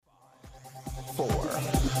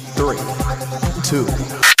3, 2.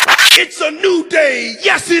 It's a new day.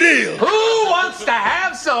 Yes, it is. Who wants to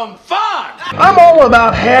have some fun? I'm all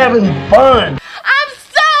about having fun. I'm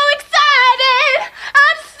so excited!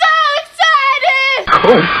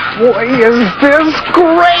 Oh boy, is this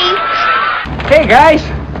great! Hey guys!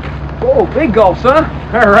 Oh, big gulps, huh?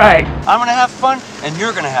 All right. I'm gonna have fun, and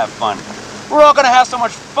you're gonna have fun. We're all gonna have so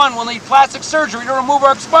much fun we'll need plastic surgery to remove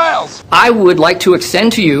our smiles. I would like to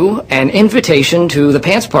extend to you an invitation to the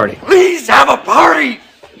pants party. Please have a party.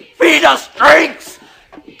 Feed us drinks.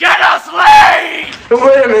 Get us laid.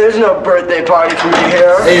 Wait a minute, there's no birthday party for me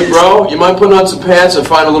here. Hey, bro, you mind putting on some pants? I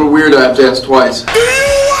find a little weird I have to ask twice. Do you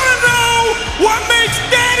want to know what makes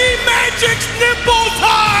Daddy Magic's nipples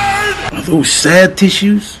hard? Are those sad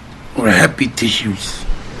tissues or happy tissues?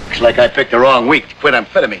 Looks like I picked the wrong week to quit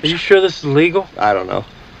amphetamines. Are you sure this is legal? I don't know.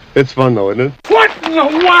 It's fun though, isn't it? What in the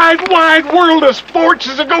wide, wide world of sports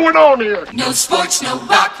is going on here? No sports, no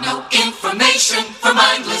rock, no information. For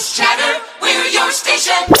mindless chatter, we're your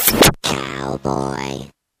station. Cowboy.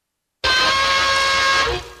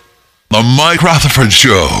 The Mike Rutherford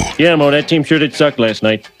Show. Yeah, Mo, that team sure did suck last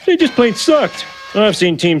night. They just plain sucked. I've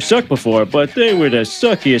seen teams suck before, but they were the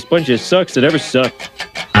suckiest bunch of sucks that ever sucked.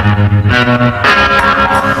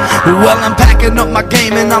 Well, I'm packing up my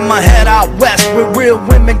game and I'ma head out west, where real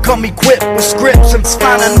women come equipped with scripts and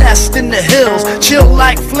find a nest in the hills. Chill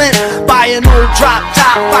like Flint, buy an old drop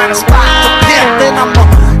top, find a spot to pimp. Then I'm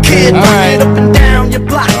a kid, run it up and down your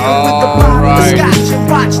block with the bottle of scotch and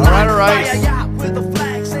watch. All right.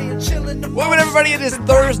 Welcome, everybody. It is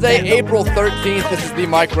Thursday, April 13th. This is the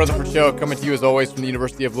Mike Rutherford Show, coming to you as always from the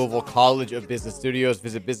University of Louisville College of Business Studios.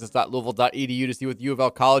 Visit business.louisville.edu to see what U of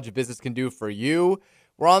L College of Business can do for you.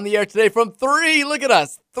 We're on the air today from 3, look at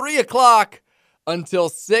us, 3 o'clock until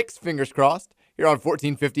 6, fingers crossed, here on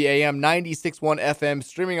 1450 AM, 96.1 FM,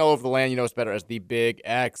 streaming all over the land. You know us better as the Big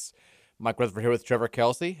X. Mike Rutherford here with Trevor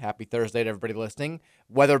Kelsey. Happy Thursday to everybody listening.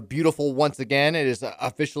 Weather beautiful once again. It is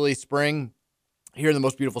officially spring here in the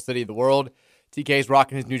most beautiful city of the world. TK's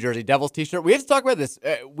rocking his New Jersey Devils t-shirt. We have to talk about this.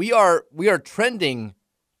 We are trending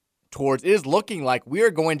towards, it is looking like we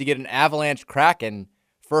are going to get an Avalanche Kraken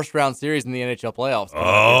first-round series in the NHL playoffs.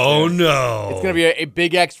 Oh, no. It's going to be a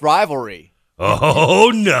Big X rivalry. Oh,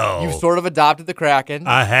 no. You've sort of adopted the Kraken.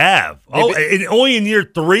 I have. Only in year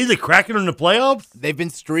 3, the Kraken are in the playoffs? They've been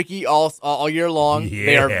streaky all year long. Yeah.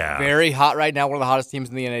 They are very hot right now, one of the hottest teams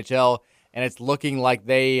in the NHL, and it's looking like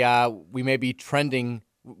we may be trending.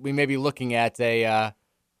 We may be looking at a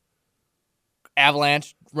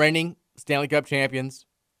Avalanche reigning Stanley Cup champions,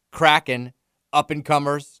 Kraken,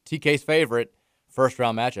 up-and-comers, TK's favorite,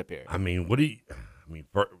 first-round matchup here. I mean, the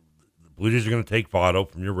Blue Jays are going to take Votto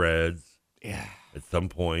from your Reds. Yeah. At some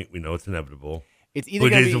point, we know it's inevitable. It's either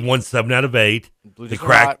Blue Jays have won 7 out of 8. The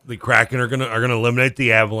Kraken are going to eliminate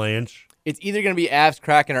the Avalanche. It's either going to be Avs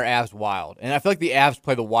Kraken or Avs Wild, and I feel like the Avs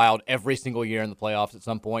play the Wild every single year in the playoffs at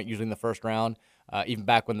some point, usually in the first round. Even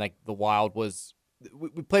back when the Wild was,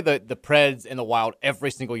 we play the Preds and the Wild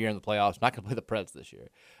every single year in the playoffs. I'm not going to play the Preds this year,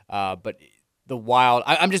 but the Wild.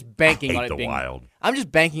 I'm just banking on it being Wild. I'm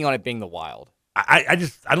just banking on it being the Wild. I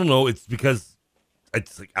don't know. It's because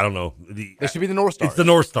it's like, I don't know. They should be the North Stars. It's the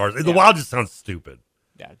North Stars. Yeah. The Wild just sounds stupid.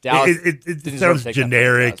 Yeah, Dallas. It sounds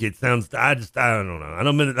generic. It sounds. I don't know. I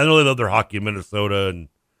know they love their hockey in Minnesota,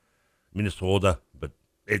 but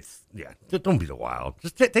it's don't be the Wild.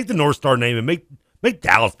 Just take the North Star name and make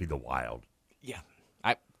Dallas be the Wild. Yeah,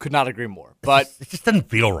 I could not agree more. But it just doesn't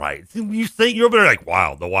feel right. You think you're over there like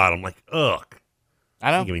the Wild. I'm like, ugh.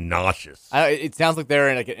 I know. It's making me nauseous. It sounds like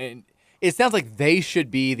they're it sounds like they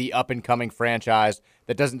should be the up and coming franchise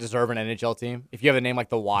that doesn't deserve an NHL team. If you have a name like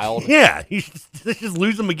the Wild, yeah, you just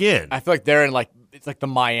lose them again. I feel like they're in it's like the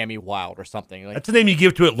Miami Wild or something. That's the name you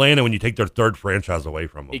give to Atlanta when you take their third franchise away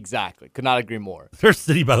from them. Exactly. Could not agree more. Their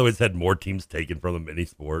city, by the way, has had more teams taken from them in any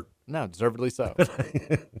sport. No, deservedly so.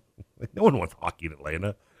 No one wants hockey in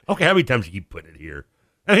Atlanta. Okay, how many times you keep putting it here?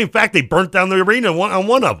 I mean, in fact, they burnt down the arena on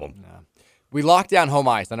one of them. No. We locked down home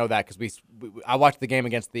ice. I know that because I watched the game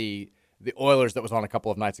against the Oilers that was on a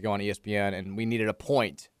couple of nights ago on ESPN, and we needed a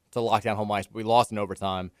point to lock down home ice, but we lost in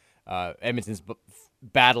overtime. Edmonton's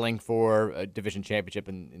battling for a division championship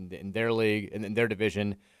in their league and in their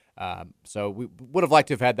division. So we would have liked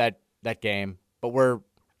to have had that game, but we're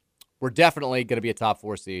definitely going to be a top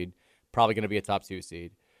 4 seed, probably going to be a top 2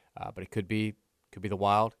 seed. But it could be the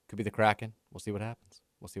Wild, could be the Kraken. We'll see what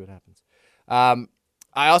happens.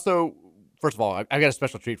 I also, first of all, I've got a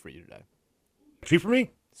special treat for you today. Treat for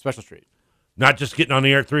me? Special treat. Not just getting on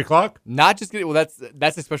the air at 3 o'clock? Not just getting. Well, that's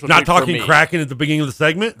a special. Not treat for me. Not talking Kraken at the beginning of the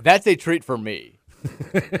segment. That's a treat for me.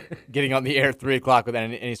 Getting on the air at 3 o'clock without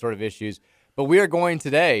any sort of issues. But we are going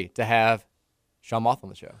today to have Sean Moth on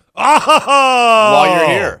the show.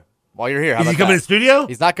 Oh! While you're here. How Is he about coming that? in studio?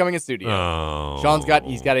 He's not coming in studio. Oh. Sean's got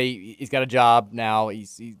a job now.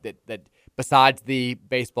 He's besides the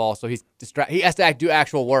baseball, so he has to do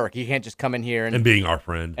actual work. He can't just come in here and being our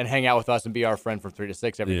friend and hang out with us and be our friend from 3 to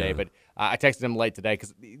 6 every day. But I texted him late today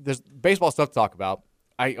because there's baseball stuff to talk about.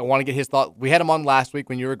 I want to get his thought. We had him on last week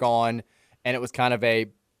when you were gone, and it was kind of a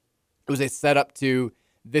setup to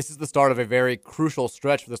this is the start of a very crucial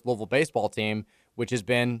stretch for this Louisville baseball team, which has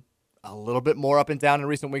been a little bit more up and down in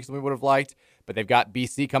recent weeks than we would have liked. But they've got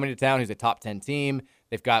BC coming to town, who's a top 10 team.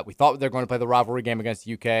 We thought they were going to play the rivalry game against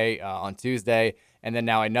UK on Tuesday, and then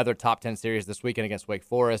now another top 10 series this weekend against Wake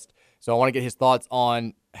Forest. So I want to get his thoughts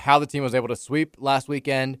on how the team was able to sweep last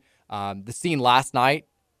weekend. The scene last night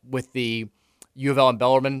with the U of L and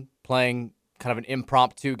Bellarmine playing kind of an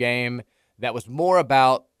impromptu game that was more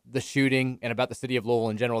about the shooting and about the city of Louisville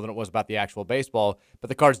in general than it was about the actual baseball. But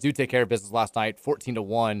the Cards do take care of business last night,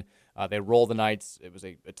 14-1. They rolled the Knights. It was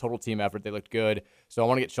a total team effort. They looked good. So I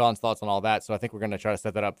want to get Sean's thoughts on all that. So I think we're going to try to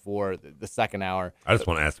set that up for the second hour. I just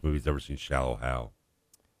want to ask him if he's ever seen Shallow Hal.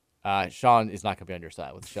 Sean is not going to be on your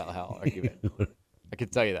side with the Shallow Hal argument. I can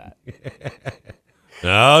tell you that.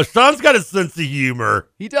 No, Sean's got a sense of humor.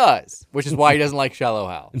 He does, which is why he doesn't like Shallow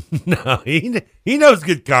Hal. No, he knows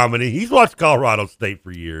good comedy. He's watched Colorado State for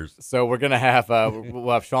years. So we're going to have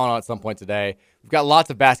we'll have Sean on at some point today. We've got lots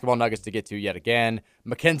of basketball nuggets to get to yet again.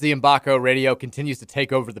 Mackenzie Mbako Radio continues to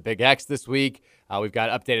take over the Big X this week. We've got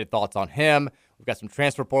updated thoughts on him. We've got some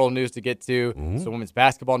transfer portal news to get to, some women's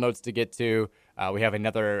basketball notes to get to. We have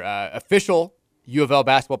another official U of L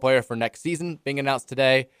basketball player for next season being announced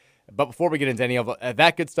today. But before we get into any of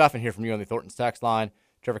that good stuff and hear from you on the Thornton's text line,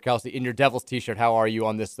 Trevor Kelsey, in your Devils t-shirt, how are you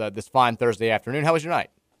on this fine Thursday afternoon? How was your night?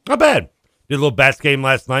 Not bad. Did a little Bats game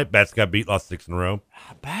last night. Bats got beat, lost 6 in a row.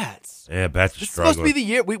 Bats. Yeah, Bats are This is struggling. supposed to be the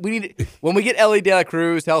year. We need when we get Ellie De La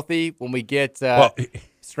Cruz healthy, when we get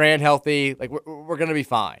Strand healthy, like we're going to be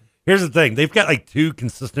fine. Here's the thing. They've got like 2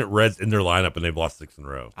 consistent Reds in their lineup, and they've lost 6 in a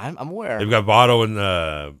row. I'm aware. They've got Votto and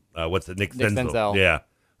Nick Senzel. Yeah.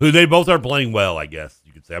 Who they both are playing well, I guess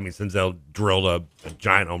you could say. I mean, Senzel drilled a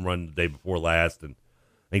giant home run the day before last, and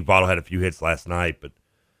I think Votto had a few hits last night. But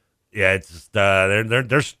yeah, it's just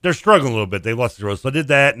they're struggling a little bit. They lost the road, so I did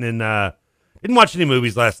that, and then didn't watch any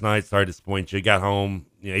movies last night. Sorry to disappoint you. Got home,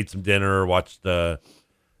 ate some dinner, watched a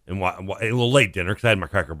little late dinner because I had my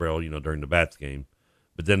Cracker Barrel, during the Bats game.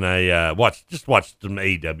 But then I watched some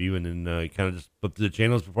AEW, and then kind of just flipped to the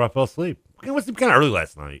channels before I fell asleep. It was kind of early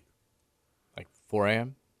last night, like 4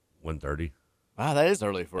 a.m. 1:30. Wow, that is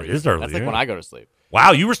early for you. It is early. That's like when I go to sleep.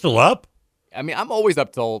 Wow, you were still up? I mean, I'm always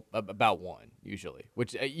up till about 1 usually,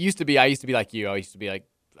 which I used to be like you. I used to be like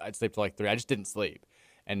I'd sleep till like 3. I just didn't sleep,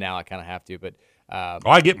 and now I kind of have to. But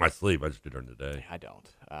I get my sleep. I just do during the day. I don't.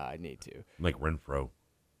 I need to. I'm like Renfro.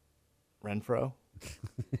 Renfro?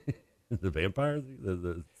 The vampire?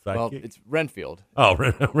 The sidekick? Well, it's Renfield. Oh,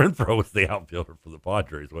 Renfro was the outfielder for the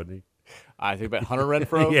Padres, wasn't he? I think about Hunter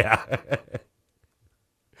Renfro. Yeah.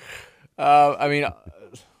 I mean,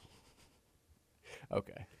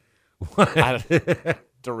 okay. What?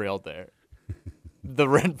 Derailed there. The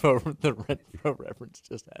Renfro reference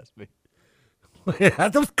just asked me.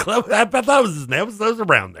 That was close. I thought it was his name. That was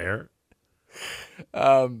around there.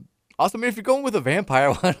 Also, I mean, if you're going with a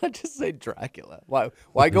vampire, why not just say Dracula?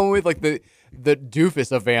 Why going with like the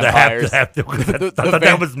doofus of vampires? I thought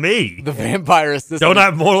that was me. The vampire assistant. Don't I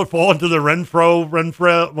more fall into the Renfield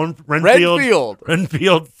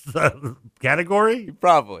category?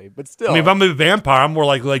 Probably, but still. I mean, if I'm a vampire, I'm more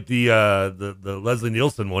like the Leslie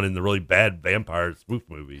Nielsen one in the really bad vampire spoof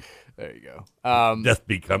movie. There you go. Death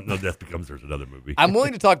Becomes. There's another movie. I'm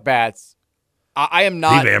willing to talk Bats. I am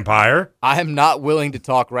not the vampire. I am not willing to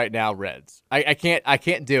talk right now Reds. I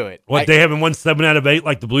can't do it. They haven't won 7 out of 8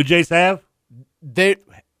 like the Blue Jays have?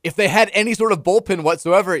 If they had any sort of bullpen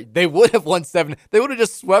whatsoever, they would have won 7. They would have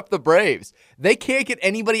just swept the Braves. They can't get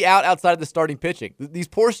anybody out outside of the starting pitching. These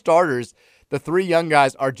poor starters, the 3 young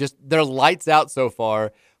guys they're lights out so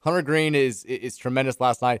far. Hunter Green is tremendous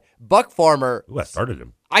last night. Buck Farmer. Ooh, I started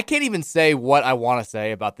him. I can't even say what I want to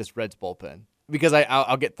say about this Reds bullpen because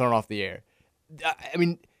I'll get thrown off the air. I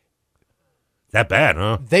mean, that bad,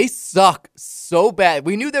 huh? They suck so bad.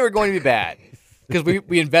 We knew they were going to be bad because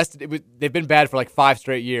we invested. They've been bad for like 5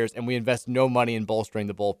 straight years, and we invest no money in bolstering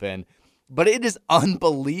the bullpen. But it is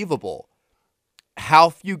unbelievable how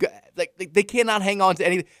few guys they cannot hang on to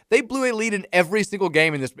anything. They blew a lead in every single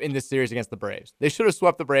game in this series against the Braves. They should have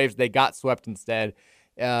swept the Braves. They got swept instead.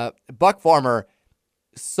 Buck Farmer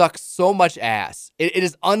sucks so much ass. It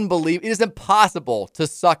is unbelievable. It is impossible to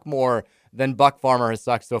suck more then Buck Farmer has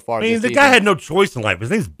sucked so far. I mean, this the season. guy had no choice in life. His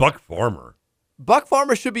name's Buck Farmer. Buck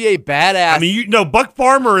Farmer should be a badass. I mean, Buck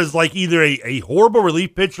Farmer is like either a horrible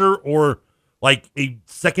relief pitcher or like a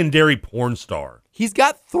secondary porn star. He's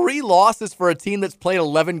got 3 losses for a team that's played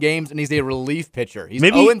 11 games, and he's a relief pitcher. He's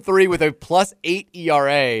 0-3 with a +8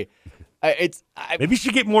 ERA. Maybe you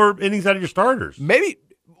should get more innings out of your starters. Maybe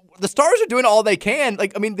the Stars are doing all they can.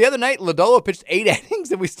 Like, I mean, the other night, Lodolo pitched 8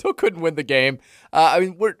 innings, and we still couldn't win the game.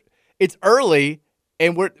 It's early,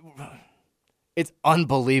 and it's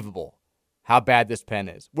unbelievable how bad this pen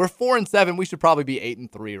is. We're 4-7. We should probably be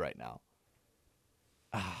 8-3 right now.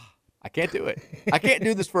 I can't do it. I can't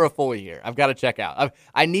do this for a full year. I've got to check out.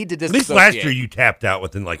 I need to disassociate. At least last year you tapped out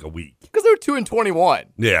within like a week. Because they were 2-21.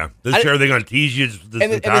 Yeah. This year they're going to tease you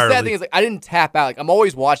And the sad thing is, like, I didn't tap out. Like, I'm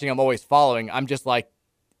always watching. I'm always following. I'm just like,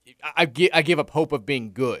 I give up hope of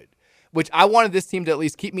being good, which I wanted this team to at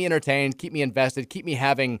least keep me entertained, keep me invested, keep me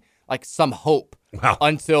having like some hope. Wow.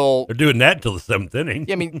 Until they're doing that until the 7th inning.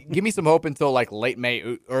 Yeah, I mean, give me some hope until like late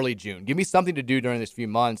May, early June. Give me something to do during this few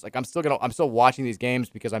months. Like I'm still watching these games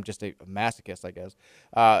because I'm just a masochist, I guess.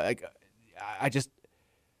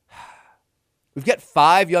 We've got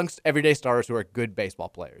 5 young everyday starters who are good baseball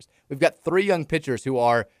players. We've got 3 young pitchers who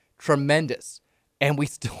are tremendous, and we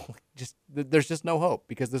still there's just no hope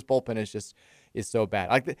because this bullpen is so bad.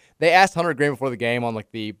 Like they asked Hunter Green before the game on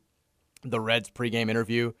like the Reds pregame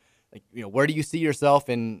interview. Like, where do you see yourself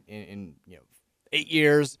in 8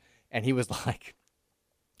 years? And he was like,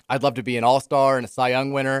 I'd love to be an all-star and a Cy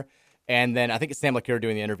Young winner. And then I think it's Sam LaCure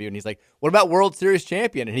doing the interview, and he's like, what about World Series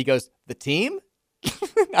champion? And he goes, the team?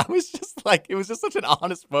 I was just like, it was just such an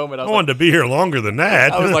honest moment. I wanted to be here longer than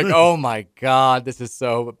that. I was like, oh my God, this is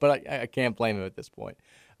so, but I can't blame him at this point.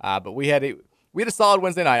 But we had a solid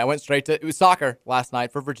Wednesday night. I went straight to, it was soccer last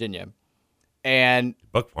night for Virginia. And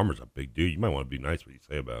Buck Farmer's a big dude. You might want to be nice what you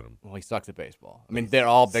say about him. Well, he sucks at baseball. I mean, they're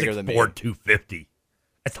all bigger than me. 6'4", 250.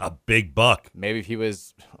 That's a big buck. Maybe if he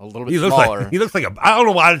was a little bit smaller. He looks like I don't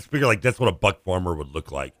know why I just figure like that's what a Buck Farmer would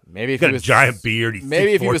look like. Maybe if he's got he was a giant beard.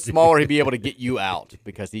 Maybe if he was smaller, he'd be able to get you out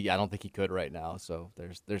because I don't think he could right now. So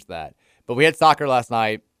there's that. But we had soccer last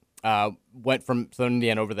night. Went from Southern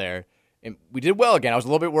Indiana over there, and we did well again. I was a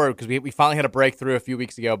little bit worried because we finally had a breakthrough a few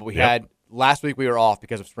weeks ago, but we had last week we were off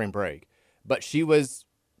because of spring break. But she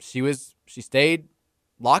stayed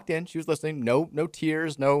locked in. She was listening. No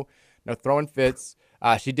tears. No throwing fits.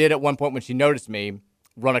 She did at one point when she noticed me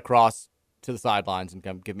run across to the sidelines and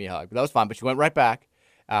come give me a hug. But that was fine. But she went right back.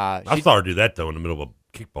 I saw her do that though in the middle of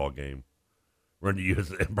a kickball game. Run to you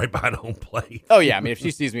right behind home plate. Oh yeah, I mean if she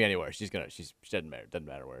sees me anywhere, she doesn't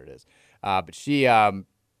matter where it is. But she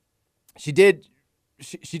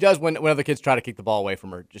does when other kids try to kick the ball away from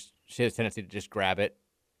her. She has a tendency to just grab it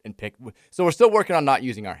and pick. So we're still working on not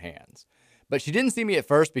using our hands. But she didn't see me at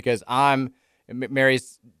first because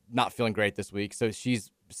Mary's not feeling great this week, so she's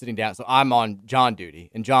sitting down. So I'm on John duty,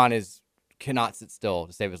 and John cannot sit still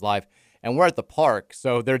to save his life. And we're at the park,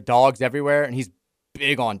 so there are dogs everywhere, and he's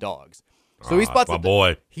big on dogs. So he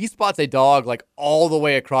spots a dog like all the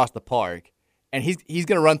way across the park, and he's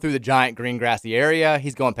gonna run through the giant green grassy area.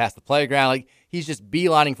 He's going past the playground, like he's just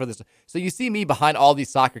beelining for this. So you see me behind all these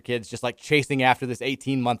soccer kids, just like chasing after this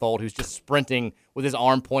 18-month-old who's just sprinting with his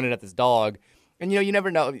arm pointed at this dog. And you never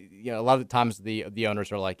know. A lot of the times the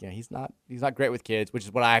owners are like, he's not great with kids, which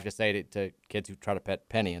is what I have to say to kids who try to pet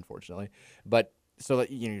Penny, unfortunately. But so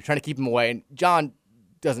that you're trying to keep him away, and John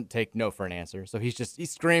doesn't take no for an answer. So he's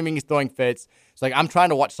screaming, he's throwing fits. It's like I'm trying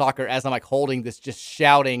to watch soccer as I'm like holding this just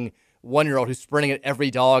shouting 1-year-old who's sprinting at every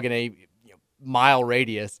dog in a mile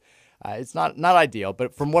radius. It's not ideal,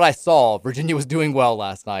 but from what I saw, Virginia was doing well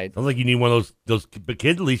last night. Sounds like you need one of those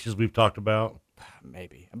kid leashes we've talked about.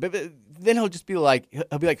 Maybe, but then he'll be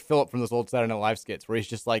like Philip from those old Saturday Night Live skits where he's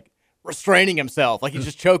just like restraining himself, like he's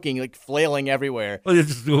just choking, like flailing everywhere. Well,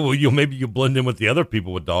 maybe you blend in with the other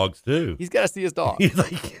people with dogs too. He's got to see his dog. He's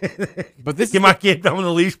like, but this get my kid on the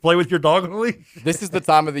leash, play with your dog on the leash. This is the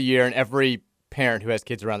time of the year, and every parent who has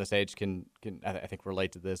kids around this age can I think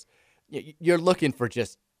relate to this. You're looking for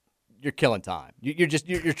you're killing time.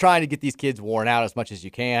 You're trying to get these kids worn out as much as you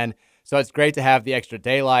can. So it's great to have the extra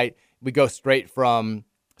daylight. We go straight from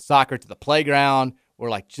soccer to the playground. We're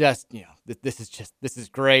like, this is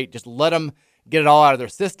great. Just let them get it all out of their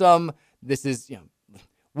system. This is,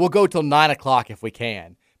 we'll go till 9:00 if we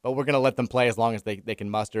can, but we're going to let them play as long as they can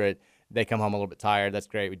muster it. They come home a little bit tired. That's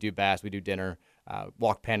great. We do baths. We do dinner.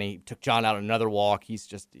 Walk Penny. Took John out on another walk. He's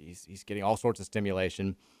getting all sorts of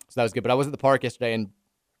stimulation. So that was good. But I was at the park yesterday, and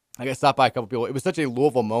I got stopped by a couple people. It was such a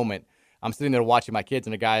Louisville moment. I'm sitting there watching my kids,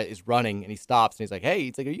 and a guy is running, and he stops, and he's like,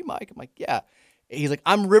 hey, are you Mike? I'm like, yeah. He's like,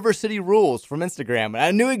 I'm River City Rules from Instagram. And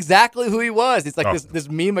I knew exactly who he was. It's like this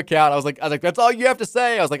meme account. I was like, that's all you have to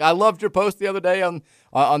say. I was like, I loved your post the other day on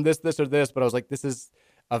this, or this. But I was like, this is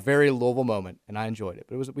a very Louisville moment, and I enjoyed it.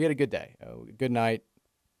 But we had a good day, a good night,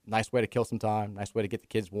 nice way to kill some time, nice way to get the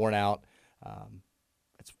kids worn out.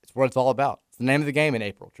 It's what it's all about. It's the name of the game in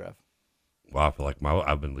April, Trev. Well, I feel like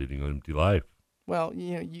I've been leading an empty life. Well,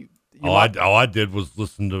 you all I did was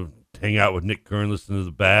hang out with Nick Kern, listen to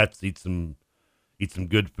the Bats, eat some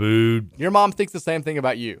good food. Your mom thinks the same thing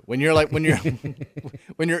about you. When you're when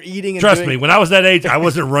you're eating and trust me, when I was that age, I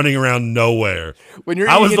wasn't running around nowhere. When you're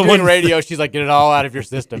eating and doing radio, she's like, get it all out of your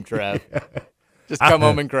system, Trev. Just come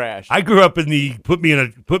home and crash. I grew up in the put me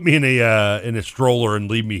in a stroller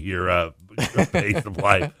and leave me here pace of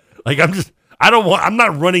life. Like I'm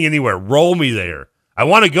not running anywhere. Roll me there. I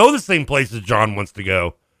want to go the same place as John wants to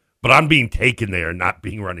go, but I'm being taken there, not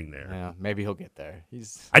being running there. Yeah, maybe he'll get there.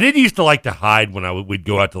 I did used to like to hide when we'd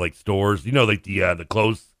go out to like stores, like the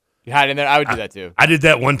clothes. You hide in there. I would do that too. I did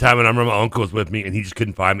that one time, and I remember my uncle was with me, and he just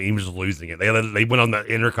couldn't find me. He was just losing it. They went on the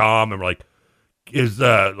intercom and were like,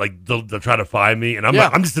 they'll try to find me, and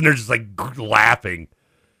I'm just in there just like laughing.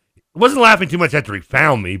 I wasn't laughing too much after he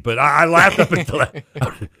found me, but I laughed up until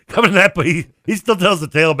coming to that. But he still tells the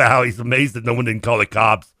tale about how he's amazed that no one didn't call the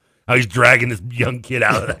cops. How he's dragging this young kid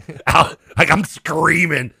out like I'm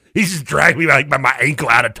screaming. He's just dragging me by my ankle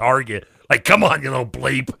out of Target. Like, come on, you little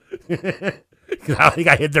bleep. I think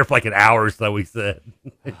I hid there for like an hour or so, he said.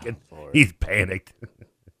 He's panicked.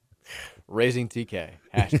 Raising TK.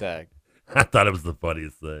 Hashtag. I thought it was the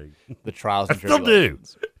funniest thing. The trials and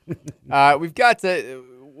tribulations. Still do. We've got to...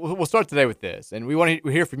 We'll start today with this, and we want to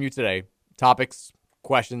hear from you today. Topics,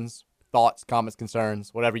 questions, thoughts, comments,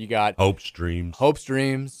 concerns, whatever you got. Hopes,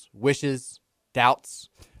 dreams, wishes, doubts,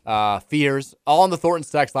 fears, all on the Thornton's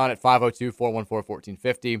text line at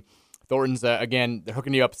 502-414-1450. Thornton's, again, they're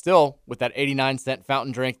hooking you up still with that 89-cent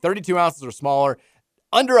fountain drink, 32 ounces or smaller,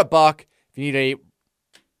 under $1. If you need a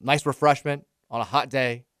nice refreshment on a hot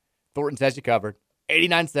day, Thornton's has you covered.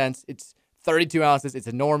 89 cents. It's 32 ounces. It's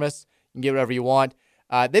enormous. You can get whatever you want.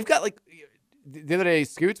 They've got the other day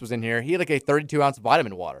Scoots was in here. He had a 32-ounce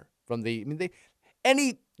vitamin water from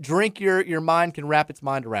any drink your mind can wrap its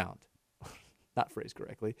mind around, not phrased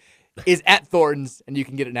correctly, is at Thornton's, and you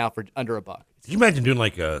can get it now for under $1. Can you imagine doing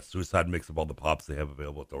like a suicide mix of all the pops they have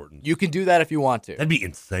available at Thornton's? You can do that if you want to. That'd be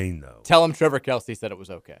insane, though. Tell him Trevor Kelsey said it was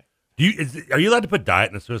okay. Are you allowed to put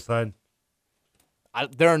diet in a suicide?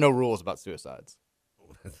 There are no rules about suicides.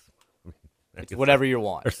 It's whatever you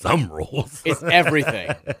want. There's some rules. It's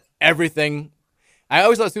everything. Everything. I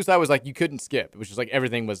always thought suicide was like you couldn't skip. It was just like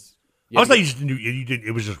everything was. I was like you didn't.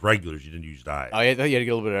 It was just regulars. You didn't use diet. Oh, yeah, you had to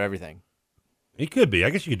get a little bit of everything. It could be. I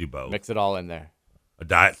guess you could do both. Mix it all in there. A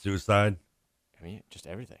diet suicide. I mean, just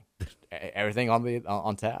everything. Everything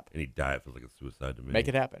on tap. Any diet feels like a suicide to me. Make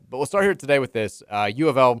it happen. But we'll start here today with this. U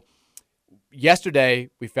of L. Yesterday,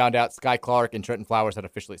 we found out Sky Clark and Trenton Flowers had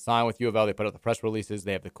officially signed with U of L. They put out the press releases.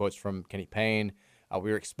 They have the quotes from Kenny Payne.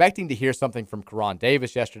 We were expecting to hear something from Karan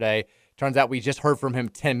Davis yesterday. Turns out we just heard from him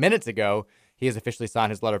 10 minutes ago. He has officially signed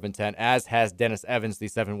his letter of intent, as has Dennis Evans, the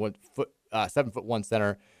 7'1"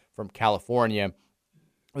 center from California.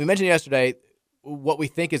 We mentioned yesterday what we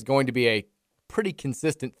think is going to be a pretty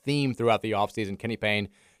consistent theme throughout the offseason. Kenny Payne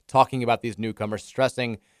talking about these newcomers,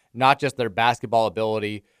 stressing not just their basketball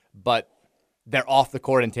ability, but their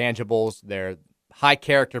off-the-court intangibles, their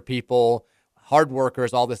high-character people, hard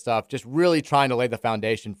workers, all this stuff, just really trying to lay the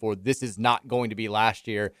foundation for this is not going to be last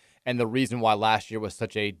year. And the reason why last year was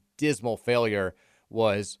such a dismal failure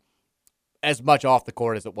was as much off the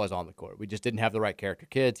court as it was on the court. We just didn't have the right character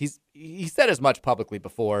kids. He said as much publicly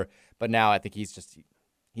before, but now I think he's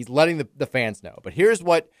letting the fans know. But here's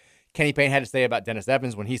what Kenny Payne had to say about Dennis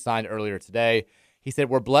Evans when he signed earlier today. He said,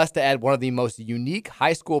 "We're blessed to add one of the most unique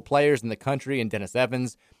high school players in the country in Dennis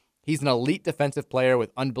Evans. He's an elite defensive player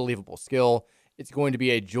with unbelievable skill. It's going to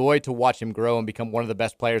be a joy to watch him grow and become one of the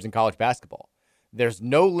best players in college basketball. There's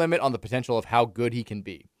no limit on the potential of how good he can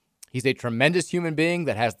be. He's a tremendous human being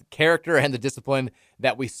that has the character and the discipline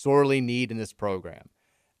that we sorely need in this program."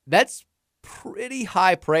 That's pretty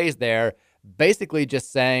high praise there. Basically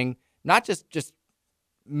just saying, not just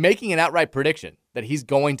making an outright prediction that he's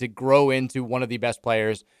going to grow into one of the best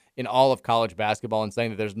players in all of college basketball and saying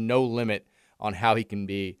that there's no limit on how he can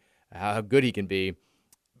be, how good he can be.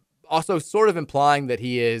 Also sort of implying that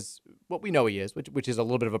he is what we know he is, which is a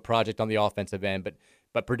little bit of a project on the offensive end,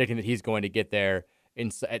 but predicting that he's going to get there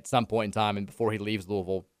at some point in time, and before he leaves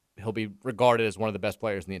Louisville, he'll be regarded as one of the best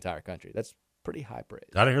players in the entire country. That's pretty high praise.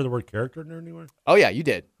 Did I hear the word character in there anywhere? Oh, yeah, you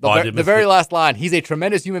did. I did The very last line, he's a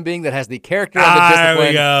tremendous human being that has the character and the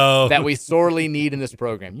discipline that we sorely need in this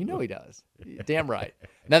program. You know he does. Damn right.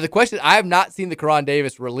 Now, the question, I have not seen the Karan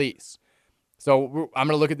Davis release. So I'm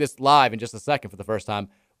going to look at this live in just a second for the first time.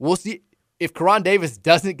 We'll see if Karan Davis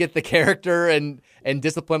doesn't get the character and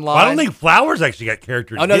discipline line. Well, I don't think Flowers actually got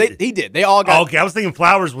character. Oh, no, he did. They all got. Oh, okay, I was thinking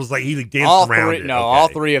Flowers was like he danced around it. No, okay. all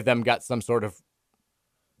three of them got some sort of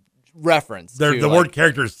reference. The word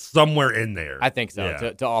character is somewhere in there. I think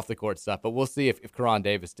so, to off the court stuff. But we'll see if Karan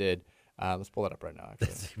Davis did. Let's pull it up right now,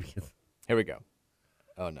 actually. Here we go.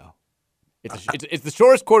 Oh, no. It's the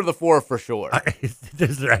shortest quote of the four for sure.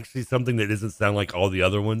 Is there actually something that doesn't sound like all the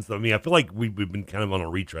other ones? I mean, I feel like we've been kind of on a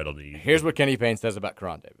retread on these. Here's what Kenny Payne says about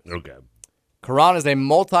Karan Davis. Okay. Karan is a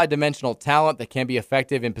multi-dimensional talent that can be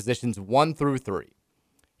effective in positions 1 through 3.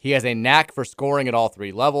 He has a knack for scoring at all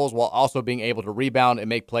 3 levels while also being able to rebound and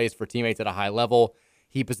make plays for teammates at a high level.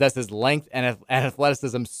 He possesses length and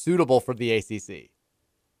athleticism suitable for the ACC.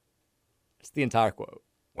 It's the entire quote.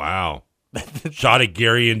 Wow. Shot at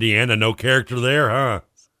Gary, Indiana. No character there, huh?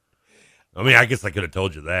 I mean, I guess I could have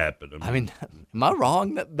told you that, but I mean, am I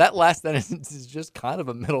wrong? That last sentence is just kind of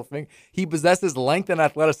a middle finger. He possesses length and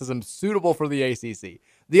athleticism suitable for the ACC.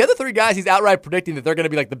 The other 3 guys, he's outright predicting that they're going to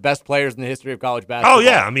be like the best players in the history of college basketball. Oh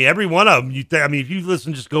yeah, I mean, every one of them. I mean, if you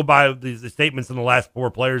listen, just go by the statements in the last 4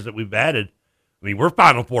 players that we've added. I mean, we're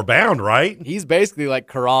Final Four bound, right? He's basically like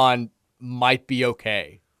Karan might be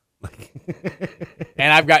okay.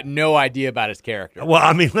 And I've got no idea about his character. Well,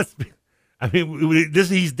 I mean,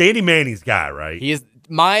 he's Danny Manning's guy, right? He is.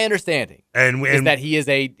 My understanding is that he is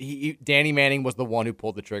Danny Manning was the one who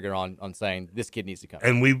pulled the trigger on saying this kid needs to come.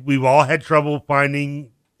 And we've all had trouble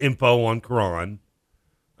finding info on Karan.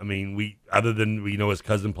 I mean, other than we know his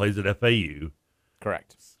cousin plays at FAU.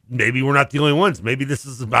 Correct. Maybe we're not the only ones. Maybe this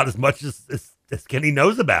is about as much as Kenny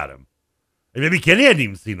knows about him. And maybe Kenny hadn't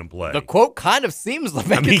even seen him play. The quote kind of seems like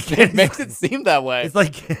it makes it seem that way. It's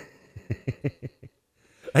like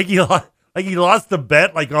he lost the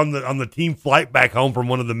bet like on the team flight back home from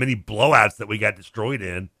one of the many blowouts that we got destroyed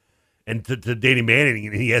in, and to Danny Manning,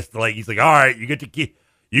 and he has to he's like, all right, you get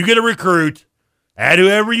to recruit, add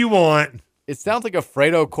whoever you want. It sounds like a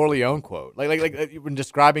Fredo Corleone quote, like when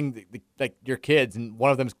describing like your kids, and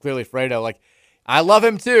one of them is clearly Fredo. Like, I love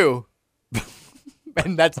him too.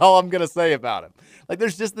 And that's all I'm going to say about him. Like,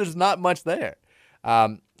 there's not much there.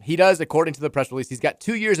 He does, according to the press release, he's got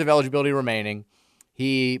 2 years of eligibility remaining.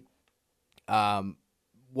 He finished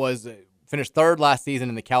 3rd last season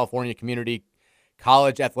in the California Community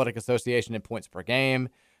College Athletic Association in points per game.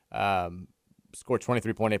 Scored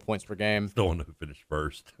 23.8 points per game. Still want to finish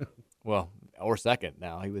 1st. Well, or 2nd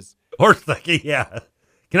now. Or 2nd, yeah.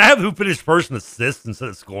 Can I have who finished 1st in assists instead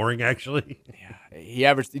of scoring, actually? Yeah. He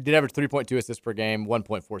did average 3.2 assists per game,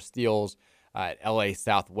 1.4 steals at LA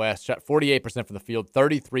Southwest. Shot 48% from the field,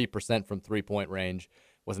 33% from three-point range,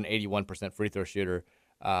 was an 81% free throw shooter.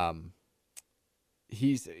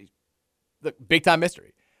 He's the big-time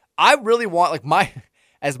mystery. I really want,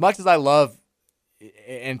 as much as I love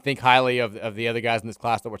and think highly of the other guys in this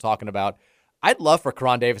class that we're talking about, I'd love for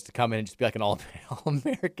Karan Davis to come in and just be like an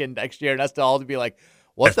All-American next year, and us to all to be like,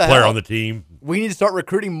 what the hell? Player on the team. We need to start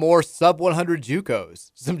recruiting more sub-100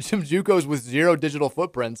 JUCOs. Some JUCOs with 0 digital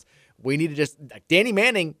footprints. We need to just Danny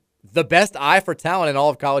Manning, the best eye for talent in all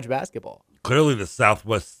of college basketball. Clearly, the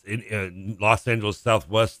Southwest, Los Angeles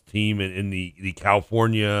Southwest team in the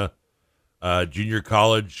California junior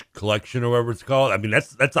college collection or whatever it's called. I mean,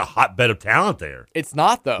 that's a hotbed of talent there. It's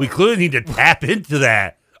not, though. We clearly need to tap into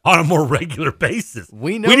that on a more regular basis.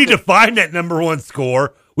 We need to find that number 1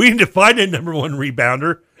 scorer. We need to find that number 1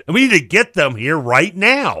 rebounder, and we need to get them here right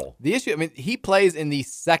now. The issue, I mean, he plays in the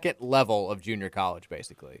 2nd level of junior college,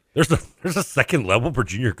 basically. There's a 2nd level for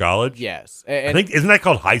junior college? Yes. I think, isn't that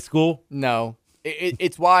called high school? No.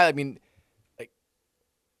 It's why, I mean,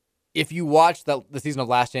 if you watch the season of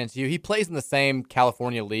Last Chance U, he plays in the same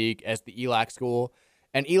California league as the ELAC school,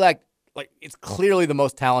 and ELAC, it's clearly the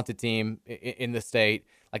most talented team in the state.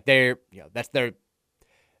 That's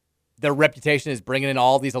their reputation is bringing in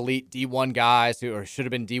all these elite D1 guys who should have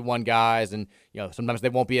been D1 guys, and sometimes they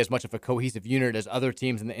won't be as much of a cohesive unit as other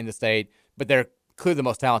teams in the state, but they're clearly the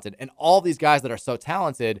most talented. And all these guys that are so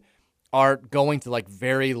talented are going to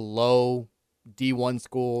very low D1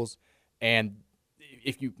 schools, and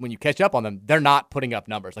when you catch up on them, they're not putting up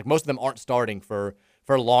numbers. Like, most of them aren't starting for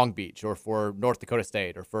Long Beach or for North Dakota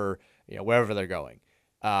State or for wherever they're going.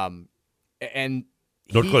 And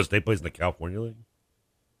North Dakota State plays in the California League?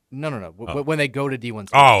 No. When they go to D1 schools.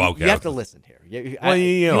 Oh, okay. You have to listen here.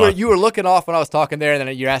 You were looking off when I was talking there, and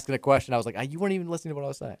then you're asking a question. I was like, you weren't even listening to what I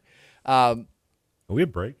was saying. Are we a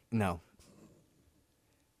break? No.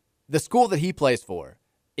 The school that he plays for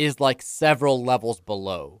is like several levels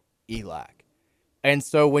below ELAC. And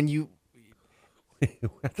so when you...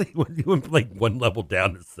 I think when you went like one level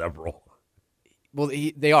down to several. Well,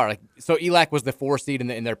 they are. So ELAC was the 4 seed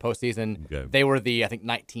in their postseason. Okay. They were the, I think,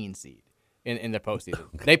 19 seed in their postseason.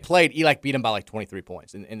 Okay. They played, ELAC beat them by like 23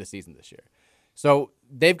 points in the season this year. So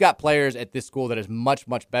they've got players at this school that is much,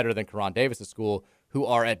 much better than Karan Davis' school, who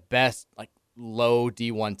are at best like low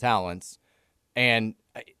D1 talents. And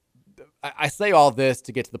I say all this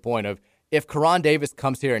to get to the point of, if Karan Davis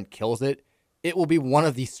comes here and kills it, it will be one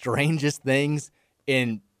of the strangest things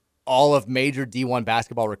in all of major D1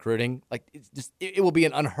 basketball recruiting. Like, it will be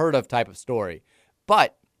an unheard of type of story.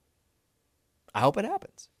 But I hope it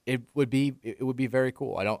happens. It would be very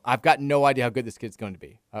cool. I've got no idea how good this kid's going to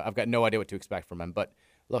be. I've got no idea what to expect from him. But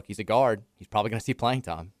look, he's a guard. He's probably going to see playing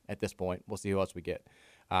time at this point. We'll see who else we get.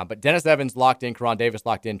 But Dennis Evans locked in, Karan Davis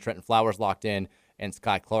locked in, Trenton Flowers locked in, and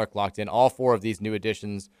Sky Clark locked in. All 4 of these new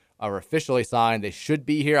additions are officially signed. They should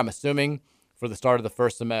be here, I'm assuming, for the start of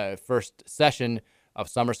the first session of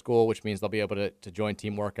summer school, which means they'll be able to join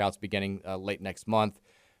team workouts beginning late next month.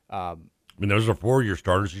 I mean, those are 4 of your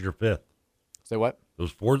starters. Who's your 5th? Say what?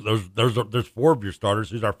 There's 4 of your starters.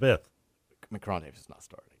 Who's our 5th? I mean, Karan Davis is not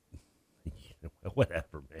starting.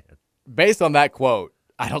 Whatever, man. Based on that quote,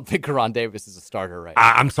 I don't think Karan Davis is a starter right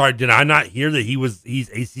now. I'm sorry, did I not hear that he's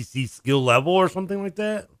ACC skill level or something like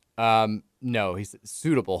that? No, he's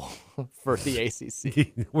suitable for the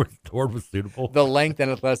ACC. Word was suitable. The length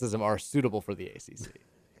and athleticism are suitable for the ACC,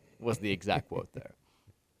 was the exact quote there.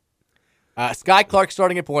 Sky Clark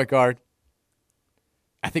starting at point guard.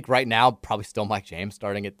 I think right now, probably still Mike James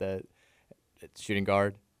starting at shooting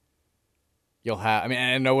guard. You'll have, I mean,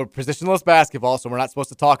 I know we're positionless basketball, so we're not supposed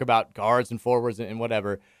to talk about guards and forwards and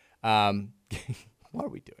whatever. Why are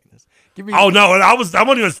we doing this? I wasn't even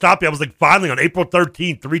gonna stop you. I was like, finally on April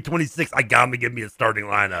 13th, 326, I got him to give me a starting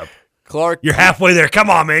lineup. Clark, you're halfway there.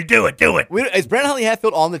 Come on, man, do it. Is Brandon Huntley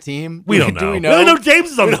Hatfield on the team? We don't know. Do we know? We don't know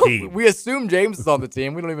James is on the team. We assume James is on the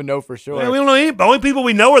team. We don't even know for sure. Yeah, we don't know. The only people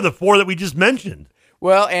we know are the 4 that we just mentioned. The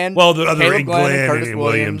other Caleb Glenn and Curtis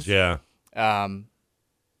Williams. Yeah.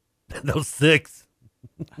 Those 6.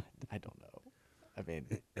 I don't know. I mean,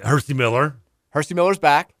 Hersey Miller. Hersey Miller's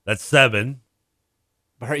back. That's 7.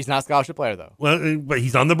 But he's not a scholarship player, though. Well, but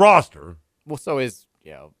he's on the roster. Well, so is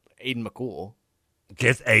Aiden McCool.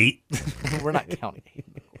 Guess 8. We're not counting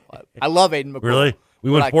Aiden McCool. I love Aiden McCool. Really? We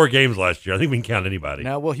won 4 games last year. I think we can count anybody.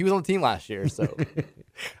 No, well, he was on the team last year, so.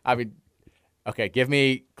 I mean, okay, give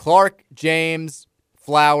me Clark, James,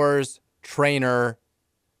 Flowers, Trainer.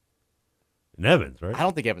 And Evans, right? I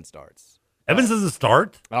don't think Evans starts. Evans doesn't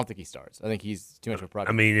start? I don't think he starts. I think he's too much of a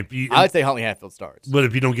project. I mean, I would say Huntley Hatfield starts. But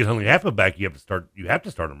if you don't get Huntley Hatfield back, you have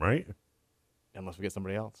to start him, right? Unless we get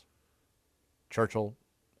somebody else. Churchill,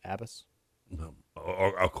 Abbas.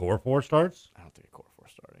 A core 4 starts? I don't think a core 4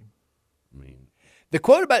 starting. I mean, the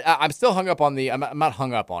quote about I'm still hung up on I'm not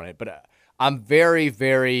hung up on it, but I'm very,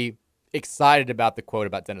 very excited about the quote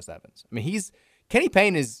about Dennis Evans. I mean, Kenny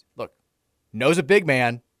Payne knows a big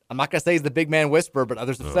man. I'm not going to say he's the big man whisperer, but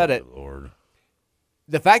others have said it. Lord.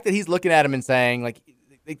 The fact that he's looking at him and saying, like,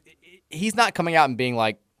 he's not coming out and being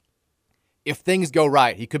like, if things go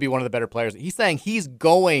right, he could be one of the better players. He's saying he's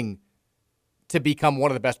going to become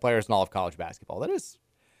one of the best players in all of college basketball.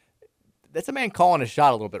 That's a man calling a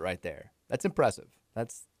shot a little bit right there. That's impressive.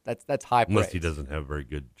 That's high praise. Unless he doesn't have very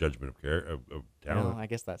good judgment of talent. No, I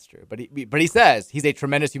guess that's true. But he says he's a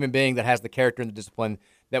tremendous human being that has the character and the discipline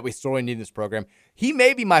that we sorely need in this program. He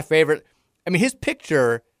may be my favorite. I mean, his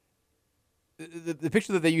picture, the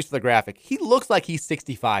picture that they used for the graphic, he looks like he's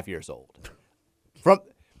 65 years old.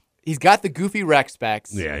 He's got the goofy rec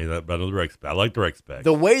specs. Yeah, the rec specs. I like the rec specs.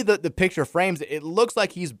 The way that the picture frames it, it looks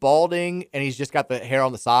like he's balding and he's just got the hair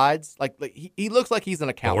on the sides. Like he looks like he's an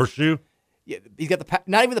accountant. Horseshoe? Yeah, he's got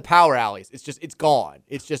not even the power alleys. It's gone.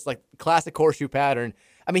 It's just like classic horseshoe pattern.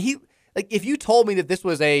 I mean, if you told me that this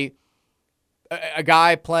was a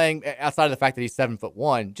guy playing outside of the fact that he's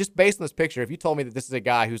 7'1", just based on this picture, if you told me that this is a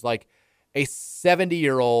guy who's like a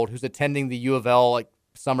 70-year-old who's attending the U of L like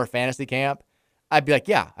summer fantasy camp, I'd be like,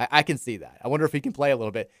 yeah, I can see that. I wonder if he can play a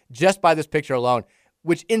little bit just by this picture alone,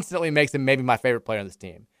 which instantly makes him maybe my favorite player on this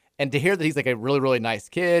team. And to hear that he's like a really, really nice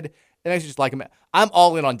kid, it makes you just like him. I'm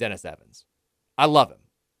all in on Dennis Evans. I love him.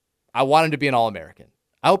 I want him to be an All-American.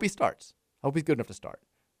 I hope he starts. I hope he's good enough to start.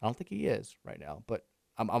 I don't think he is right now, but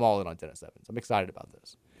I'm all in on Dennis Evans. I'm excited about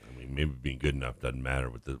this. I mean, maybe being good enough doesn't matter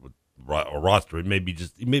with a roster. It may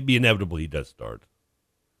be inevitable he does start.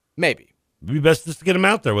 Maybe. It'd be best just to get him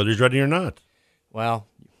out there, whether he's ready or not. Well,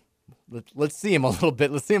 let's see him a little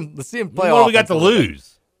bit. Let's see him play. What do we got to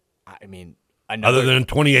lose? I mean, other than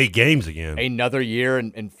 28 games again, another year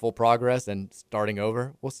in full progress and starting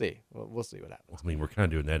over. We'll see. We'll see what happens. I mean, we're kind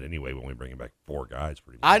of doing that anyway when we bring back 4 guys.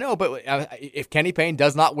 Pretty much. I know, but if Kenny Payne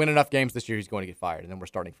does not win enough games this year, he's going to get fired, and then we're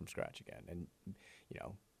starting from scratch again. And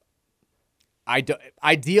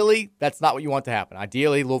ideally, that's not what you want to happen.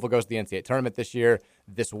 Ideally, Louisville goes to the NCAA tournament this year.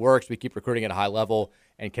 This works. We keep recruiting at a high level,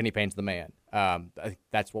 and Kenny Payne's the man. I think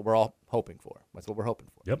that's what we're all hoping for. That's what we're hoping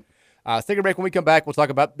for. Yep. Let's take a break. When we come back, we'll talk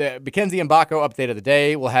about the Mackenzie Mbako update of the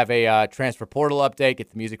day. We'll have a transfer portal update, get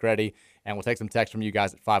the music ready, and we'll take some text from you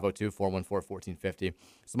guys at 502-414-1450.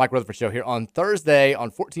 It's the Mike Rutherford Show here on Thursday on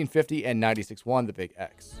 1450 and 96.1, The Big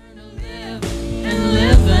X. And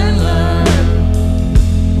live and learn.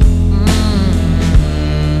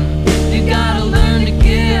 You gotta learn to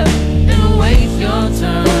give and wait your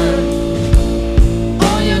turn,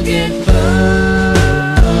 or you'll get burned.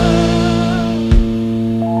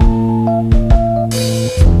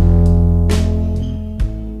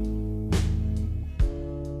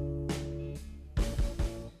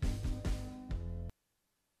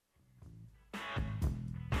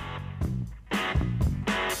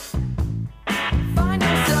 Find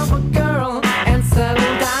yourself a girl and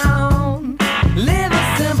settle down. Live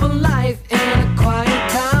a simple life in a quiet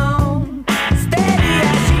town. Steady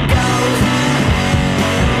as she goes.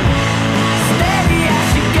 Steady as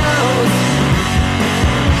she goes.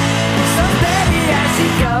 So steady as she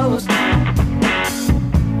goes.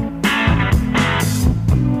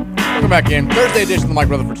 Welcome back in. Thursday edition of the Mike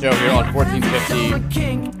Rutherford Show here on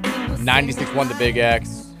 1450, 96.1 The Big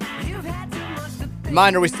X.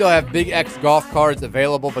 Reminder, we still have Big X golf cards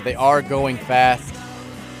available, but they are going fast.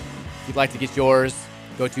 If you'd like to get yours,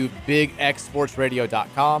 go to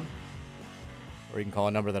bigxsportsradio.com, or you can call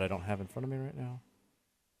a number that I don't have in front of me right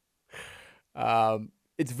now.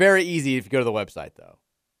 It's very easy if you go to the website, though.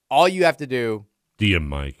 All you have to do... DM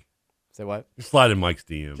Mike. Say what? Just slide in Mike's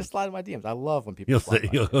DMs. Just slide in my DMs. I love when people He'll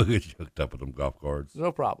get you hooked up with them golf cards.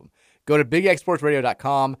 No problem. Go to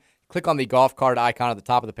bigxsportsradio.com. Click on the golf card icon at the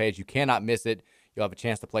top of the page. You cannot miss it. You'll have a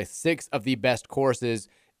chance to play 6 of the best courses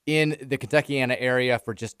in the Kentuckiana area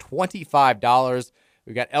for just $25.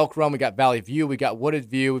 We've got Elk Run, we got Valley View, we got Wooded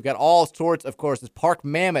View, we've got all sorts of courses. Park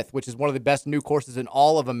Mammoth, which is one of the best new courses in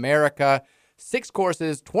all of America. 6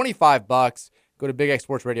 courses, $25. Go to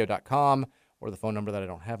bigxsportsradio.com or the phone number that I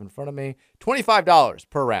don't have in front of me. $25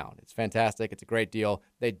 per round. It's fantastic. It's a great deal.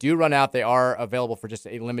 They do run out. They are available for just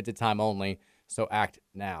a limited time only, so act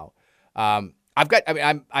now. I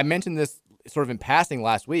mentioned this sort of in passing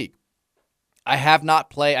last week. I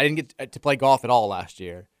didn't get to play golf at all last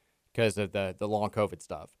year because of the long COVID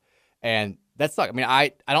stuff. And that sucked. I mean,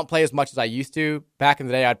 I don't play as much as I used to. Back in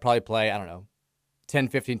the day, I'd probably play, 10,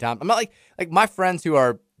 15 times. I'm not like my friends who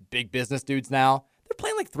are big business dudes now, they're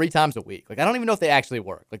playing like 3 times a week. Like, I don't even know if they actually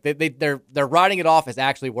work. Like they're writing it off as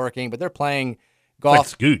actually working, but they're playing golf. Like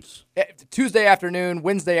Scoots. Tuesday afternoon,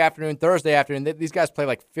 Wednesday afternoon, Thursday afternoon. These guys play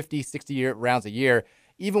like 50, 60 rounds a year.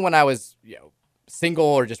 Even when I was, single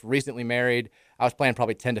or just recently married, I was playing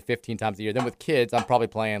probably 10 to 15 times a year. Then with kids, I'm probably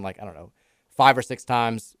playing 5 or 6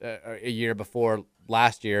 times a year before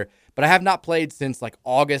last year. But I have not played since like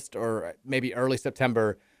August or maybe early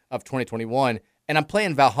September of 2021. And I'm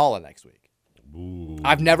playing Valhalla next week. Ooh.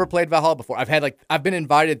 I've never played Valhalla before. I've been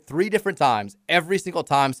invited 3 different times. Every single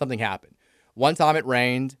time something happened. One time it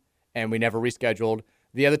rained and we never rescheduled.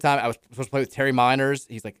 The other time I was supposed to play with Terry Miners.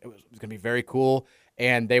 He's like, it was going to be very cool.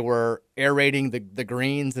 And they were aerating the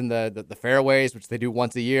greens and the fairways, which they do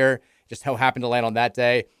once a year. Just how happened to land on that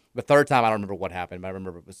day. The third time, I don't remember what happened, but I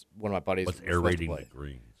remember it was one of my buddies. What's aerating the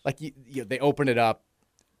greens? Like they open it up.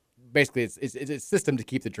 Basically, it's a system to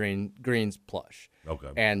keep the greens plush. Okay.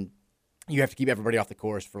 And you have to keep everybody off the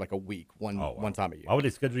course for like a week, one time a year. Why would they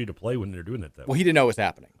schedule you to play when they're doing that? Well, he didn't know it was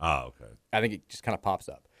happening. Oh, okay. I think it just kind of pops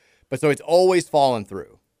up. But so it's always fallen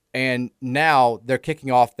through. And now they're kicking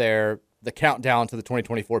off the countdown to the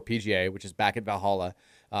 2024 PGA, which is back at Valhalla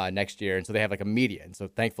next year. And so they have like a media. And so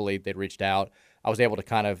thankfully they'd reached out. I was able to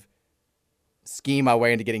kind of scheme my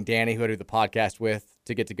way into getting Danny, who I do the podcast with,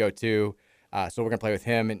 to get to go too. So we're going to play with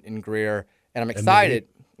him in Greer. And I'm excited.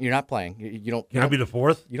 You're not playing. You don't. Can I be the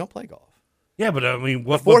 4th? You don't play golf. Yeah, but I mean,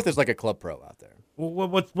 the 4th is like a club pro out there. Well,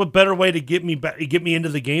 what better way to get me into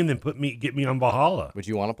the game than get me on Valhalla? Would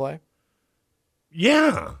you want to play?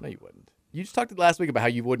 Yeah. No, you wouldn't. You just talked last week about how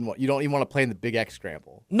you don't even want to play in the Big X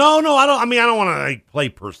Scramble. No, I don't. I mean, I don't want to play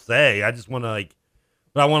per se. I just want to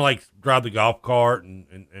but I want to drive the golf cart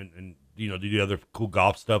and do the other cool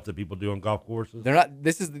golf stuff that people do on golf courses. They're not.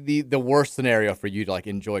 This is the worst scenario for you to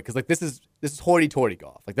enjoy because this is hoity-toity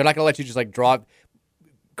golf. They're not going to let you just draw.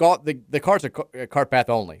 the cart's a cart path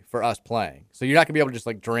only for us playing. So you're not gonna be able to just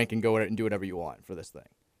like drink and go in it and do whatever you want for this thing.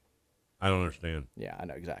 I don't understand. Yeah, I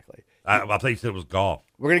know exactly. I thought you said it was golf.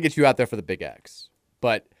 We're gonna get you out there for the Big X,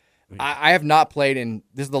 but I have not played in.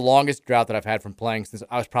 This is the longest drought that I've had from playing since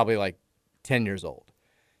I was probably like 10 years old,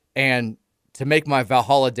 and to make my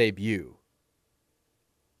Valhalla debut,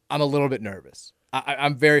 I'm a little bit nervous.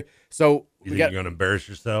 I'm very so. You think you're gonna embarrass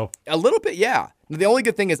yourself? A little bit, yeah. The only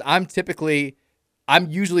good thing is I'm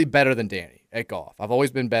usually better than Danny at golf. I've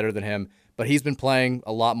always been better than him, but he's been playing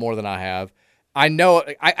a lot more than I have. I know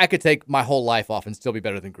I could take my whole life off and still be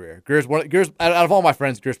better than Greer. Greer's out of all my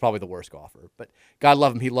friends, Greer's probably the worst golfer. But God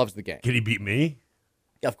love him, he loves the game. Can he beat me?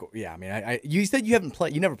 Of course, yeah. I mean, you said you haven't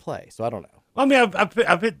played, you never play, so I don't know. I mean,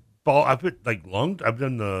 I've hit ball. I've hit like long. I've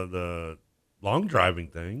done the long driving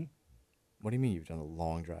thing. What do you mean you've done the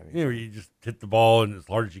long driving? Yeah, where you just hit the ball and as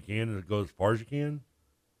hard as you can and it goes as far as you can.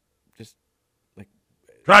 Just like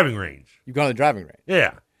driving range. You've gone to the driving range.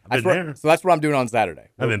 Yeah, I've been there. So that's what I'm doing on Saturday.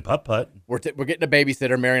 I'm in putt-putt. We're getting a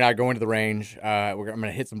babysitter. Mary and I are going to the range. I'm going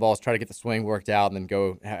to hit some balls, try to get the swing worked out, and then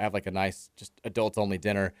go have like a nice, just adults-only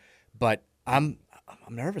dinner. But I'm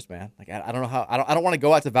nervous, man. Like I don't know how. I don't want to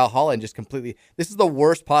go out to Valhalla and just completely. This is the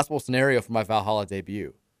worst possible scenario for my Valhalla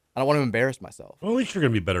debut. I don't want to embarrass myself. Well, at least you're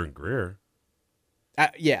going to be better than Greer.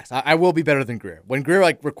 Yes, I will be better than Greer. When Greer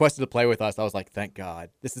like requested to play with us, I was like, thank God.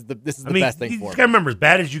 This is the best thing for me. You just got to remember, as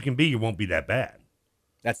bad as you can be, you won't be that bad.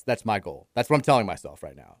 That's my goal. That's what I'm telling myself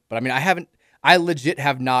right now. But I mean, I legit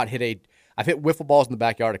have not hit I've hit wiffle balls in the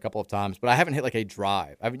backyard a couple of times, but I haven't hit like a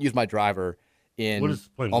drive. I haven't used my driver in almost 2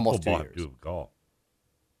 years. What does playing wiffle ball have to do with golf?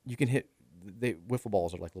 You can hit, wiffle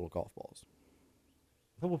balls are like little golf balls.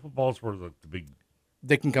 The wiffle balls were the big.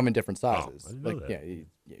 They can come in different sizes. I didn't know that.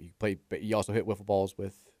 Yeah, you play, but you also hit wiffle balls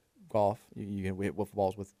with golf. You can hit wiffle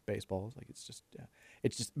balls with baseballs. Like it's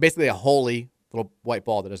just basically a holy little white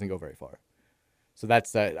ball that doesn't go very far. So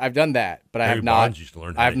that's I've done that, but I have not.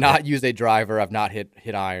 I have not used a driver. I've not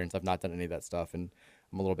hit irons. I've not done any of that stuff, and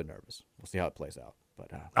I'm a little bit nervous. We'll see how it plays out.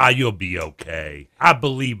 But you'll be okay. I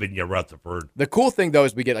believe in you, Rutherford. The cool thing though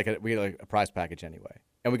is we get a prize package anyway,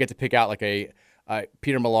 and we get to pick out like a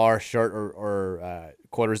Peter Millar shirt or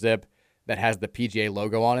quarter zip that has the PGA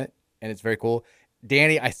logo on it, and it's very cool.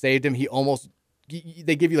 Danny, I saved him.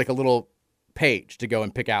 They give you like a little page to go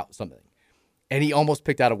and pick out something, and he almost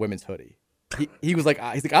picked out a women's hoodie. He was like,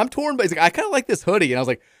 I'm torn, but he's like, I kind of like this hoodie, and I was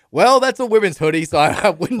like, well, that's a women's hoodie, so I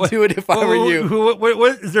wouldn't do it if I were you.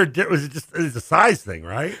 What is there? Was it just it's a size thing,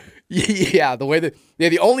 right? Yeah,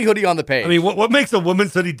 the only hoodie on the page. I mean, what makes a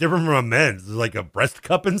woman's hoodie different from a men's? Is it like a breast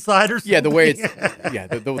cup inside or something? Yeah, the way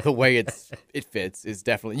the way it fits is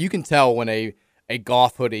definitely. You can tell when a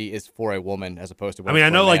golf hoodie is for a woman as opposed to. I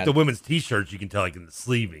know like the women's t-shirts, you can tell like in the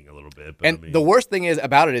sleeving a little bit. But the worst thing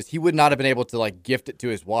about it is he would not have been able to like gift it to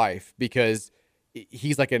his wife because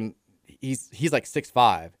he's like he's like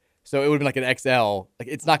 6'5". So it would have been like an XL. Like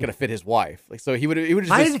it's not going to fit his wife. Like so he would have just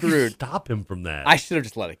Why been did screwed. You stop him from that? I should have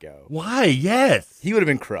just let it go. Why? Yes. He would have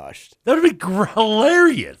been crushed. That would have been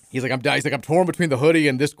hilarious. He's like I'm torn between the hoodie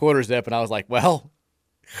and this quarter zip, and I was like, well,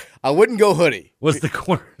 I wouldn't go hoodie. Was the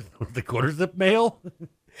quarter zip male?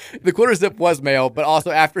 The quarter zip was male, but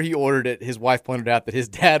also after he ordered it, his wife pointed out that his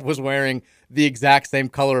dad was wearing the exact same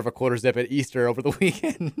color of a quarter zip at Easter over the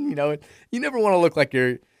weekend. You never want to look like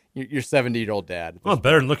your 70-year-old dad. Well,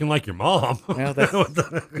 better than looking like your mom. Well,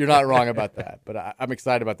 you're not wrong about that, but I'm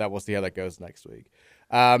excited about that. We'll see how that goes next week.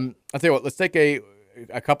 I'll tell you what, let's take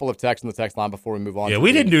a couple of texts on the text line before we move on. Yeah,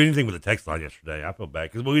 we didn't do anything with the text line yesterday. I feel bad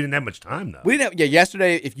because we didn't have much time, though. We didn't.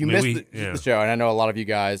 Yesterday, if you missed the show, and I know a lot of you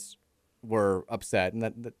guys were upset, and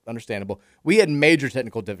that's understandable, we had major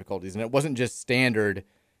technical difficulties, and it wasn't just standard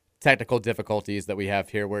technical difficulties that we have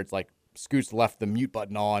here where it's like Scoots left the mute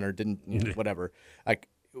button on or didn't, whatever. Like,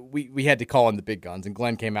 we had to call in the big guns, and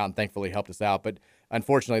Glenn came out and thankfully helped us out. But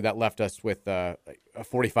unfortunately, that left us with a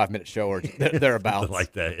 45-minute show or thereabouts.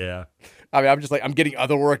 Like that, yeah. I mean, I'm getting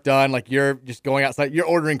other work done. Like you're just going outside, you're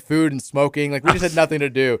ordering food and smoking. Like we just had nothing to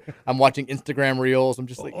do. I'm watching Instagram reels. I'm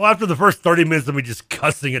just like, well, after the first 30 minutes of me just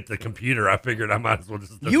cussing at the computer, I figured I might as well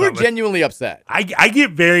just. You were genuinely upset. I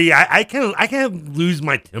get very. I kind of lose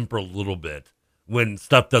my temper a little bit when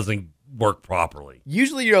stuff doesn't work properly.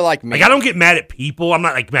 Usually you're like me. Like I don't get mad at people. I'm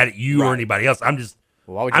not like mad at you or anybody else. I'm just.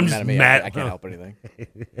 Well, why would you get mad at me? I can't help anything.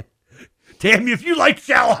 Damn you! If you like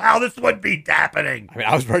Shallow Hal, this wouldn't be happening. I mean,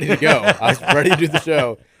 I was ready to go. I was ready to do the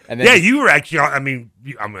show. And then you were actually. I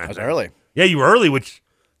was early. Yeah, you were early, which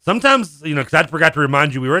sometimes because I forgot to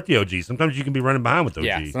remind you we were at the OG. Sometimes you can be running behind with OG.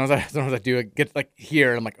 Yeah, sometimes I do get like here,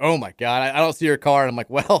 and I'm like, oh my god, I don't see your car, and I'm like,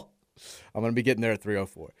 well, I'm gonna be getting there at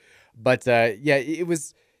 3:04. But it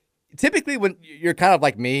typically when you're kind of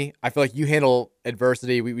like me, I feel like you handle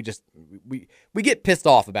adversity. We get pissed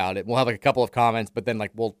off about it. We'll have like a couple of comments, but then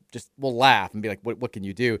like we'll laugh and be like, what can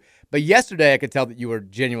you do? But yesterday I could tell that you were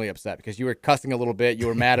genuinely upset because you were cussing a little bit. You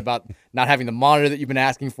were mad about not having the monitor that you've been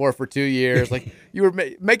asking for 2 years. Like you were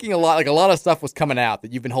making a lot of stuff was coming out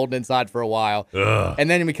that you've been holding inside for a while. Ugh. And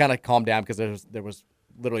then we kind of calmed down because there was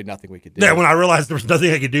literally nothing we could do. Yeah, when I realized there was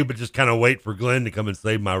nothing I could do but just kind of wait for Glenn to come and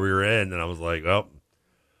save my rear end, and I was like, oh,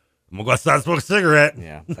 I'm going to go outside and smoke a cigarette.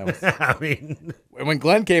 Yeah. That was, I mean, when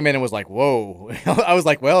Glenn came in and was like, whoa, I was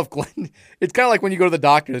like, well, if Glenn, it's kind of like when you go to the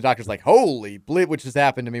doctor's like, holy bleep, which has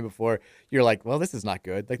happened to me before. You're like, well, this is not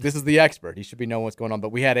good. Like, this is the expert. He should be knowing what's going on.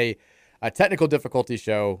 But we had a technical difficulty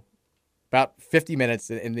show about 50 minutes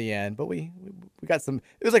in the end, but we got some,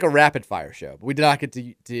 it was like a rapid fire show, but we did not get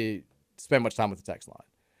to spend much time with the text line.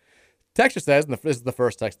 Texter says, and this is the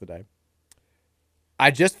first text of the day,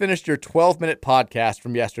 I just finished your 12-minute podcast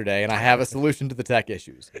from yesterday, and I have a solution to the tech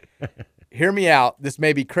issues. Hear me out. This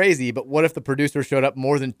may be crazy, but what if the producer showed up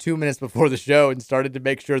more than 2 minutes before the show and started to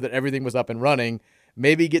make sure that everything was up and running?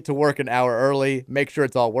 Maybe get to work an hour early, make sure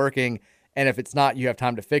it's all working, and if it's not, you have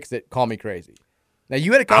time to fix it. Call me crazy. Now,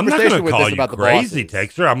 you had a conversation with this about the bosses. I'm not going to call you crazy,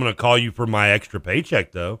 Texter. I'm going to call you for my extra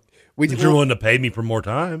paycheck, though. You're willing to pay me for more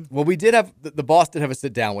time. Well, we did have, the boss did have a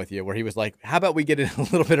sit down with you where he was like, how about we get in a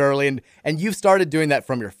little bit early? And you've started doing that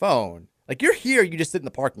from your phone. Like, you're here, you just sit in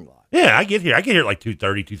the parking lot. Yeah, I get here at like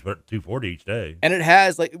 2:30, 2:40 each day. And it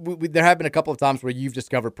has, like, there have been a couple of times where you've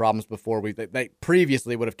discovered problems before that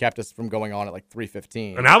previously would have kept us from going on at like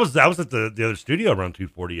 3:15. And I was at the other studio around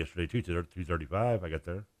 2:40 yesterday, too, 2:35. I got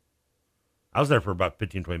there. I was there for about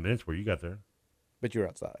 15, 20 minutes where you got there. But you were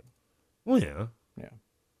outside. Well, yeah. Yeah.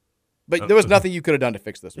 But there was nothing you could have done to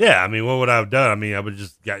fix this. Yeah, I mean, what would I have done? I mean, I would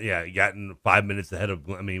just gotten 5 minutes ahead of.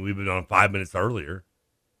 I mean, we've been on 5 minutes earlier.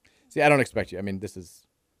 See, I don't expect you. I mean, this is.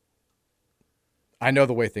 I know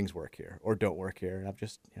the way things work here or don't work here, and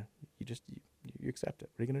you accept it.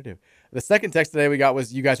 What are you gonna do? The second text today we got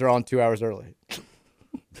was, "You guys are on 2 hours early."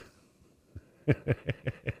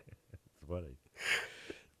 It's funny.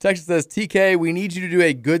 Text says, "TK, we need you to do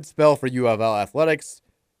a good spell for U of L athletics.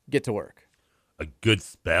 Get to work." A good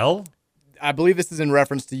spell? I believe this is in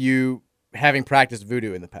reference to you having practiced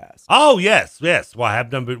voodoo in the past. Oh, yes. Well, I have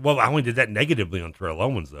done, well, I only did that negatively on Terrell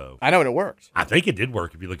Owens, though. I know, and it worked. I think it did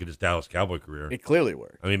work if you look at his Dallas Cowboy career. It clearly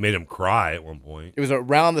worked. I mean, it made him cry at one point. It was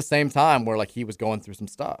around the same time where, like, he was going through some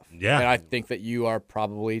stuff. Yeah. And I think that you are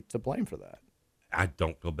probably to blame for that. I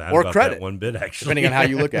don't feel bad or about credit, that one bit, actually. Depending on how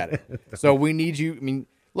you look at it. So we need you. I mean,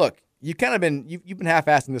 look, you've kind of been, you've been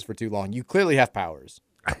half-assing this for too long. You clearly have powers.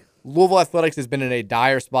 Louisville Athletics has been in a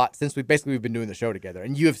dire spot since we've been doing the show together,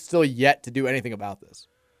 and you have still yet to do anything about this.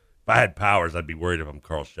 If I had powers, I'd be worried if I'm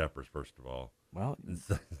Carl Sheffers, first of all. Well,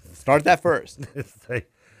 start that first.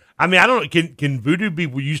 I mean, I don't know. Can voodoo be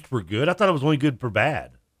used for good? I thought it was only good for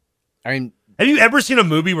bad. I mean, have you ever seen a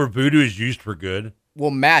movie where voodoo is used for good?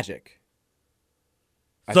 Well, magic.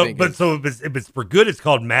 So if it's for good, it's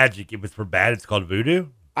called magic. If it's for bad, it's called voodoo.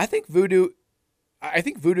 I think voodoo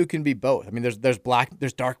can be both. I mean,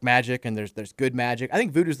 there's dark magic and there's good magic. I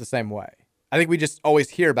think voodoo's the same way. I think we just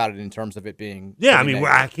always hear about it in terms of it being. Yeah, I mean,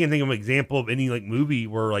 I can't think of an example of any like movie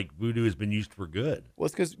where like voodoo has been used for good. Well,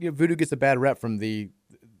 it's because voodoo gets a bad rep from the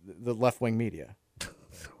left wing media.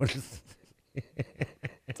 That's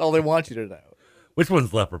all they want you to know. Which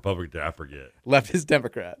one's left, Republican? I forget. Left is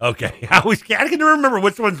Democrat. Okay, I can remember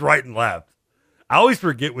which one's right and left. I always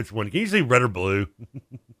forget which one. Can you say red or blue?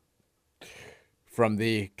 From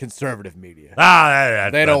the conservative media.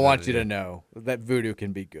 They don't want you to know that voodoo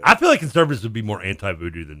can be good. I feel like conservatives would be more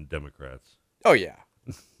anti-voodoo than Democrats. Oh, yeah.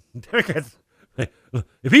 Democrats,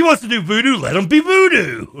 if he wants to do voodoo, let him be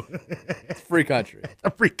voodoo. It's a free country. It's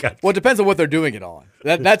a free country. Well, it depends on what they're doing it on.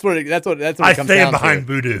 That's what it comes down to. I stand behind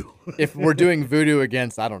voodoo. If we're doing voodoo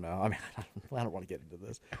against, I don't know. I mean, I don't want to get into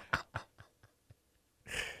this.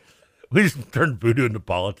 We just turned voodoo into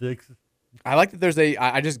politics. I like that there's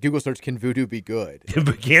I just Google search, can voodoo be good?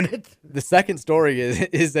 Can it? The second story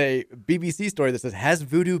is a BBC story that says, has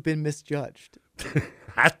voodoo been misjudged?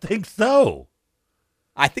 I think so.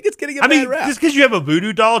 I think it's getting a bad rap. Just because you have a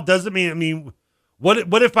voodoo doll doesn't mean,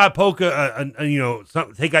 what if I poke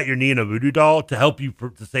take out your knee in a voodoo doll to help you,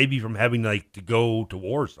 to save you from having like to go to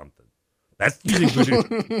war or something? That's using voodoo.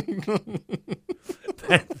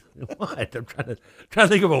 What? I'm trying to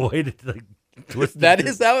think of a way to like twist that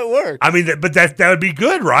is how it works. I mean, but that would be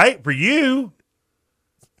good, right, for you?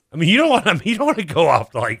 I mean, you don't want to go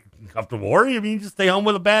off to war. I mean, you just stay home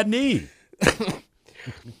with a bad knee.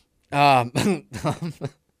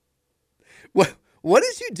 What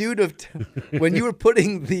did you do when you were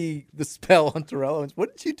putting the spell on Terrell Owens?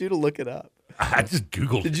 What did you do to look it up? I just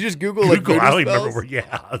Googled. Did you just Google like Google? I don't even spells? remember where.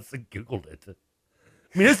 Yeah, I just Googled it.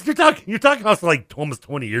 I mean, you're talking also like almost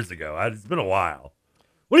 20 years ago. It's been a while.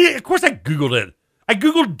 Of course, I Googled it. I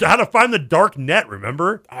Googled how to find the dark net.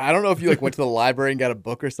 Remember? I don't know if you like went to the library and got a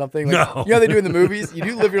book or something. Like, No. You know how they do in the movies? You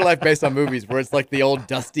do live your life based on movies where it's like the old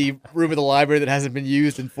dusty room of the library that hasn't been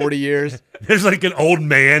used in 40 years. There's like an old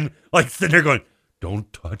man like sitting there going,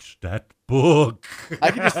 "Don't touch that book."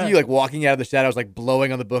 I can just see you like walking out of the shadows, like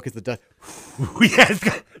blowing on the book as the dust. Yeah,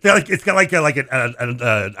 it's got like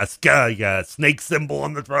a snake symbol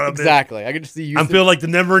on the front of it. Exactly. I can just see you. I'm feeling like the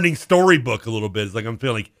never-ending story book a little bit. It's like I'm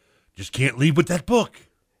feeling like just can't leave with that book.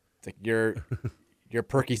 It's like your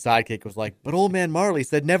perky sidekick was like, but old man Marley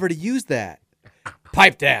said never to use that.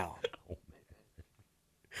 Pipe down.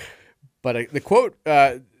 But the quote,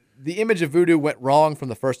 the image of voodoo went wrong from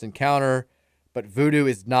the first encounter, but voodoo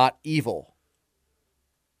is not evil.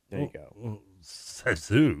 There you go. Says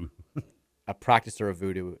who? A practicer of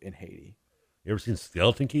voodoo in Haiti. You ever seen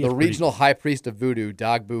Skeleton Key? The regional high priest of voodoo,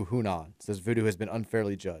 Dagbu Hunan, says voodoo has been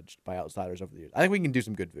unfairly judged by outsiders over the years. I think we can do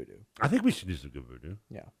some good voodoo. I think we should do some good voodoo.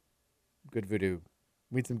 Yeah. Good voodoo.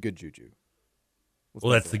 We need some good juju.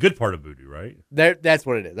 Well, that's the good part of voodoo, right? That's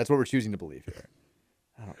what it is. That's what we're choosing to believe here.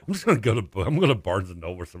 I'm just going to go to Barnes &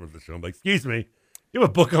 Noble or some of the show. I'm like, excuse me, you have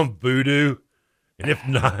a book on voodoo? And if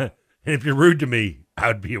not, and if you're rude to me, I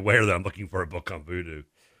would be aware that I'm looking for a book on voodoo.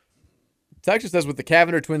 Texas says, with the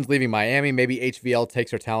Cavender twins leaving Miami, maybe HVL takes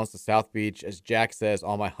her talents to South Beach. As Jack says,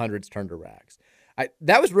 all my hundreds turned to rags.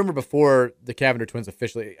 That was rumored before the Cavender twins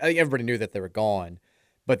officially. I think everybody knew that they were gone.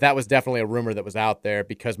 But that was definitely a rumor that was out there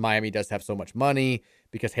because Miami does have so much money,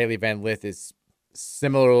 because Haley Van Lith is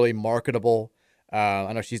similarly marketable.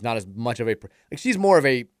 I know she's not as much of she's more of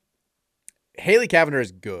a, Haley Cavender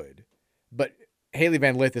is good, but Haley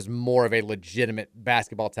Van Lith is more of a legitimate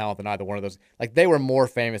basketball talent than either one of those. Like, they were more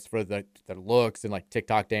famous for their looks and like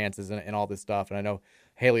TikTok dances and all this stuff. And I know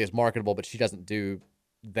Haley is marketable, but she doesn't do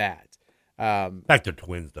that. In fact, they're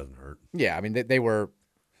twins doesn't hurt. Yeah, I mean, they were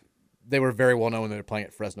very well known when they were playing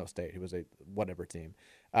at Fresno State, who was a whatever team.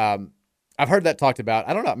 I've heard that talked about.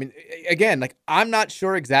 I don't know. I mean, again, like, I'm not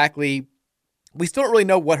sure exactly. We still don't really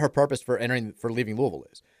know what her purpose for leaving Louisville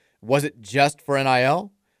is. Was it just for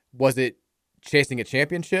NIL? Was it chasing a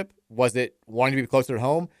championship? Was it wanting to be closer to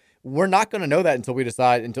home? We're not going to know that until we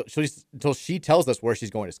decide, until she tells us where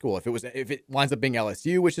she's going to school. If it winds up being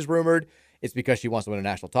LSU, which is rumored, it's because she wants to win a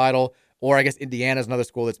national title. Or I guess Indiana's another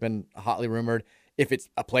school that's been hotly rumored. If it's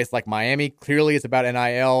a place like Miami, clearly it's about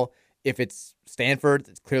NIL. If it's Stanford,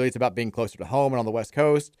 it's about being closer to home and on the West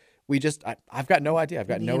Coast. I've got no idea. I've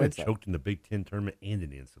got no insight. Choked in the Big Ten tournament and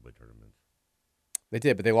in the NCAA tournament. They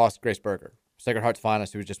did, but they lost Grace Berger, Sacred Heart's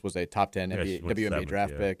finest, who just was a top 10 WNBA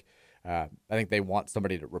draft pick. I think they want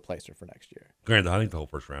somebody to replace her for next year. Granted, I think the whole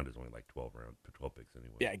first round is only like 12 picks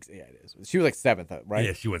anyway. Yeah, it is. She was like 7th, right?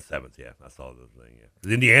 Yeah, she went 7th. Yeah, I saw the thing. Yeah,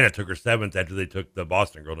 'cause Indiana took her 7th after they took the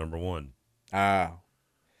Boston girl number 1.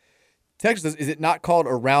 Texas says, is it not called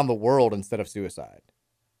Around the World instead of Suicide?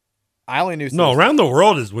 I only knew suicide. No, Around the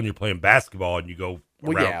World is when you're playing basketball and you go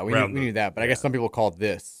around. Well, we knew that, but I guess some people called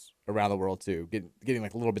this Around the World too, getting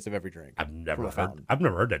like little bits of every drink. I've never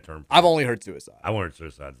heard that term. I've only heard suicide. I've only heard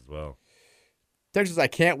suicides as well. Texas, I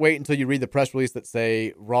can't wait until you read the press release that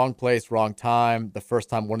say wrong place, wrong time, the first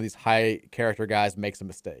time one of these high character guys makes a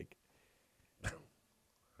mistake.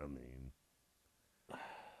 I mean,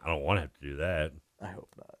 I don't want to have to do that. I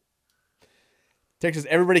hope not. Texas,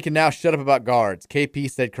 everybody can now shut up about guards. KP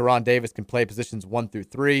said Karan Davis can play positions 1 through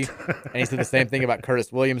 3. And he said the same thing about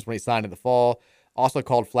Curtis Williams when he signed in the fall. Also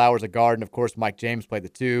called Flowers a guard. And, of course, Mike James played the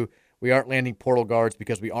 2. We aren't landing portal guards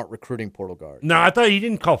because we aren't recruiting portal guards. No, I thought he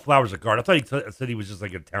didn't call Flowers a guard. I thought he said he was just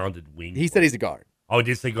like a talented wing. He said he's a guard. Oh, he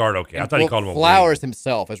did say guard? Okay. I thought he called him a Flowers wing.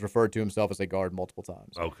 himself has referred to himself as a guard multiple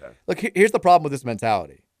times. Okay. Look, here's the problem with this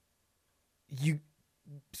mentality.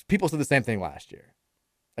 People said the same thing last year.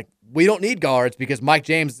 Like, we don't need guards because Mike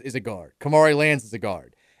James is a guard. Kamari Lands is a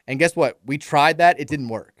guard. And guess what? We tried that. It didn't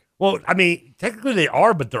work. Well, I mean, technically they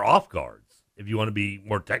are, but they're off guards. If you want to be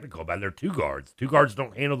more technical about it, they're 2 guards. 2 guards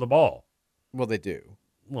don't handle the ball. Well, they do.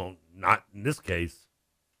 Well, not in this case.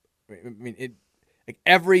 I mean, like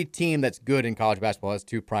every team that's good in college basketball has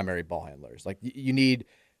 2 primary ball handlers. Like, you need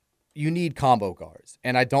combo guards.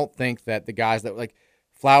 And I don't think that the guys that, like,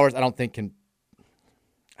 Flowers, I don't think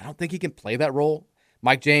he can play that role.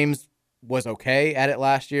 Mike James was okay at it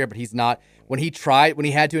last year, but he's not. When he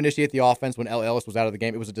had to initiate the offense when L. Ellis was out of the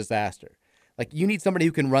game, it was a disaster. Like, you need somebody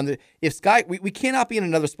who can run we cannot be in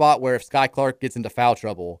another spot where if Sky Clark gets into foul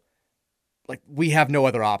trouble, like we have no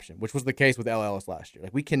other option, which was the case with L. Ellis last year.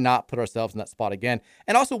 Like we cannot put ourselves in that spot again.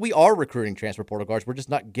 And also we are recruiting transfer portal guards. We're just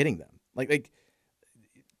not getting them. Like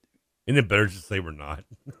isn't it better to say we're not?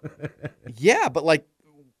 Yeah, but like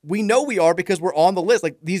we know we are because we're on the list.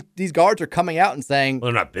 Like these guards are coming out and saying,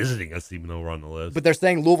 well, they're not visiting us even though we're on the list. But they're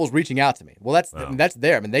saying Louisville's reaching out to me. Well, that's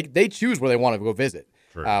there. I mean, they choose where they want to go visit.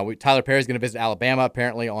 Tyler Perry's going to visit Alabama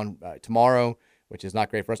apparently on tomorrow, which is not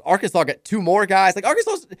great for us. Arkansas got 2 more guys. Like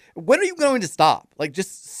Arkansas, when are you going to stop? Like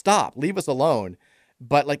just stop, leave us alone.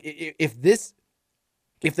 But like if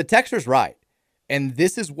the texture's right, and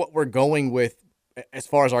this is what we're going with as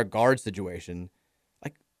far as our guard situation,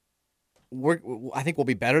 like I think we'll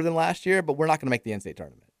be better than last year, but we're not going to make the NCAA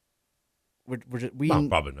tournament.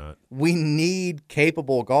 Probably not. We need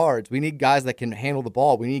capable guards. We need guys that can handle the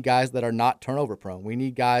ball. We need guys that are not turnover prone. We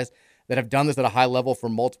need guys that have done this at a high level for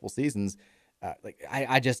multiple seasons.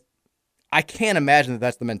 I can't imagine that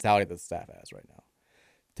that's the mentality that the staff has right now.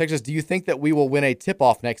 Texas, do you think that we will win a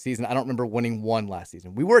tip-off next season? I don't remember winning one last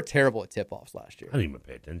season. We were terrible at tip-offs last year. I didn't even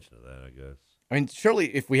pay attention to that, I guess. I mean,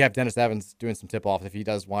 surely if we have Dennis Evans doing some tip-offs, if he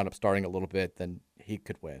does wind up starting a little bit, then he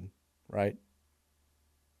could win, right?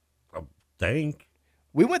 Think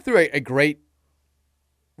we went through a great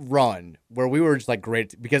run where we were just like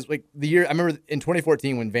great because like the year I remember in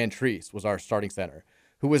 2014 when Van Treese was our starting center,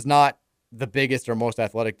 who was not the biggest or most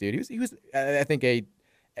athletic dude. He was I think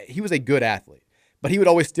he was a good athlete, but he would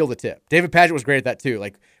always steal the tip. David Padgett was great at that too,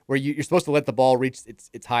 like where you're supposed to let the ball reach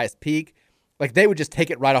its highest peak. Like they would just take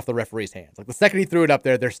it right off the referee's hands. Like the second he threw it up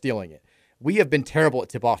there, they're stealing it. We have been terrible at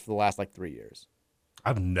tip-offs for the last like 3 years.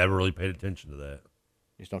 I've never really paid attention to that.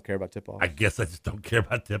 You just don't care about tip-offs? I guess I just don't care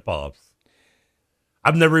about tip-offs.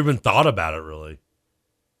 I've never even thought about it, really.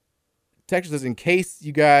 Texas says, in case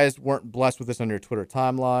you guys weren't blessed with this on your Twitter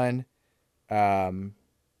timeline, it's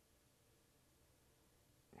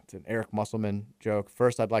an Eric Musselman joke.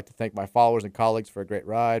 First, I'd like to thank my followers and colleagues for a great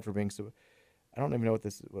ride, for being so... I don't even know what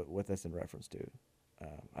this in reference to.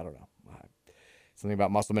 I don't know. Something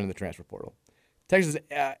about Musselman in the transfer portal. Texas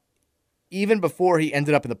says, even before he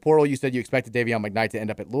ended up in the portal, you said you expected Davion McKnight to end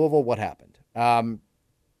up at Louisville. What happened?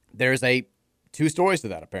 There's 2 stories to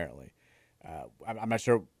that, apparently. I'm not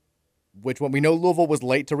sure which one. We know Louisville was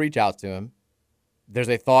late to reach out to him. There's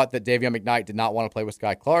a thought that Davion McKnight did not want to play with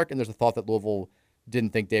Sky Clark, and there's a thought that Louisville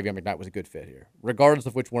didn't think Davion McKnight was a good fit here. Regardless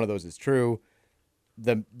of which one of those is true,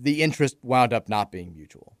 the interest wound up not being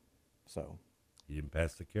mutual. So he didn't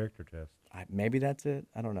pass the character test. Maybe that's it.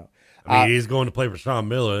 I don't know. I mean, he's going to play for Sean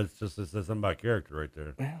Miller. It says something about character right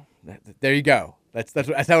there. Well, there you go. That's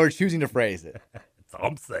how we're choosing to phrase it. That's all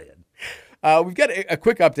I'm saying. We've got a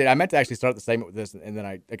quick update. I meant to actually start the segment with this, and then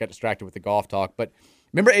I got distracted with the golf talk. But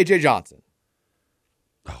remember A.J. Johnson?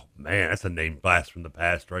 Oh, man, that's a name blast from the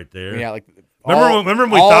past right there. Yeah, like remember when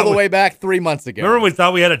we all thought the way back 3 months ago. Remember when we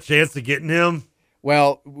thought we had a chance of getting him?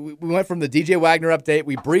 Well, we went from the DJ Wagner update.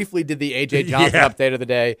 We briefly did the A.J. Johnson update of the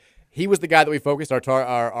day. He was the guy that we focused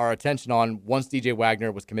our attention on once DJ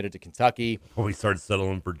Wagner was committed to Kentucky. When we started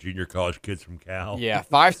settling for junior college kids from Cal. Yeah,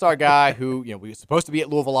 5-star guy who we were supposed to be at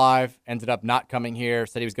Louisville Live, ended up not coming here,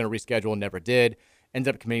 said he was going to reschedule and never did,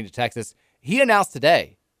 ended up committing to Texas. He announced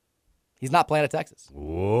today he's not playing at Texas.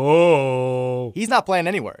 Whoa. He's not playing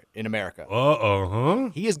anywhere in America.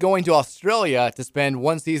 Uh-huh. He is going to Australia to spend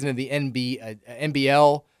one season in the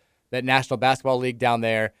NBL, that National Basketball League down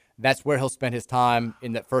there. That's where he'll spend his time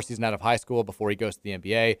in that first season out of high school before he goes to the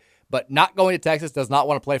NBA. But not going to Texas, does not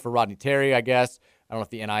want to play for Rodney Terry, I guess. I don't know if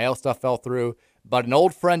the NIL stuff fell through. But an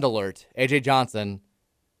old friend alert, A.J. Johnson,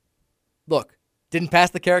 look, didn't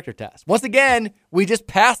pass the character test. Once again, we just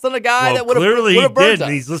passed on a guy that would have clearly he burned did, us.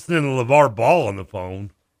 and he's listening to LeVar Ball on the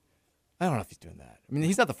phone. I don't know if he's doing that. I mean,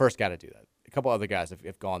 he's not the first guy to do that. A couple other guys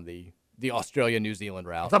have gone the Australia-New Zealand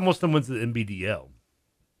route. I thought most of them went to the NBDL.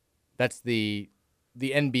 That's the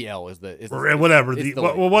NBL whatever.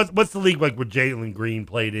 The What's the league like where Jalen Green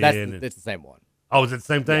played in? It's the same one. Oh, is it the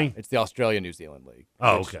same thing? Yeah, it's the Australia-New Zealand League.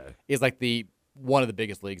 Oh, okay. It's like one of the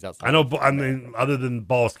biggest leagues outside. I know. I mean, other than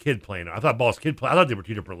Ball's Kid playing, I thought they were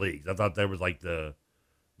 2 different leagues. I thought there was like the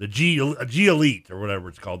G Elite or whatever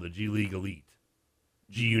it's called, the G League Elite,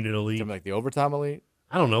 G Unit Elite, something like the Overtime Elite.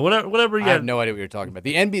 I don't know. Whatever. I have no idea what you're talking about.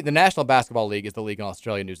 The National Basketball League is the league in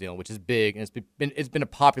Australia, New Zealand, which is big, and it's been a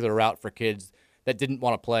popular route for kids that didn't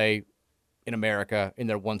want to play in America in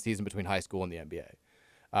their one season between high school and the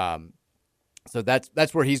NBA. So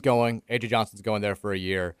that's where he's going. A.J. Johnson's going there for a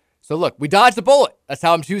year. So look, we dodged a bullet. That's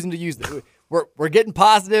how I'm choosing to use it. We're getting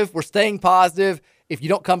positive. We're staying positive. If you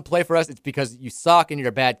don't come play for us, it's because you suck and you're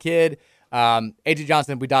a bad kid. A.J.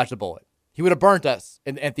 Johnson, we dodged a bullet. He would have burnt us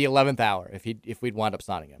at the 11th hour if we'd wind up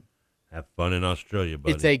signing him. Have fun in Australia,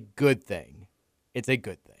 buddy. It's a good thing. It's a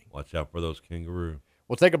good thing. Watch out for those kangaroo.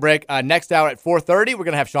 We'll take a break. Next hour at 4:30, we're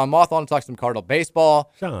going to have Sean Moth on to talk some Cardinal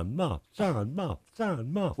baseball. Sean Moth.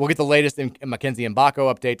 We'll get the latest in Mackenzie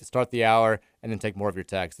Mbako update to start the hour and then take more of your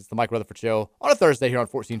texts. It's the Mike Rutherford Show on a Thursday here on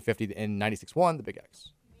 1450 and 96.1, The Big X.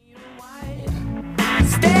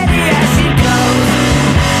 Steady as she goes.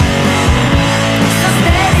 So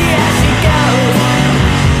steady as she goes.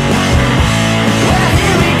 Well,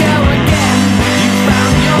 here we go again. You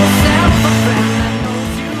found yourself a friend that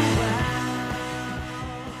knows you well.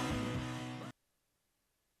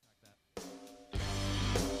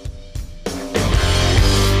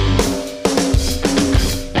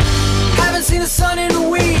 Haven't seen the sun in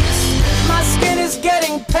weeks. My skin is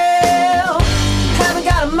getting pale. Haven't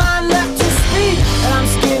got a mind left to speak, and I'm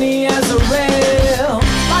skinny as a rail.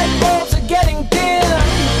 Light bulbs are getting dim.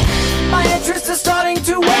 My interest is starting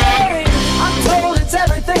to wane. I'm told it's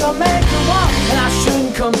everything I'll make you want, and I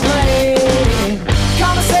shouldn't complain.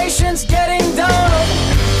 Conversation's getting dull.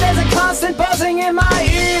 There's a constant buzzing in my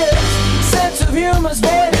ears. Sense of humor's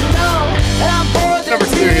very numb, and I'm bored. Number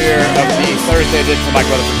 2 here of the Thursday edition of Mike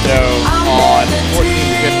Rutherford Show on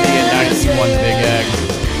 1450 and 96.1 The Big X.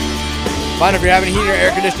 Find if you're having heat or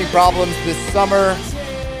air conditioning problems this summer.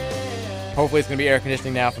 Hopefully it's going to be air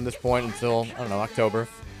conditioning now from this point until, I don't know, October.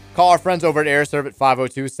 Call our friends over at AirServe at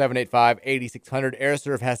 502-785-8600.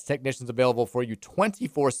 AirServe has technicians available for you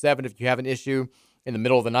 24/7 if you have an issue in the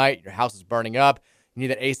middle of the night, your house is burning up, you need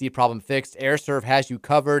that AC problem fixed. AirServe has you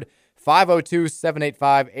covered.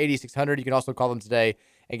 502-785-8600. You can also call them today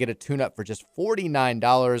and get a tune-up for just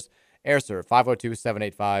 $49. AirServe,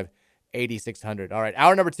 502-785-8600. All right,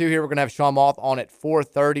 hour number 2 here. We're going to have Sean Moth on at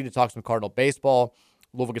 4:30 to talk some Cardinal baseball.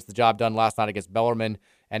 Louisville gets the job done last night against Bellarmine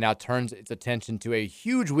and now turns its attention to a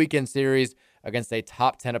huge weekend series against a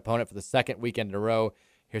top 10 opponent for the second weekend in a row.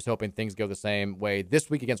 Here's hoping things go the same way this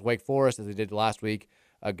week against Wake Forest as they did last week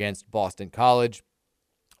against Boston College.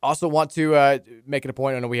 Also want to make it a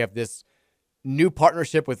point. I know we have this new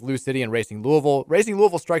partnership with Lou City and Racing Louisville. Racing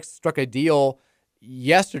Louisville struck a deal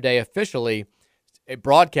yesterday officially, a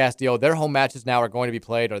broadcast deal. Their home matches now are going to be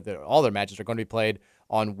played, or all their matches are going to be played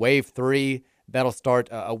on Wave 3. That'll start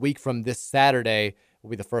a week from this Saturday. Will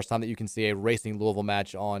be the first time that you can see a Racing Louisville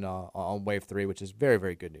match on Wave 3, which is very,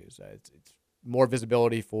 very good news. It's more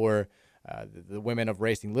visibility for the women of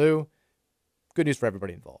Racing Lou. Good news for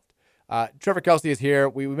everybody involved. Trevor Kelsey is here.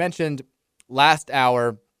 We mentioned last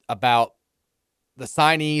hour about the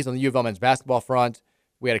signees on the U of L men's basketball front.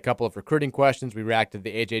 We had a couple of recruiting questions. We reacted to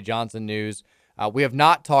the A.J. Johnson news. We have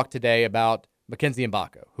not talked today about Mackenzie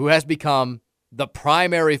Mbako, who has become the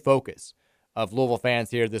primary focus of Louisville fans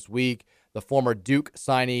here this week. The former Duke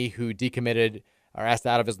signee who decommitted or asked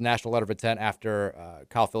out of his national letter of intent after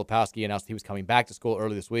Kyle Filipowski announced he was coming back to school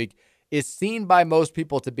early this week is seen by most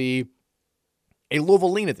people to be a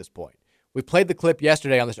Louisville lean at this point. We played the clip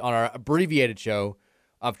yesterday on our abbreviated show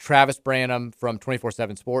of Travis Branham from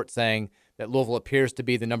 24/7 Sports saying that Louisville appears to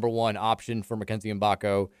be the number one option for Mackenzie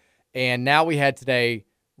Mbako. And now we had today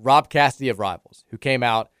Rob Cassidy of Rivals, who came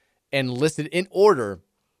out and listed in order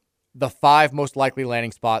the 5 most likely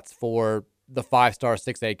landing spots for the 5-star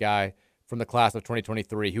 6'8" guy from the class of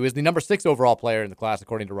 2023, who is the number 6 overall player in the class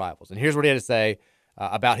according to Rivals. And here's what he had to say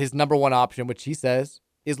about his number one option, which he says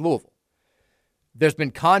is Louisville. There's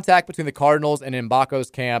been contact between the Cardinals and Mbako's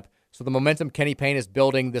camp, so the momentum Kenny Payne is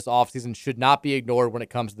building this offseason should not be ignored when it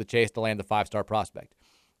comes to the chase to land the 5-star prospect.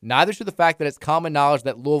 Neither should the fact that it's common knowledge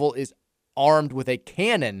that Louisville is armed with a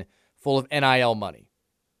cannon full of NIL money.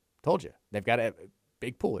 Told you. They've got a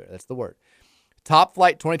big pool here. That's the word. Top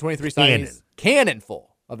Flight 2023 signings. Cannon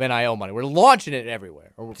full of NIL money. We're launching it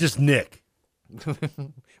everywhere. Just Nick.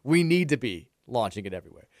 We need to be launching it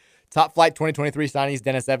everywhere. Top Flight 2023 signees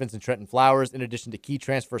Dennis Evans and Trenton Flowers, in addition to key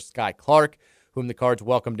transfer Sky Clark, whom the Cards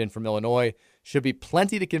welcomed in from Illinois, should be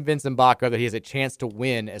plenty to convince Mbako that he has a chance to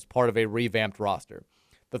win as part of a revamped roster.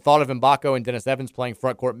 The thought of Mbako and Dennis Evans playing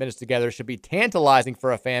front court minutes together should be tantalizing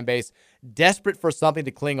for a fan base desperate for something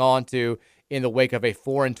to cling on to in the wake of a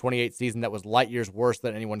 4-28 season that was light years worse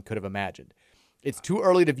than anyone could have imagined. It's too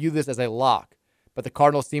early to view this as a lock, but the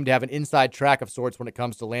Cardinals seem to have an inside track of sorts when it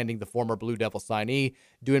comes to landing the former Blue Devil signee,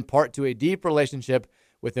 due in part to a deep relationship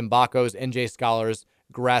with Mbako's NJ Scholars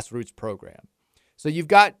grassroots program. So you've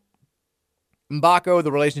got Mbako,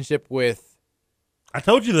 the relationship with... I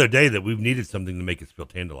told you the other day that we've needed something to make us feel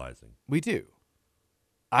tantalizing. We do.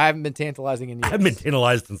 I haven't been tantalizing in years. I haven't been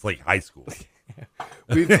tantalized since like high school.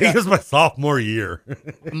 I think it was my sophomore year.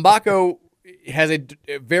 Mbako has a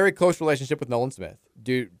very close relationship with Nolan Smith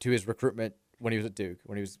due to his recruitment when he was at Duke,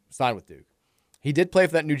 when he was signed with Duke. He did play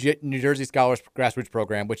for that New Jersey Scholars grassroots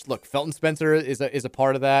program, which, look, Felton Spencer is a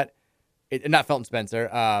part of that. Not Felton Spencer,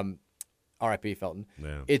 R.I.P. Felton.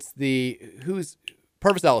 Yeah. It's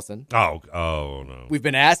Purvis Ellison. Oh, no. We've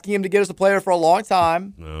been asking him to get us a player for a long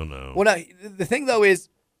time. No. Well, no, the thing, though, is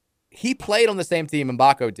he played on the same team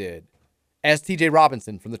Mbako did as T.J.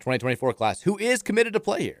 Robinson from the 2024 class, who is committed to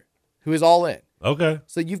play here, who is all in. Okay.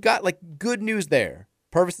 So you've got, good news there.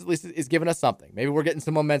 Purvis at least is giving us something. Maybe we're getting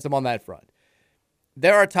some momentum on that front.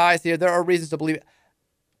 There are ties here. There are reasons to believe it.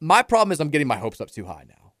 My problem is I'm getting my hopes up too high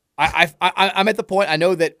now. I'm at the point, I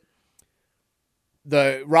know that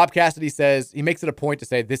the Rob Cassidy says, he makes it a point to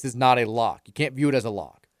say this is not a lock. You can't view it as a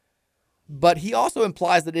lock. But he also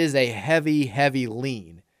implies that it is a heavy, heavy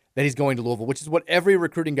lean that he's going to Louisville, which is what every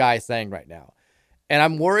recruiting guy is saying right now. And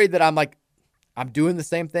I'm worried that I'm doing the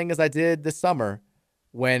same thing as I did this summer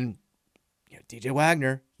when DJ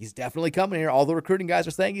Wagner, he's definitely coming here. All the recruiting guys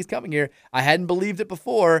are saying he's coming here. I hadn't believed it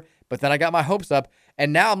before, but then I got my hopes up.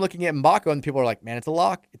 And now I'm looking at Mbako, and people are like, man, it's a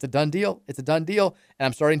lock. It's a done deal. It's a done deal. And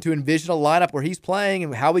I'm starting to envision a lineup where he's playing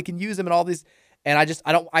and how we can use him and all these. And I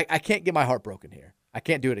can't get my heart broken here. I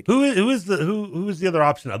can't do it again. Who is the other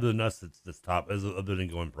option other than us that's top, other than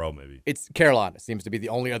going pro, maybe? It's Carolina. Seems to be the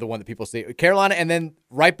only other one that people see. Carolina, and then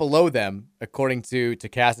right below them, according to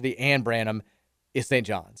Cassidy and Branham, is St.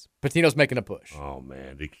 John's. Patino's making a push. Oh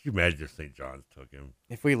man, can you imagine if St. John's took him?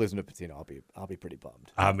 If we lose him to Patino, I'll be pretty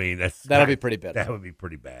bummed. I mean, that'll be pretty bad. That would be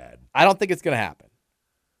pretty bad. I don't think it's going to happen.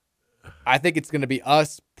 I think it's going to be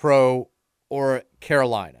us, Pro, or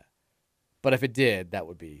Carolina. But if it did,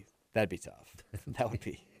 that'd be tough. That would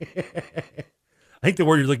be. I think the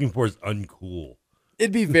word you're looking for is uncool.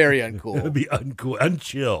 It'd be very uncool. It'd be uncool,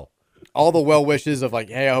 unchill. All the well wishes of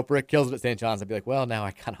hey, I hope Rick kills it at St. John's. I'd be like, well, now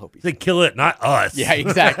I kind of hope he's. They kill it, not us. Yeah,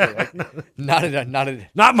 exactly.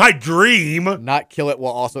 Not my dream. Not kill it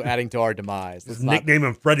while also adding to our demise. Just nickname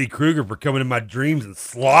him Freddy Krueger for coming in my dreams and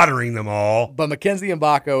slaughtering them all. But Mackenzie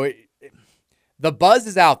Mbako, the buzz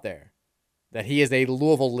is out there that he is a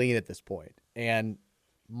Louisville lean at this point, and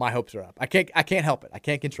my hopes are up. I can't help it. I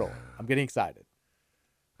can't control it. I'm getting excited.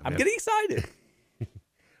 I'm getting excited.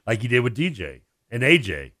 Like you did with DJ and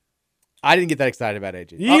AJ. I didn't get that excited about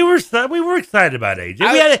AJ. We were excited about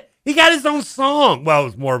AJ. He got his own song. Well, it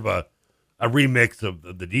was more of a remix of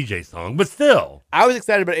the DJ song, but still. I was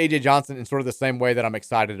excited about AJ Johnson in sort of the same way that I'm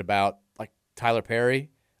excited about Tyler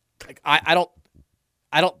Perry. I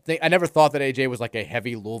never thought that AJ was a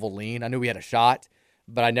heavy Louisville lean. I knew we had a shot,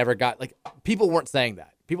 but I never got people weren't saying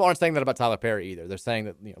that. People aren't saying that about Tyler Perry either. They're saying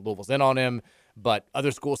that Louisville's in on him, but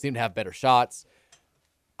other schools seem to have better shots.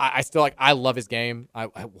 I still I love his game. I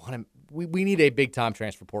want him. We need a big time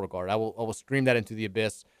transfer portal guard. I will scream that into the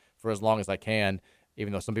abyss for as long as I can,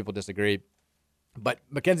 even though some people disagree. But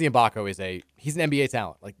Mackenzie Mbako he's an NBA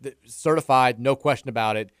talent, certified, no question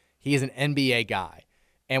about it. He is an NBA guy,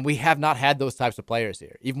 and we have not had those types of players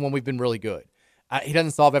here, even when we've been really good. He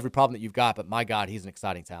doesn't solve every problem that you've got, but my God, he's an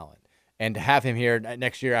exciting talent. And to have him here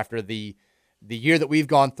next year after the year that we've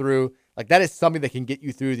gone through, that is something that can get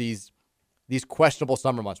you through these questionable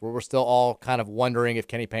summer months where we're still all kind of wondering if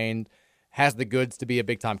Kenny Payne has the goods to be a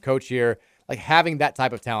big-time coach here. Having that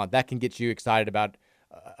type of talent, that can get you excited about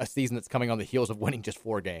a season that's coming on the heels of winning just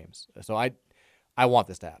 4 games. So I want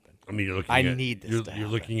this to happen. I mean, need this to happen. You're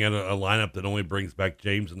looking at a lineup that only brings back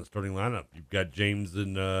James in the starting lineup. You've got James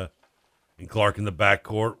and Clark in the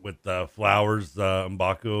backcourt with Flowers,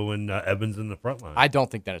 Mbako, and Evans in the front line. I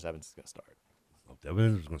don't think Dennis Evans is going to start.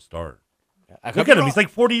 Evans is going to start. Look at him. He's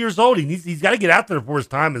 40 years old. He's got to get out there before his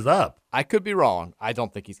time is up. I could be wrong. I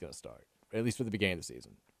don't think he's going to start, at least for the beginning of the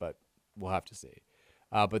season. But we'll have to see.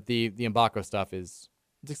 But the Mbako stuff it's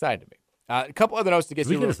exciting to me. A couple other notes to get to.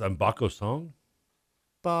 Can we get this Mbako song?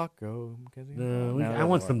 Mbako. No, I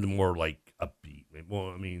want something more upbeat. Well,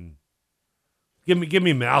 I mean, give me a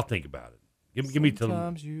minute. I'll think about it. Give me till.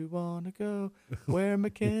 Sometimes you want to go where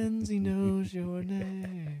Mackenzie knows your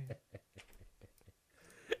name.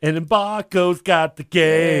 And Mbako's got the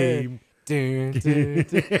game.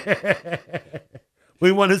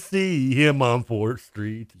 We want to see him on 4th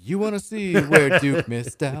Street. You want to see where Duke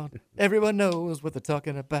missed out. Everyone knows what they're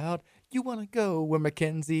talking about. You want to go where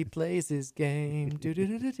Mackenzie plays his game.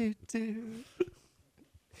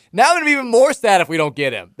 Now I'm going to be even more sad if we don't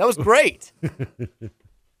get him. That was great.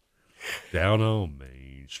 Down on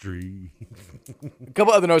Main Street. A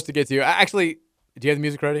couple other notes to get to. Actually, do you have the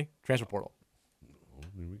music ready? Transfer portal.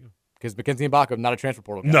 Here we go. Because Mackenzie Mbako, not a transfer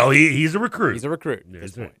portal guy. No, he's a recruit. He's a recruit at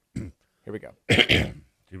this point. Here we go.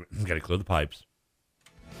 Got to clear the pipes.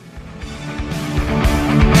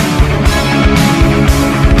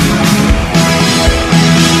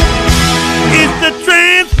 It's the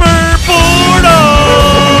transfer portal.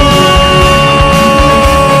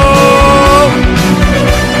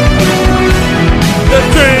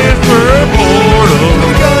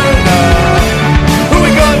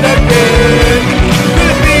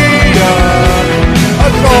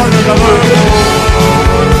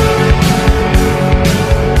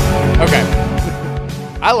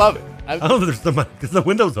 I don't know if there's somebody, because the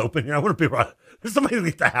window's open here. I want to be right. There's somebody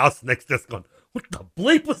at the house next to us going, what the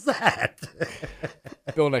bleep was that?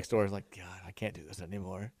 Bill next door is like, God, I can't do this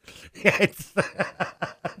anymore. Yeah,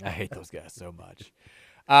 I hate those guys so much.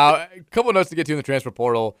 A couple of notes to get to in the transfer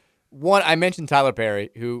portal. One, I mentioned Tyler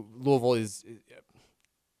Perry, who Louisville is.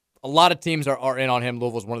 A lot of teams are in on him.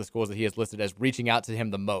 Louisville is one of the schools that he has listed as reaching out to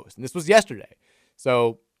him the most. And this was yesterday.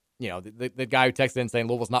 So, the guy who texted in saying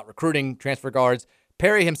Louisville's not recruiting transfer guards,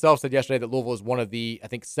 Perry himself said yesterday that Louisville is one of the, I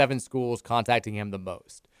think, 7 schools contacting him the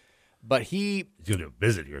most. But he's going to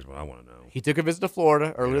visit. Here's what I want to know. He took a visit to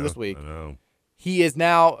Florida earlier this week. I know. He is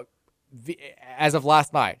now, as of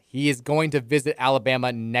last night, he is going to visit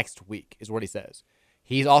Alabama next week, is what he says.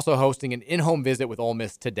 He's also hosting an in-home visit with Ole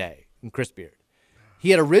Miss today in Chris Beard. He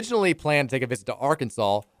had originally planned to take a visit to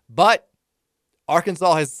Arkansas, but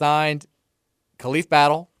Arkansas has signed Khalif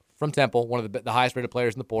Battle from Temple, one of the highest-rated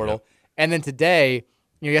players in the portal. Yep. And then today,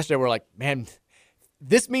 yesterday we're like, man,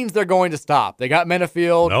 this means they're going to stop. They got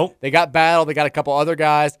Menafield. Nope. They got Battle. They got a couple other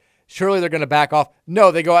guys. Surely they're going to back off.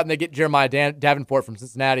 No, they go out and they get Jeremiah Davenport from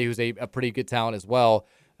Cincinnati, who's a pretty good talent as well,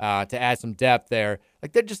 to add some depth there.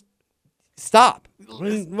 Like, they're just stop.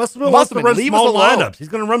 Musselman wants to run small lineups. He's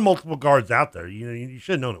going to run multiple guards out there. You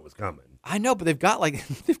should have known it was coming. I know, but they've got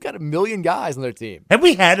a million guys on their team. Have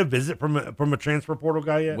we had a visit from a transfer portal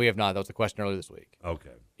guy yet? We have not. That was a question earlier this week. Okay.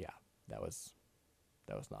 Yeah, that was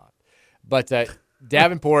not. But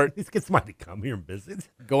Davenport, let's get somebody to come here and visit.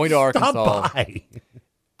 Going to Arkansas. Stop by.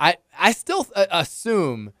 I still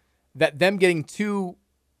assume that them getting 2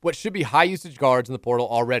 what should be high usage guards in the portal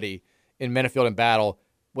already in Menafield and Battle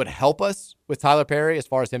would help us with Tyler Perry as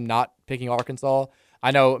far as him not picking Arkansas.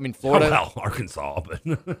 Florida. Arkansas,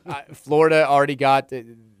 but Florida already got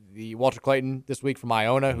the Walter Clayton this week from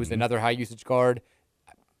Iona, who's another high usage guard.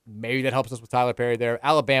 Maybe that helps us with Tyler Perry there.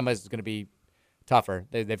 Alabama is going to be tougher.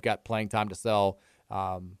 They've got playing time to sell.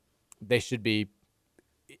 They should be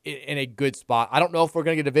in a good spot. I don't know if we're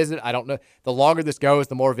going to get a visit. I don't know. The longer this goes,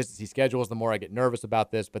 the more visits he schedules, the more I get nervous about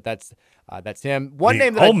this. But that's him.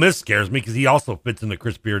 Name that Ole Miss scares me because he also fits into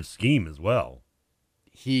Chris Beard's scheme as well.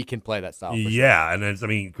 He can play that style. Yeah,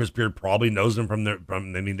 sure. And Chris Beard probably knows him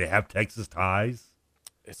they have Texas ties.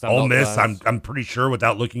 Ole Miss, I'm pretty sure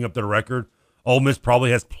without looking up their record, Ole Miss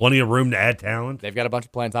probably has plenty of room to add talent. They've got a bunch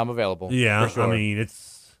of playing time available. Yeah, for sure.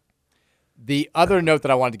 it's. The other note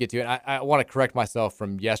that I wanted to get to, and I want to correct myself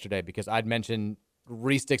from yesterday because I'd mentioned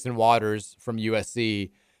Reese Dixon Waters from USC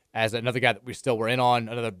as another guy that we still were in on,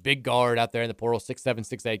 another big guard out there in the portal, 6'7",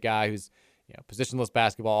 6'8" guy who's positionless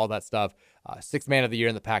basketball, all that stuff. 6th man of the year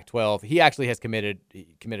in the Pac-12. He actually has committed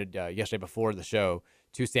yesterday before the show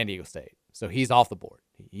to San Diego State. So he's off the board.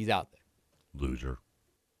 He's out there. Loser.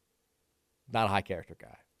 Not a high character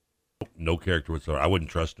guy. No character whatsoever. I wouldn't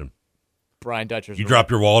trust him. Brian Dutcher's You drop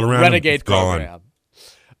your wallet around renegade him, it's gone.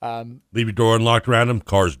 Program. Leave your door unlocked around him,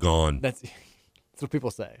 car's gone. That's what people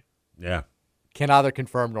say. Yeah. Can neither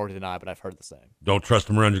confirm nor deny, but I've heard the same. Don't trust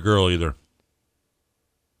him around your girl either.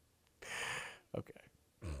 Okay.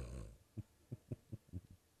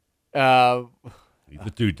 He's a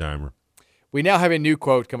 2-timer. We now have a new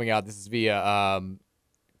quote coming out. This is via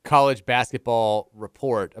College Basketball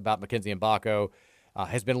Report about Mackenzie Mbako.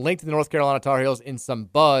 Has been linked to the North Carolina Tar Heels in some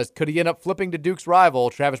buzz. Could he end up flipping to Duke's rival?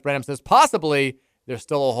 Travis Branham says possibly. There's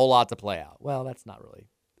still a whole lot to play out. Well, that's not really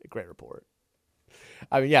a great report.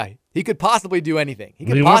 He could possibly do anything. He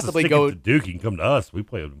could possibly go to Duke. He can come to us. We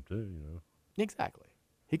play with him too. Exactly.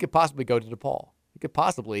 He could possibly go to DePaul. He could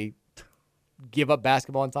possibly give up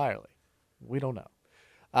basketball entirely. We don't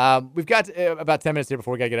know. We've got about 10 minutes here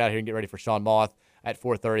before we got to get out of here and get ready for Sean Moth at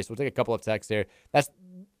 4:30. So we'll take a couple of texts here.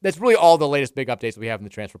 That's really all the latest big updates we have in the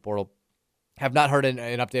transfer portal. Have not heard an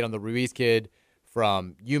update on the Ruiz kid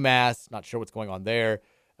from UMass. Not sure what's going on there.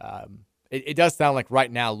 It does sound like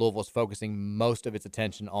right now Louisville's focusing most of its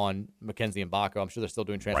attention on Mackenzie Mbako. I'm sure they're still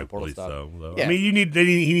doing transfer portal stuff. So, yeah. He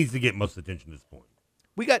needs to get most attention at this point.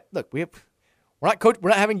 We're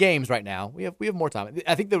not having games right now. We have more time.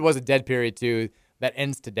 I think there was a dead period too that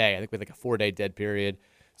ends today. I think we have like a 4-day dead period.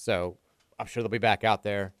 So I'm sure they'll be back out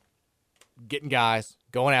there getting guys,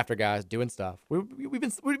 going after guys, doing stuff. We've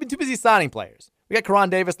been too busy signing players. We got Karan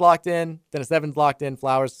Davis locked in, Dennis Evans locked in,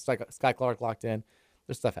 Flowers, Sky Clark locked in.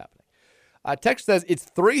 There's stuff happening. Text says it's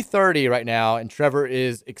 3:30 right now, and Trevor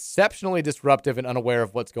is exceptionally disruptive and unaware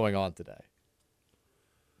of what's going on today.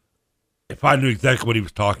 If I knew exactly what he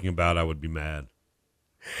was talking about, I would be mad.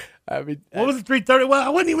 I mean, what was it, 3:30? Well, I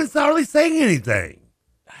wasn't even hardly saying anything.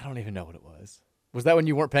 I don't even know what it was. Was that when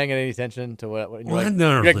you weren't paying any attention to what you're well, like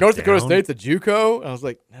North Dakota State's a JUCO? And I was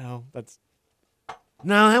like, no,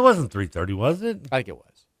 that wasn't 3:30, was it? I think it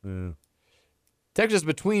was. Yeah. Texas,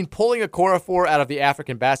 between pulling Okorafor out of the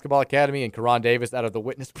African Basketball Academy and Karan Davis out of the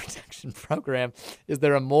Witness Protection Program, is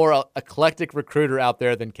there a more eclectic recruiter out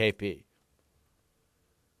there than KP?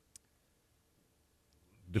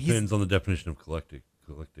 Depends on the definition of eclectic.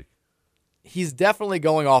 He's definitely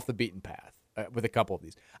going off the beaten path with a couple of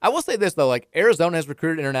these. I will say this, though. Like, Arizona has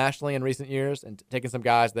recruited internationally in recent years and taken some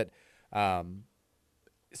guys that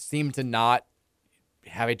seem to not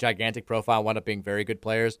have a gigantic profile, wound up being very good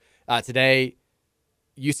players. Today,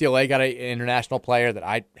 UCLA got an international player that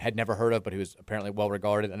I had never heard of, but who was apparently well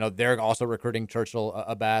regarded. I know they're also recruiting Churchill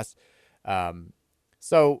Abbas.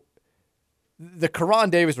 So the Karan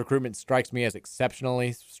Davis recruitment strikes me as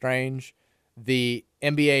exceptionally strange. The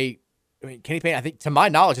NBA, I mean, Kenny Payne, I think, to my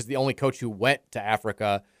knowledge, is the only coach who went to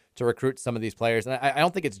Africa to recruit some of these players. And I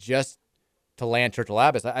don't think it's just to land Churchill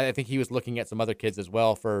Abbas. I think he was looking at some other kids as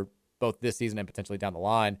well for both this season and potentially down the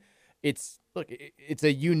line. It's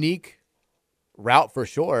a unique route for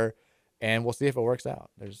sure, and we'll see if it works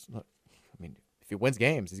out. If he wins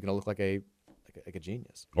games, he's going to look like a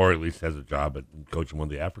genius, or at least has a job at coaching one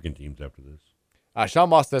of the African teams after this. Sean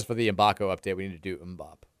Moss says for the Mbako update, we need to do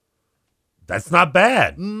Mbop. That's not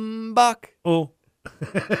bad. Mbak. Oh.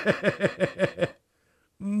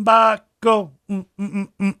 Mbako.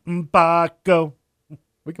 Mbako.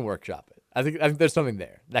 We can workshop it. I think there's something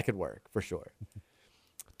there that could work for sure.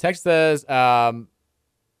 Text says, I'll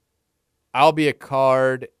be a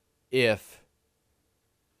card if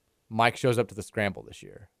Mike shows up to the scramble this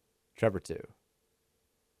year. Trevor 2.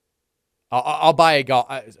 I'll buy a golf.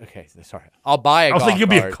 Okay, sorry. I'll buy a golf card. I was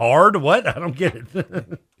thinking you'll be a card? What? I don't get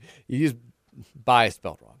it. You used buy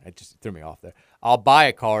spelled wrong. It just threw me off there. I'll buy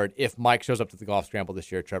a card if Mike shows up to the golf scramble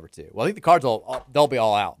this year. Trevor 2. Well, I think the cards they'll be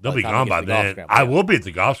all out. They'll be gone by then. I will be at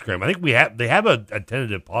the golf scramble. I think they have a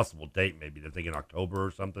tentative possible date. Maybe they're thinking October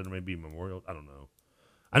or something, or maybe Memorial. I don't know.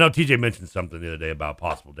 I know TJ mentioned something the other day about a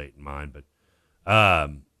possible date in mind, but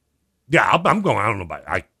yeah, I'm going. I don't know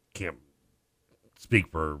I can't speak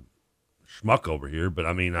for Schmuck over here, but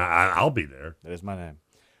I mean, I'll be there. That is my name.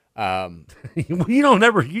 You don't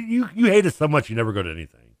never. You hate us so much. You never go to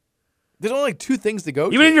anything. There's only 2 things to go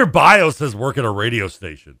to. Even in your bio says work at a radio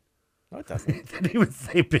station. No, it doesn't. It didn't even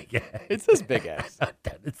say Big X. It says Big X.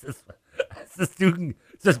 It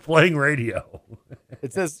says playing radio.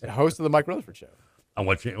 It says host of the Mike Rutherford Show.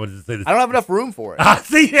 What does it say? I don't have enough room for it.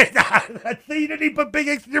 See, you didn't even put Big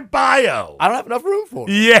X in your bio. I don't have enough room for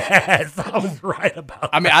it. Yes, I was right about that.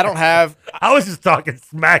 I mean, I don't have... I was just talking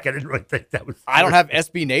smack. I didn't really think that was true. I don't have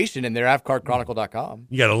SB Nation in there. I have cardchronicle.com.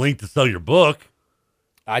 You got a link to sell your book.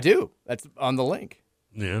 I do. That's on the link.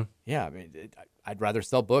 Yeah. Yeah, I mean, I'd rather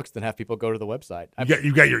sell books than have people go to the website.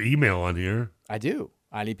 You got your email on here. I do.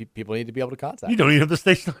 People need to be able to contact You don't even have the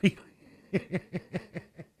station.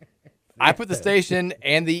 I put the station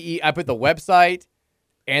and I put the website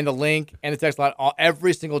and the link and the text line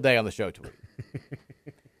every single day on the show tweet.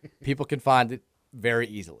 People can find it very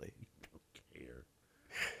easily. Don't care.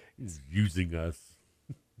 He's using us.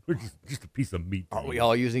 We're just a piece of meat. Are we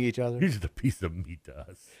all using each other? You're just a piece of meat to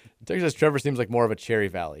us. Text says Trevor seems like more of a Cherry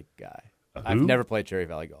Valley guy. I've never played Cherry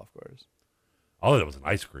Valley Golf Course. Oh, that was an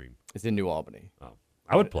ice cream. It's in New Albany. Oh,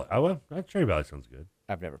 I would play. Cherry Valley sounds good.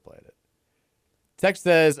 I've never played it. Text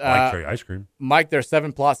says, I like cherry ice cream. Mike, there are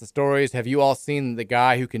 7 plots of stories. Have you all seen the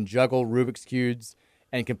guy who can juggle Rubik's Cubes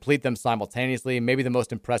and complete them simultaneously? Maybe the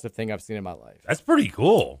most impressive thing I've seen in my life. That's pretty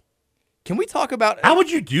cool. Can we talk about... How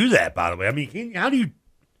would you do that, by the way? I mean, how do you...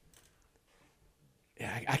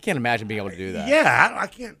 Yeah, I can't imagine being able to do that. Yeah, I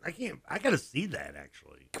can't. I got to see that,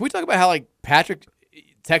 actually. Can we talk about how, like, Patrick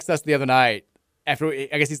texted us the other night after, I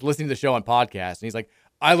guess he's listening to the show on podcast, and he's like,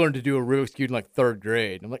 I learned to do a Rubik's Cube in, like, 3rd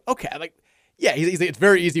grade. And I'm like, okay, like... Yeah, he's like, it's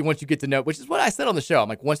very easy once you get to know, which is what I said on the show. I'm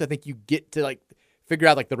like, once I think you get to, like, figure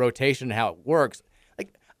out, like, the rotation and how it works.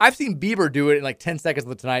 Like, I've seen Bieber do it in, like, 10 seconds of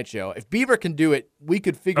the Tonight Show. If Bieber can do it, we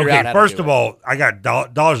could figure out how to do it. First of all, I got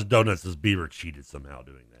Dollars and Donuts as Bieber cheated somehow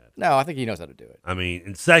doing that. No, I think he knows how to do it. I mean,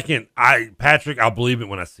 and second, Patrick, I'll believe it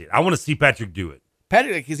when I see it. I want to see Patrick do it.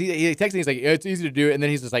 Patrick, because he texted me, he's like, it's easy to do it, and then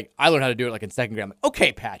he's just like, I learned how to do it, like, in 2nd grade. I'm like,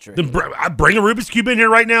 okay, Patrick. Then bring a Rubik's Cube in here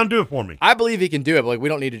right now and do it for me. I believe he can do it, but, like, we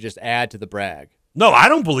don't need to just add to the brag. No, I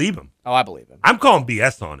don't believe him. Oh, I believe him. I'm calling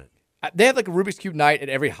BS on it. They have like a Rubik's Cube night at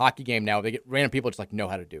every hockey game now. They get random people just like know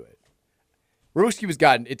how to do it. Rubik's Cube has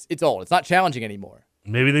gotten it's old. It's not challenging anymore.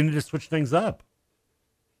 Maybe they need to switch things up.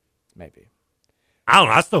 Maybe. I don't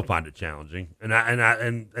know. I still find it challenging,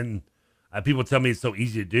 and people tell me it's so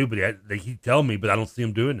easy to do, but they keep telling me, but I don't see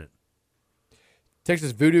them doing it.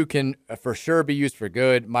 Texas voodoo can for sure be used for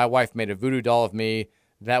good. My wife made a voodoo doll of me.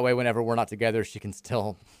 That way, whenever we're not together, she can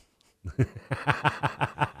still. I don't know. I still find it challenging. And I think people tell me it's so easy to do, but they keep telling me, but I don't see them doing it. Texas voodoo can for sure be used for good. My wife made a voodoo doll of me. That way, whenever we're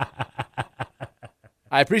not together, she can still.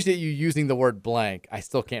 I appreciate you using the word blank. I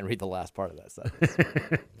still can't read the last part of that sentence.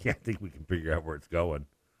 Yeah, I think we can figure out where it's going.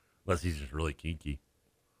 Unless he's just really kinky.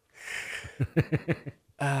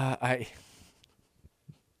 Now I'm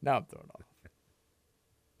thrown off.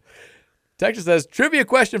 Texas says, trivia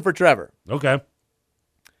question for Trevor. Okay.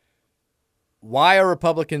 Why are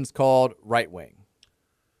Republicans called right-wing?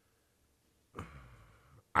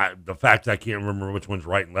 The fact I can't remember which one's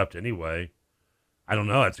right and left anyway. I don't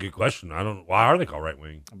know. That's a good question. Why are they called right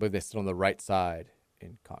wing? I believe they sit on the right side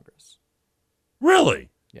in Congress.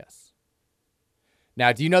 Really? Yes.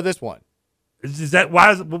 Now, do you know this one? Is that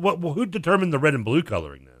why? Who determined the red and blue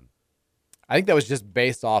coloring then? I think that was just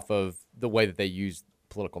based off of the way that they use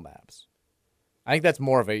political maps. I think that's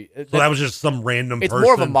more of a. So that was just some random. It's person?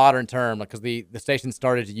 more of a modern term, because the station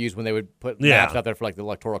started to use when they would put maps out there for like the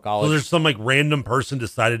Electoral College. So there's some like random person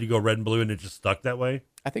decided to go red and blue, and it just stuck that way.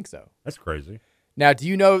 I think so. That's crazy. Now, do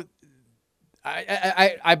you know?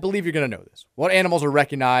 I believe you're going to know this. What animals are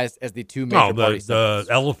recognized as the two major parties? The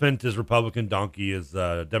elephant is Republican, donkey is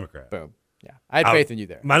Democrat. Boom. Yeah, I had faith in you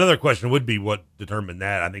there. My other question would be what determined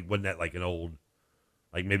that. I think wasn't that like an old,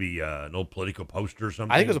 like maybe an old political poster or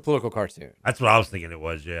something? I think it was a political cartoon. That's what I was thinking it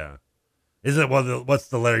was. Yeah, isn't it? What's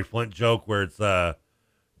the Larry Flint joke where it's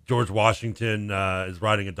George Washington is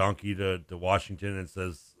riding a donkey to Washington and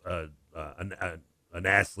says an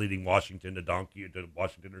ass leading Washington to donkey to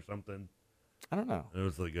Washington or something. I don't know. It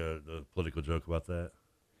was like a political joke about that.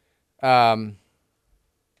 Okay.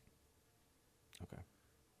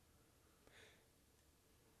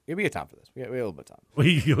 We have time for this. We have a little bit of time. Are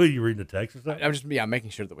you reading the text or something? I'm making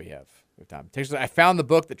sure that we have time. Text says, I found the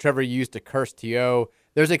book that Trevor used to curse T.O.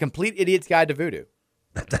 There's a complete idiot's guide to voodoo.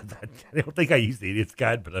 I don't think I used the idiot's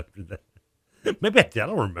guide, but maybe I did. I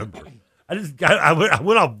don't remember. I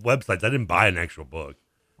went on websites. I didn't buy an actual book.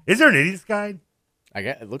 Is there an idiot's guide? I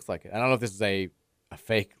guess it looks like it. I don't know if this is a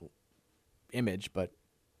fake image, but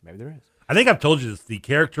maybe there is. I think I've told you this. The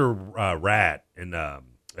character Rat in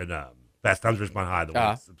Fast Times at Ridgemont High, the one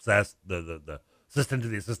that's obsessed, the assistant to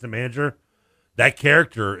the assistant manager. That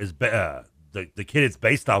character is the kid it's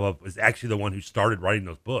based off of is actually the one who started writing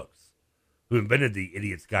those books, who invented the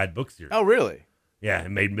Idiot's Guide book series. Oh, really? Yeah,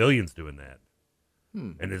 and made millions doing that.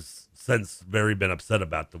 And has since been upset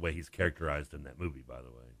about the way he's characterized in that movie, by the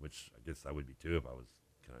way, which I guess I would be too if I was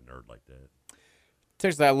kind of nerd like that.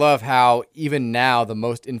 Seriously, I love how even now the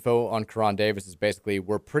most info on Karan Davis is basically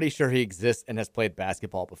we're pretty sure he exists and has played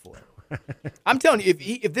basketball before. I'm telling you,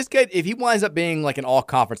 if this kid, if he winds up being like an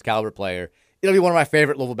all-conference caliber player, it'll be one of my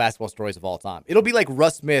favorite Louisville basketball stories of all time. It'll be like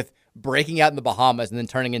Russ Smith breaking out in the Bahamas and then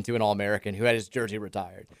turning into an All-American who had his jersey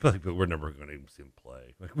retired. But we're never going to even see him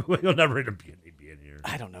play. Like, he'll never be in here.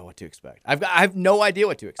 I don't know what to expect. I have no idea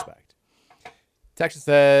what to expect. Texas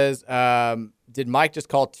says, did Mike just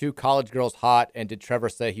call two college girls hot, and did Trevor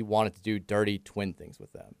say he wanted to do dirty twin things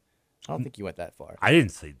with them? I don't think you went that far. I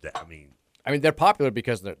didn't say that. I mean, they're popular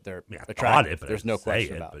because they're attractive. There's no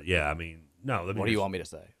question about it. But yeah, I mean, no. What do you want me to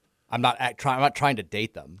say? I'm not trying to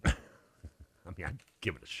date them. I mean, I'd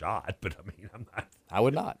give it a shot, but I mean, I'm not. I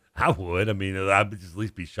would not. I would. I mean, I'd just at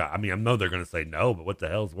least be shot. I mean, I know they're going to say no, but what the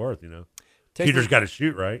hell's worth, you know? Peter's got to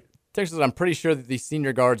shoot, right? Texas, I'm pretty sure that these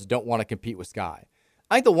senior guards don't want to compete with Sky.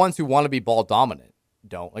 I think the ones who want to be ball dominant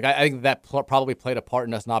don't. Like, I think that probably played a part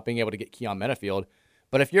in us not being able to get Keon Menafield.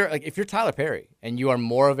 But if you're Tyler Perry and you are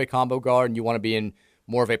more of a combo guard and you want to be in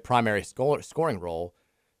more of a primary scoring role,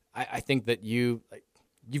 I think that you've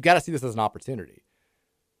got to see this as an opportunity.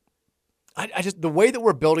 I just, the way that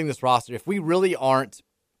we're building this roster, if we really aren't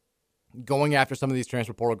going after some of these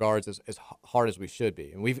transfer portal guards as hard as we should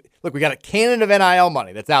be, and we got a cannon of NIL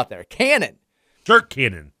money that's out there, cannon, jerk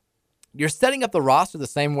cannon. You're setting up the roster the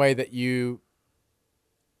same way that you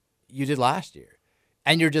did last year,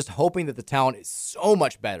 and you're just hoping that the talent is so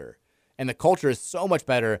much better and the culture is so much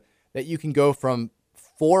better that you can go from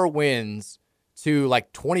 4 wins to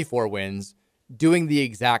like 24 wins doing the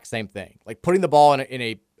exact same thing, like putting the ball in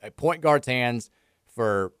a point guard's hands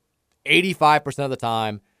for 85% of the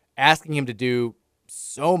time, asking him to do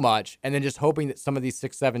so much, and then just hoping that some of these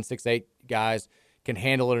 6'7", 6'8" guys can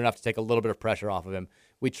handle it enough to take a little bit of pressure off of him.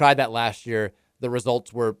 We tried that last year. The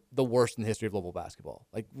results were the worst in the history of Louisville basketball.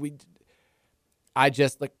 I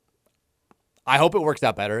hope it works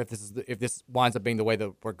out better if this winds up being the way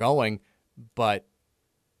that we're going, but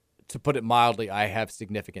to put it mildly, I have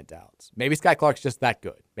significant doubts. Maybe Sky Clark's just that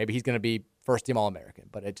good. Maybe he's going to be first-team All-American.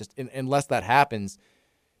 But it just unless that happens,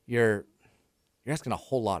 you're asking a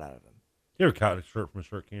whole lot out of him. You ever caught a shirt from a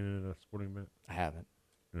shirt cannon at a sporting event? I haven't.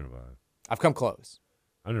 Neither have I. I've come close.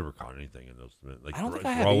 I never caught anything in those. Like I don't think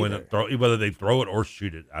I have either. whether they throw it or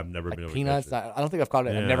shoot it. I've never been able peanuts. to catch it. I don't think I've caught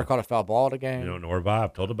it. Yeah. I've never caught a foul ball at a game. Nor have I.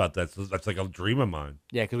 I've told about that. So that's like a dream of mine.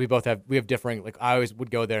 Yeah, because we have differing. Like I always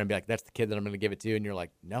would go there and be like, "That's the kid that I'm going to give it to," and you're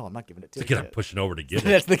like, "No, I'm not giving it to." It's the kid I'm pushing over to get it.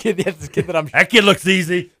 That's the kid. That's the kid that I'm. That kid looks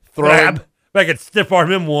easy. Grab. I could stiff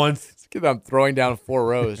arm him once. It's the kid that I'm throwing down 4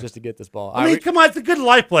 rows just to get this ball. I mean, come on, it's a good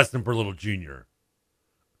life lesson for a little junior.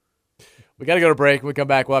 We got to go to break. When we come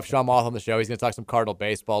back, we'll have Sean Moth on the show. He's going to talk some Cardinal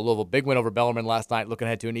baseball. Louisville, big win over Bellarmine last night. Looking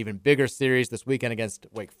ahead to an even bigger series this weekend against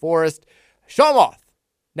Wake Forest. Sean Moth,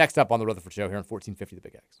 next up on the Rutherford Show here on 1450 The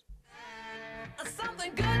Big X.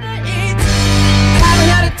 Something good to eat. Haven't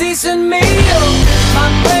had a decent meal. My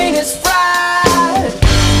brain is fried.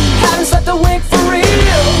 Haven't slept a wink for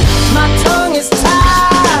real. My tongue is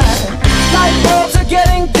tied. Light bulbs are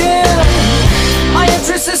getting dim. My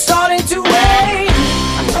interest is starting to wane.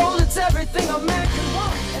 I'm told it's everything a man can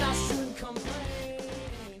want, and I shouldn't complain.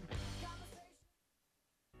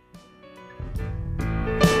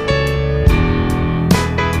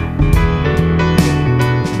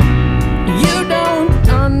 You don't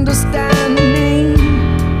understand me,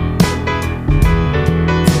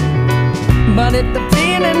 but if the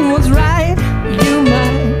feeling was right, you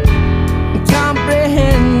might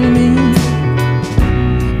comprehend me.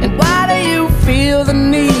 And why do you feel the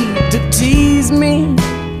need to tease me?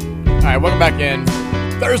 All right, welcome back in.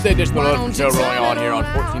 Thursday edition of the Rutherford Show rolling on here on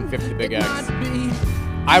 1450 The Big X.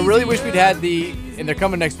 I really wish we'd had and they're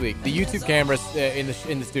coming next week, the YouTube cameras in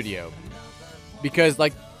the studio. Because,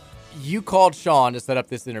 like, you called Sean to set up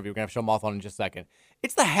this interview. We're going to have Sean Moth on in just a second.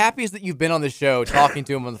 It's the happiest that you've been on the show talking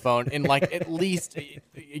to him on the phone in, like, at least a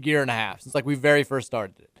year and a half since, like, we very first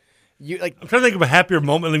started it. I'm trying to think of a happier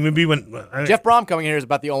moment, like maybe when Jeff Brom coming here is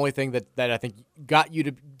about the only thing that I think got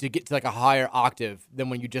you to get to like a higher octave than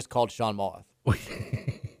when you just called Sean Moth.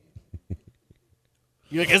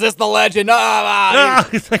 You're like, is this the legend? No,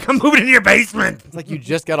 it's like I'm moving into your basement. It's like you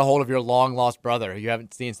just got a hold of your long lost brother who you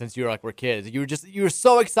haven't seen since you were kids. You were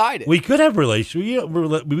so excited. We could have relations.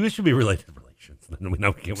 We should be related relations. We know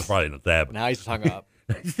we can't. We're probably not that. Now he's just hung up.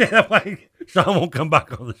 That way Sean won't come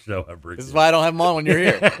back on the show ever again. This is why I don't have him on when you're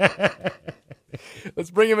here.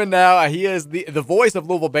 Let's bring him in now. He is the voice of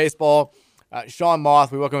Louisville baseball, Sean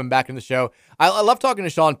Moth. We welcome him back in the show. I love talking to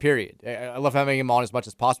Sean, period. I love having him on as much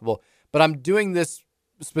as possible. But I'm doing this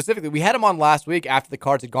specifically. We had him on last week after the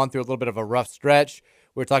Cards had gone through a little bit of a rough stretch.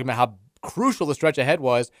 We were talking about how crucial the stretch ahead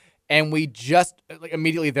was. And we just,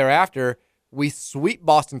 immediately thereafter, we sweep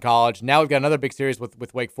Boston College. Now we've got another big series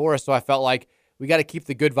with Wake Forest. So I felt like we got to keep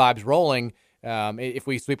the good vibes rolling. If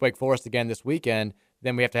we sweep Wake Forest again this weekend,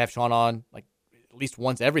 then we have to have Sean on like at least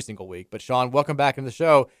once every single week. But Sean, welcome back in the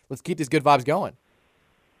show. Let's keep these good vibes going.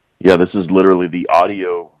 Yeah, this is literally the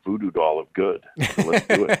audio voodoo doll of good. So let's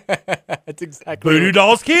do it. That's exactly voodoo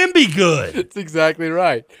dolls can be good. That's exactly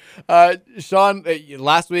right. Sean,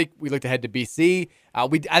 last week we looked ahead to BC. I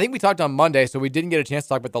think we talked on Monday, so we didn't get a chance to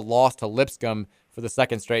talk about the loss to Lipscomb for the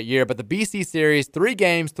second straight year. But the BC series, 3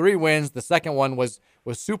 games, 3 wins. The second one was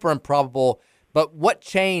super improbable. But what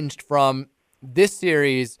changed from this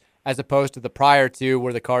series as opposed to the prior 2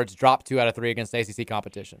 where the Cards dropped 2 out of 3 against ACC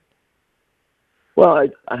competition? Well,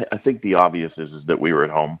 I think the obvious is that we were at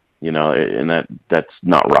home, and that's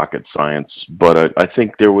not rocket science. But I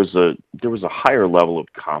think there was a higher level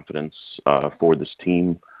of confidence for this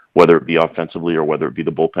team, whether it be offensively or whether it be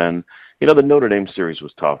the bullpen. The Notre Dame series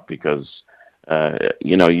was tough because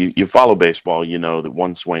you follow baseball, that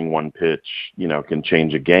one swing, one pitch, can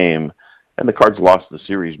change a game. And the Cards lost the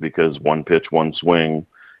series because one pitch, one swing,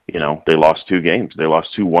 they lost 2 games. They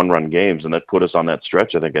lost 2 one-run games, and that put us on that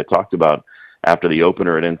stretch I think I talked about after the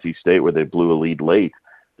opener at NC State where they blew a lead late,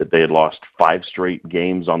 that they had lost 5 straight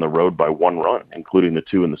games on the road by 1 run, including the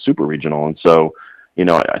 2 in the Super Regional. And so,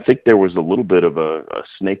 I think there was a little bit of a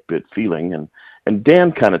snake bit feeling, and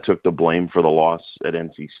Dan kind of took the blame for the loss at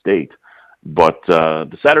NC State. But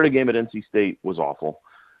the Saturday game at NC State was awful.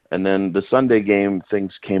 And then the Sunday game,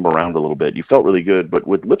 things came around a little bit. You felt really good. But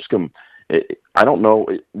with Lipscomb, I don't know.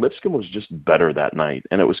 Lipscomb was just better that night.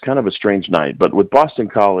 And it was kind of a strange night. But with Boston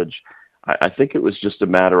College, I think it was just a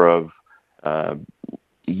matter of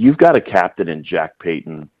you've got a captain in Jack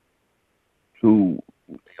Payton who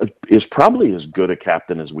is probably as good a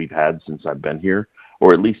captain as we've had since I've been here,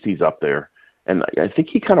 or at least he's up there. And I think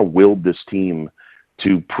he kind of willed this team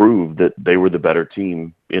to prove that they were the better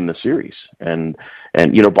team in the series. And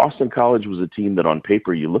Boston College was a team that on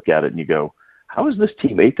paper you look at it and you go, how is this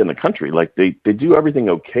team 8th in the country? Like they do everything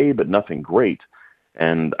okay, but nothing great.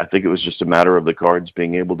 And I think it was just a matter of the Cards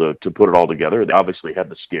being able to put it all together. They obviously had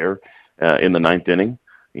the scare in the 9th inning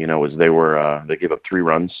as they gave up 3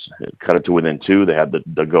 runs, cut it to within 2. They had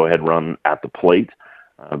the go-ahead run at the plate,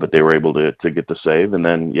 but they were able to get the save. And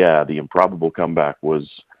then, the improbable comeback was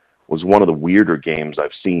one of the weirder games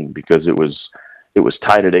I've seen, because it was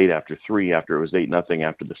tied at 8 after 3, after it was 8-0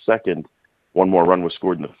 after the second. One more run was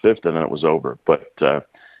scored in the 5th, and then it was over. But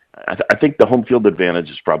I think the home field advantage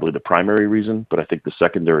is probably the primary reason, but I think the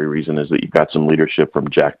secondary reason is that you've got some leadership from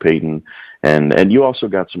Jack Payton, and you also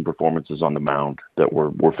got some performances on the mound that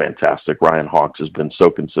were fantastic. Ryan Hawks has been so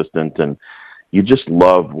consistent, and you just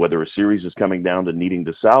love whether a series is coming down to needing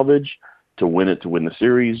to salvage, to win the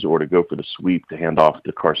series, or to go for the sweep to hand off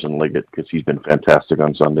to Carson Liggett, because he's been fantastic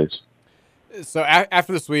on Sundays. So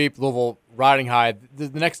after the sweep, Louisville riding high. The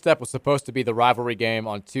next step was supposed to be the rivalry game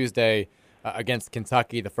on Tuesday against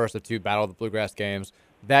Kentucky, the first of 2 Battle of the Bluegrass games.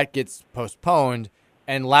 That gets postponed,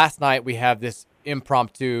 and last night we have this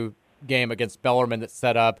impromptu game against Bellarmine that's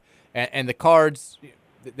set up, and the Cards,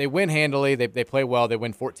 they win handily, they play well, they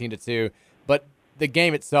win 14-2, but the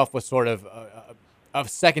game itself was sort of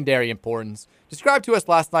secondary importance. Describe to us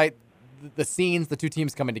last night the scenes, the 2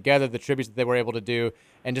 teams coming together, the tributes that they were able to do,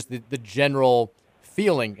 and just the general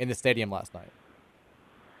feeling in the stadium last night.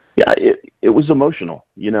 Yeah, it was emotional.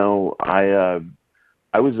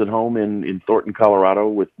 I was at home in Thornton, Colorado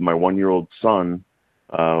with my 1-year-old son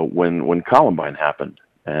when Columbine happened,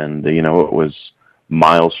 and it was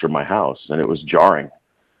miles from my house, and it was jarring,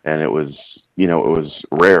 and it was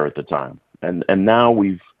rare at the time, and now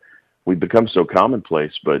we've become so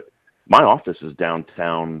commonplace. But my office is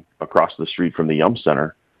downtown across the street from the Yum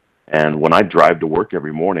Center, and when I drive to work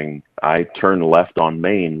every morning, I turn left on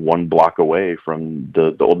Main 1 block away from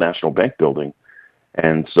the Old National Bank building.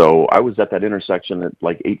 And so I was at that intersection at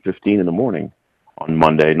like 8:15 in the morning on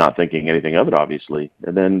Monday, not thinking anything of it, obviously.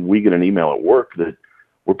 And then we get an email at work that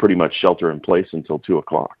we're pretty much shelter in place until 2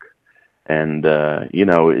 o'clock. And,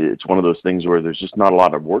 it's one of those things where there's just not a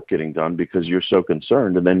lot of work getting done because you're so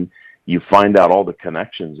concerned. And then you find out all the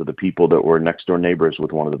connections of the people that were next door neighbors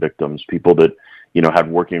with one of the victims, people that,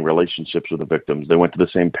 had working relationships with the victims. They went to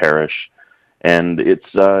the same parish. And it's,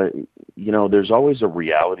 there's always a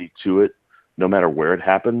reality to it, no matter where it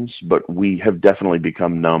happens, but we have definitely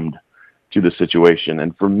become numbed to the situation.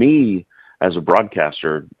 And for me, as a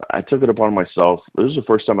broadcaster, I took it upon myself. This is the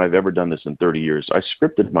first time I've ever done this in 30 years. I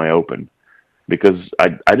scripted my open because I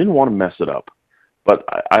didn't want to mess it up, but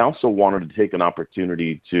I also wanted to take an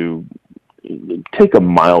opportunity to take a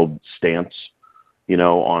mild stance,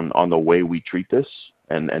 on the way we treat this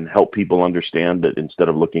and help people understand that instead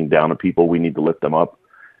of looking down at people, we need to lift them up,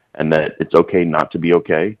 and that it's okay not to be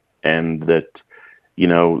okay. And that,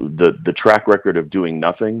 the track record of doing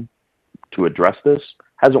nothing to address this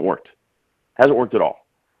hasn't worked at all.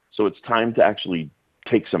 So it's time to actually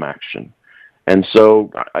take some action. And so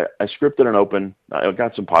I scripted an open. I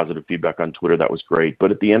got some positive feedback on Twitter. That was great.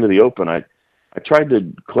 But at the end of the open, I tried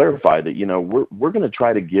to clarify that, we're going to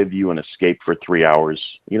try to give you an escape for 3 hours,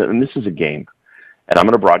 and this is a game. And I'm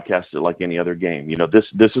going to broadcast it like any other game.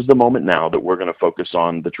 This is the moment now that we're going to focus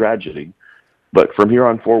on the tragedy. But from here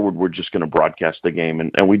on forward, we're just going to broadcast the game,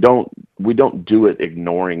 and we don't do it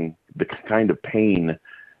ignoring the kind of pain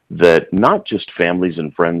that not just families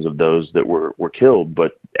and friends of those that were killed,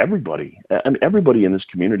 but everybody. I mean, everybody in this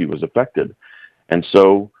community was affected. And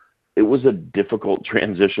so it was a difficult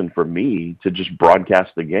transition for me to just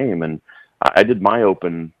broadcast the game. And I did my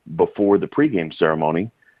open before the pregame ceremony,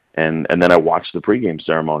 and then I watched the pregame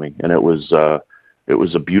ceremony, and it was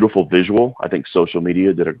a beautiful visual. I think social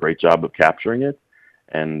media did a great job of capturing it.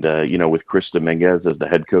 And, with Chris Dominguez as the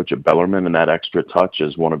head coach at Bellarmine and that extra touch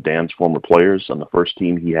as one of Dan's former players on the first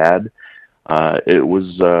team he had, it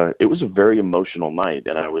was a very emotional night.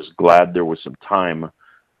 And I was glad there was some time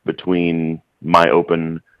between my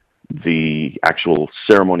open, the actual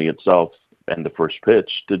ceremony itself, and the first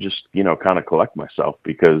pitch to just, kind of collect myself,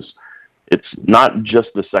 because it's not just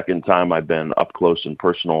the second time I've been up close and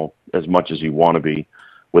personal as much as you want to be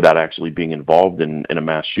without actually being involved in a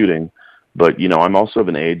mass shooting. But, I'm also of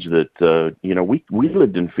an age that, we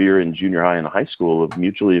lived in fear in junior high and high school of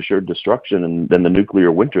mutually assured destruction and then the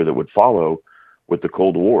nuclear winter that would follow with the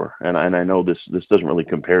Cold War. And I know this doesn't really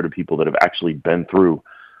compare to people that have actually been through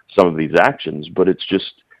some of these actions, but it's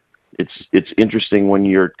just, it's interesting when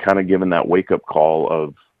you're kind of given that wake-up call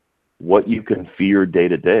of what you can fear day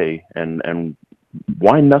to day and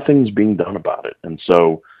why nothing's being done about it. And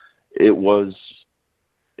so it was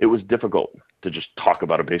difficult to just talk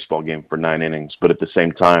about a baseball game for 9 innings. But at the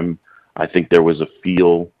same time, I think there was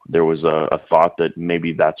a thought that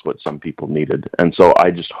maybe that's what some people needed. And so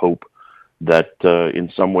I just hope that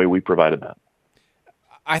in some way we provided that.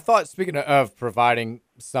 I thought, speaking of providing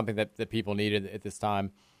something that people needed at this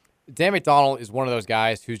time. Dan McDonnell is one of those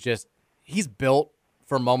guys who's he's built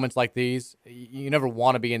for moments like these. You never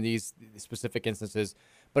want to be in these specific instances,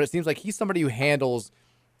 but it seems like he's somebody who handles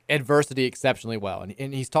adversity exceptionally well.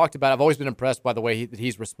 And he's talked about, I've always been impressed by the way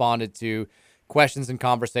he's responded to questions and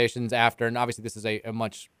conversations after, and obviously this is a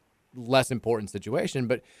much less important situation,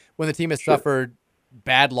 but when the team has suffered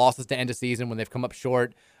bad losses to end a season, when they've come up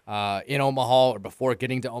short in Omaha or before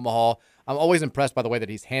getting to Omaha, I'm always impressed by the way that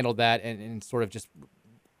he's handled that and sort of just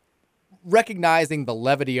recognizing the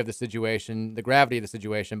levity of the situation, the gravity of the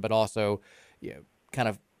situation, but also kind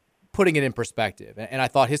of putting it in perspective. And I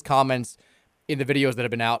thought his comments in the videos that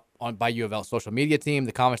have been out by U of L's social media team,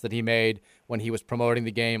 the comments that he made when he was promoting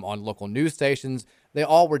the game on local news stations, they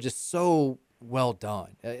all were just so well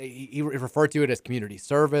done. He referred to it as community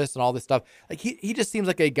service and all this stuff. Like he just seems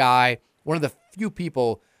like a guy, one of the few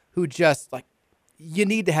people who just you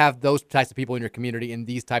need to have those types of people in your community in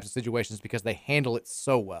these types of situations because they handle it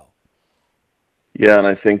so well. Yeah, and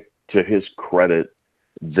I think to his credit,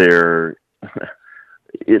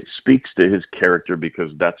 it speaks to his character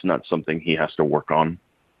because that's not something he has to work on.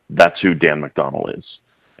 That's who Dan McDonnell is.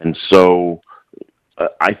 And so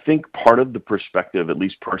I think part of the perspective, at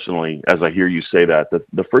least personally, as I hear you say that,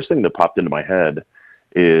 the first thing that popped into my head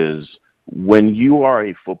is when you are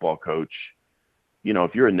a football coach,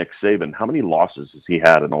 if you're a Nick Saban, how many losses has he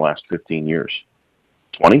had in the last 15 years?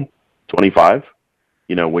 20? 25?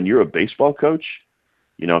 When you're a baseball coach,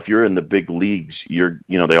 if you're in the big leagues,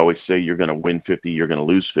 they always say you're going to win 50, you're going to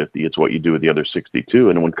lose 50. It's what you do with the other 62.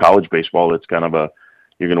 And when college baseball, it's kind of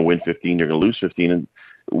you're going to win 15, you're going to lose 15. And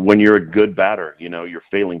when you're a good batter, you're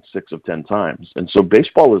failing 6 of 10 times. And so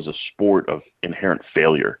baseball is a sport of inherent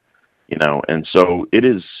failure, and so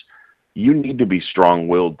you need to be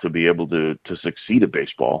strong-willed to be able to succeed at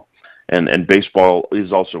baseball. And baseball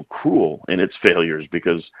is also cruel in its failures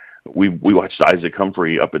because we watched Isaac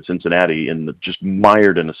Humphrey up at Cincinnati and just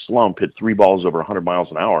mired in a slump, hit 3 balls over 100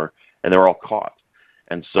 miles an hour, and they're all caught.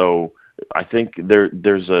 And so I think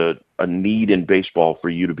there's a need in baseball for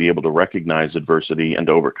you to be able to recognize adversity and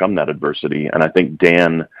to overcome that adversity. And I think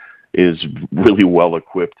Dan is really well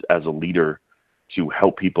equipped as a leader to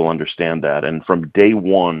help people understand that. And from day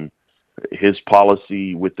one, his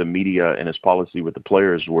policy with the media and his policy with the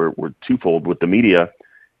players were twofold. With the media,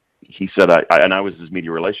 he said, I was his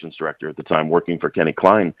media relations director at the time working for Kenny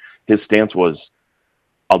Klein. His stance was,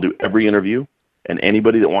 I'll do every interview, and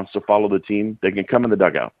anybody that wants to follow the team, they can come in the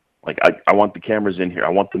dugout. Like, I want the cameras in here. I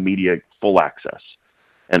want the media full access.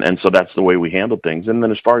 And so that's the way we handle things. And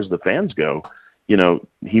then as far as the fans go,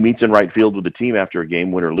 he meets in right field with the team after a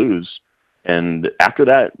game, win or lose. And after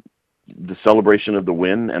that, the celebration of the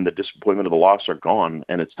win and the disappointment of the loss are gone.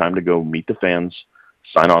 And it's time to go meet the fans,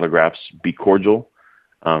 sign autographs, be cordial,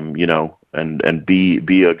 and be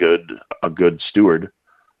a good steward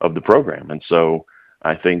of the program. And so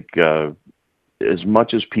I think, as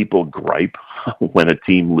much as people gripe when a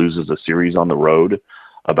team loses a series on the road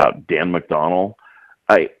about Dan McDonnell,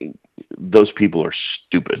 those people are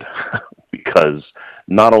stupid because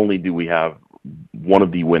not only do we have one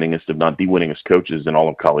of the winningest, if not the winningest coaches in all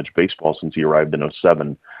of college baseball since he arrived in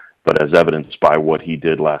 2007, but as evidenced by what he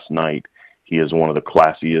did last night, he is one of the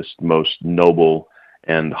classiest, most noble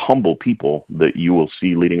and humble people that you will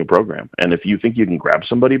see leading a program. And if you think you can grab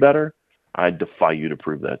somebody better, I defy you to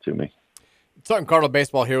prove that to me. Talking Cardinal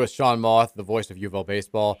baseball here with Sean Moth, the voice of U of L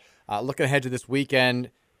baseball. Looking ahead to this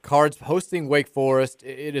weekend, Cards hosting Wake Forest.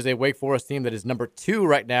 It is a Wake Forest team that is number 2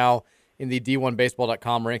 right now in the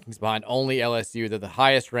D1Baseball.com rankings behind only LSU. They're the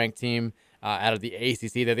highest ranked team out of the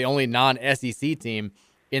ACC. They're the only non-SEC team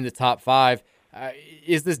in the top 5.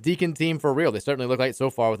 Is this Deacon team for real? They certainly look like it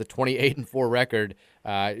so far with a 28-4 record.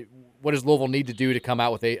 What does Louisville need to do to come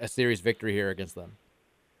out with a series victory here against them?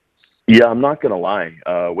 Yeah, I'm not going to lie.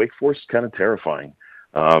 Wake Forest is kind of terrifying.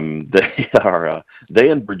 They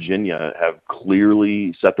and Virginia have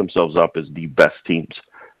clearly set themselves up as the best teams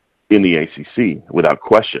in the ACC without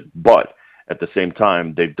question. But at the same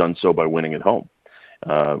time, they've done so by winning at home.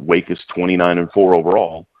 Wake is 29-4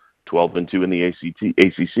 overall, 12-2 in the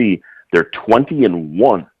ACC. They're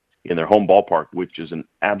 20-1 in their home ballpark, which is an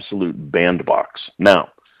absolute bandbox. Now,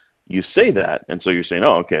 you say that, and so you're saying,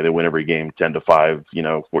 oh, okay, they win every game 10-5,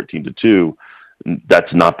 14-2.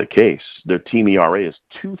 That's not the case. Their team ERA is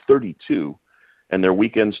 2.32, and their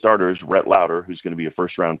weekend starters, Rhett Lauder, who's going to be a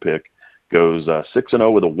first-round pick, goes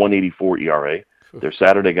 6-0 with a 1.84 ERA. Their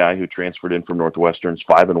Saturday guy who transferred in from Northwestern's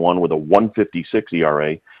 5-1 with a 1.56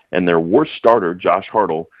 ERA, and their worst starter, Josh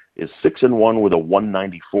Hartle, is 6-1 with a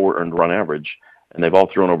 1.94 earned run average, and they've all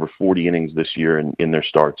thrown over 40 innings this year in their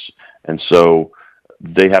starts. And so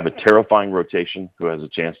they have a terrifying rotation who has a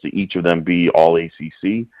chance to each of them be all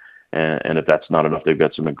ACC. And if that's not enough, they've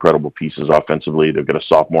got some incredible pieces offensively. They've got a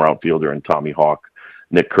sophomore outfielder in Tommy Hawk.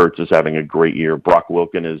 Nick Kurtz is having a great year. Brock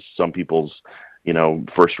Wilken is some people's,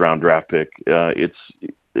 first-round draft pick.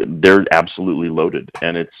 They're absolutely loaded,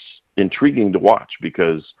 and it's intriguing to watch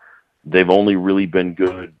because they've only really been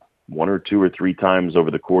good 1 or 2 or 3 times over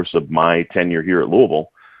the course of my tenure here at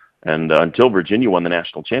Louisville. And until Virginia won the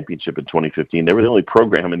national championship in 2015, they were the only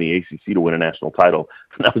program in the ACC to win a national title,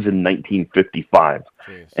 and that was in 1955.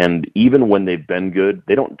 Jeez. And even when they've been good,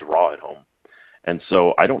 they don't draw at home. And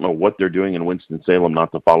so I don't know what they're doing in Winston-Salem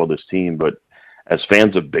not to follow this team, but as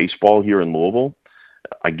fans of baseball here in Louisville,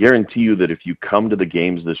 I guarantee you that if you come to the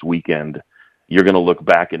games this weekend, you're going to look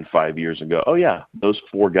back in 5 years and go, oh, yeah, those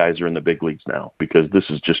 4 guys are in the big leagues now, because this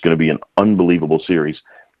is just going to be an unbelievable series.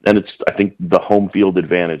 And I think the home field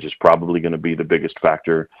advantage is probably going to be the biggest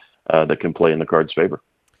factor that can play in the Cards' favor.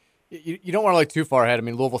 You don't want to look too far ahead. I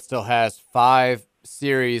mean, Louisville still has 5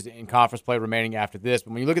 series in conference play remaining after this.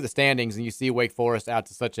 But when you look at the standings and you see Wake Forest out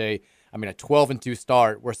to such a 12-2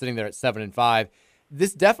 start, we're sitting there at 7-5.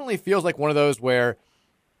 This definitely feels like one of those where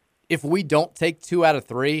if we don't take 2 out of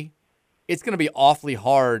 3, it's going to be awfully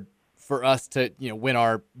hard for us to win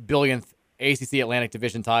our billionth ACC Atlantic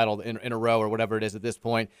Division title in a row or whatever it is at this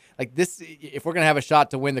point. Like this, if we're going to have a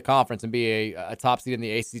shot to win the conference and be a top seed in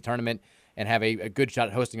the ACC tournament and have a good shot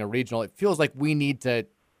at hosting a regional, it feels like we need to,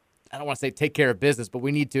 I don't want to say take care of business, but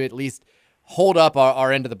we need to at least hold up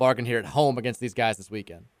our end of the bargain here at home against these guys this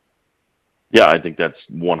weekend. Yeah, I think that's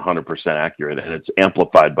 100% accurate, and it's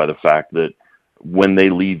amplified by the fact that when they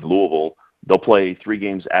leave Louisville, they'll play 3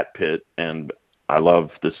 games at Pitt, and I love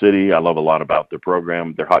the city. I love a lot about their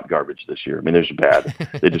program. They're hot garbage this year. I mean, they're just bad.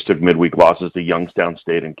 They just took midweek losses to Youngstown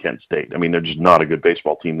State and Kent State. I mean, they're just not a good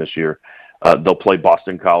baseball team this year. They'll play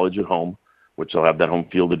Boston College at home, which they'll have that home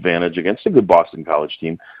field advantage against a good Boston College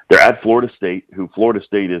team. They're at Florida State, who Florida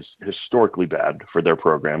State is historically bad for their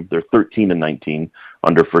program. They're 13-19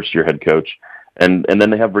 under first-year head coach. And then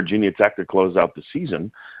they have Virginia Tech to close out the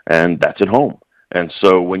season, and that's at home. And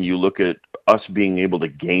so when you look at us being able to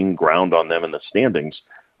gain ground on them in the standings,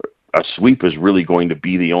 a sweep is really going to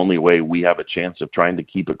be the only way we have a chance of trying to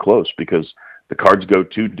keep it close, because the Cards go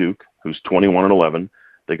to Duke, who's 21-11.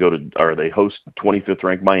 They host 25th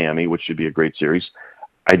ranked Miami, which should be a great series.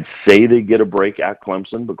 I'd say they get a break at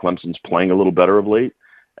Clemson, but Clemson's playing a little better of late.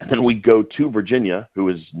 And then we go to Virginia, who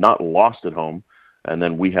is not lost at home. And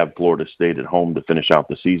then we have Florida State at home to finish out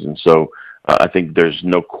the season. So I think there's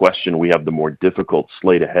no question we have the more difficult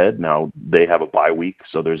slate ahead. Now, they have a bye week,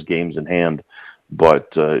 so there's games in hand. But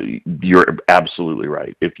you're absolutely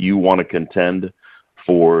right. If you want to contend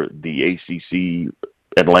for the ACC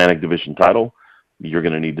Atlantic Division title, you're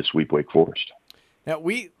going to need to sweep Wake Forest. Now,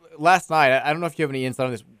 last night, I don't know if you have any insight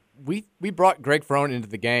on this, we brought Greg Frone into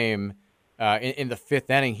the game in the 5th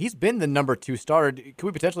inning. He's been the number 2 starter. Could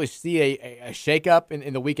we potentially see a shakeup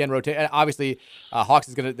in the weekend rotation? Obviously, Hawks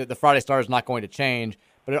is going to the Friday starter is not going to change,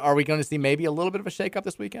 but are we going to see maybe a little bit of a shakeup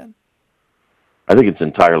this weekend? I think it's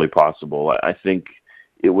entirely possible. I think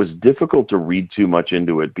it was difficult to read too much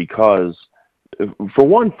into it because, for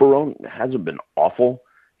one, Frone hasn't been awful.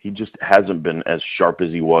 He just hasn't been as sharp as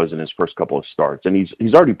he was in his first couple of starts. And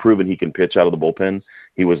he's already proven he can pitch out of the bullpen.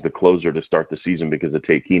 He was the closer to start the season because of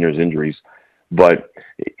Tate Keener's injuries. But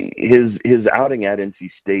his outing at NC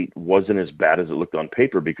State wasn't as bad as it looked on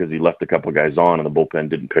paper because he left a couple of guys on and the bullpen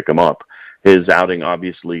didn't pick him up. His outing,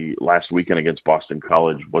 obviously, last weekend against Boston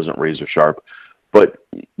College wasn't razor sharp. But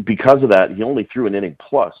because of that, he only threw an inning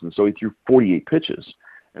plus, and so he threw 48 pitches.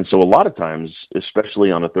 And so a lot of times,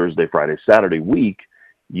 especially on a Thursday, Friday, Saturday week,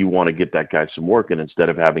 you want to get that guy some work, and instead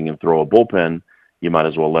of having him throw a bullpen, you might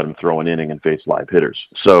as well let him throw an inning and face live hitters.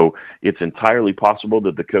 So it's entirely possible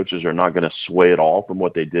that the coaches are not going to sway at all from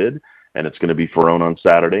what they did, and it's going to be Frone on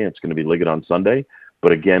Saturday, and it's going to be Liggett on Sunday.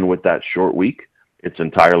 But again, with that short week, it's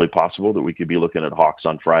entirely possible that we could be looking at Hawks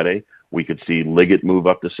on Friday. We could see Liggett move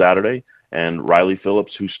up to Saturday, and Riley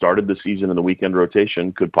Phillips, who started the season in the weekend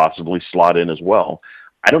rotation, could possibly slot in as well.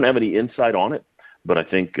 I don't have any insight on it, but I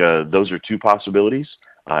think those are 2 possibilities.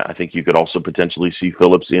 I think you could also potentially see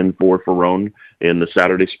Phillips in for Frone in the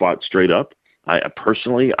Saturday spot straight up.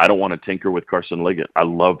 Personally, I don't want to tinker with Carson Liggett. I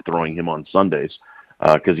love throwing him on Sundays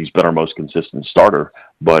because he's been our most consistent starter.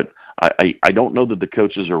 But I don't know that the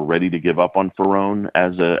coaches are ready to give up on Frone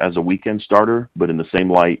as a weekend starter. But in the same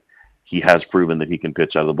light, he has proven that he can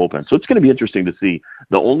pitch out of the bullpen. So it's going to be interesting to see.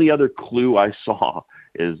 The only other clue I saw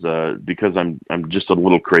is because I'm just a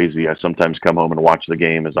little crazy. I sometimes come home and watch the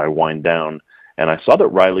game as I wind down. And I saw that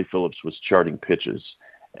Riley Phillips was charting pitches.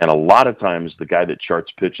 And a lot of times the guy that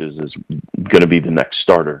charts pitches is going to be the next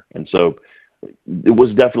starter. And so it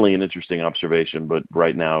was definitely an interesting observation, but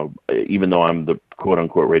right now, even though I'm the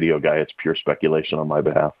quote-unquote radio guy, it's pure speculation on my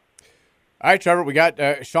behalf. All right, Trevor, we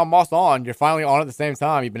got Sean Moss on. You're finally on at the same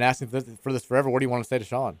time. You've been asking for this forever. What do you want to say to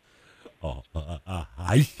Sean? Oh,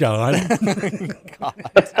 hi, Sean. God.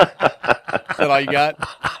 Is that all you got?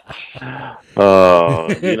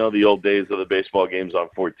 The old days of the baseball games on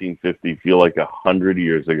 1450 feel like 100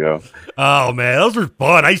 years ago. Oh, man, those were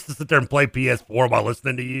fun. I used to sit there and play PS4 while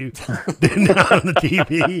listening to you on the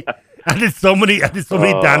TV. I did so many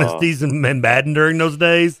dynasties and Madden during those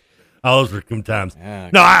days. Oh, those were good times. Yeah,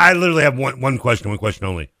 no, I literally have one question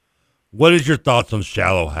only. What is your thoughts on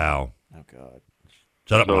Shallow Hal? Oh, God.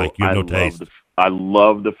 Shut up, Mike. You have no taste. I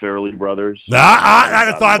love the Fairley Brothers.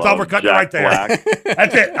 I thought we're cutting it right there.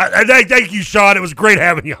 That's it. Thank you, Sean. It was great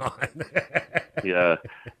having you on. Yeah.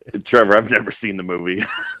 Trevor, I've never seen the movie.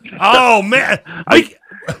 Oh, man.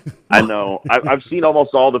 I know. I've seen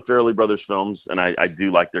almost all the Fairley Brothers films, and I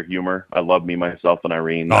do like their humor. I love Me, Myself, and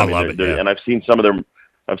Irene. I love it, yeah. And I've seen some of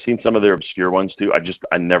their obscure ones, too.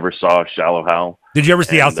 I never saw Shallow Hal. Did you ever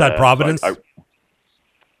see Outside Providence?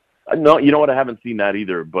 No, you know what? I haven't seen that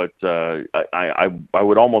either, but I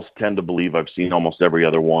would almost tend to believe I've seen almost every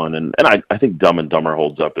other one, and I think Dumb and Dumber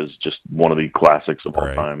holds up as just one of the classics of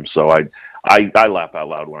all time. So I laugh out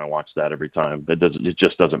loud when I watch that every time. It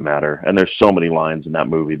just doesn't matter, and there's so many lines in that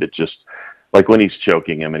movie that just, like when he's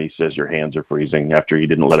choking him and he says your hands are freezing after he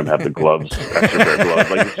didn't let him have the gloves, extra pair of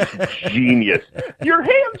gloves. Like, it's just genius. Your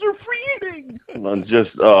hands are freezing. And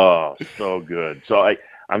just so good. So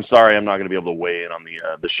I'm sorry I'm not going to be able to weigh in on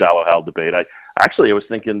the Shallow Hal debate. I was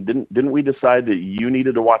thinking, didn't we decide that you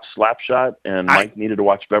needed to watch Slapshot and Mike needed to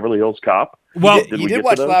watch Beverly Hills Cop? Well, you did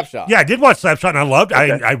watch Slapshot. Yeah, I did watch Slapshot, and I loved it.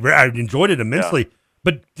 Okay. I enjoyed it immensely. Yeah.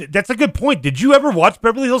 But that's a good point. Did you ever watch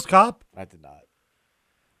Beverly Hills Cop? I did not.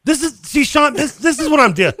 Sean, this is what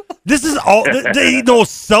I'm doing. This is all the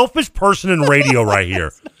most selfish person in radio right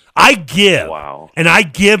here. I give, and I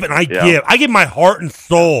give, and I give. I give my heart and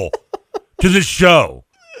soul to this show.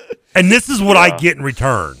 And this is what I get in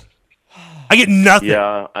return. I get nothing.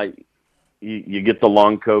 Yeah, you get the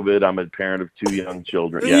long COVID. I'm a parent of 2 young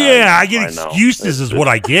children. Yeah, I get excuses is what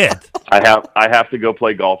I get. I have to go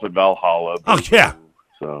play golf at Valhalla. Oh, yeah.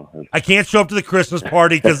 So I can't show up to the Christmas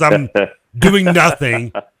party because I'm doing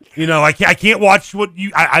nothing. I can't watch what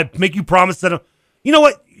I make you promise that. You know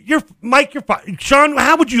what? You're fine. Sean,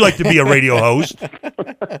 how would you like to be a radio host?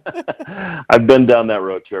 I've been down that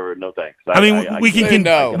road, Trevor. No thanks. We can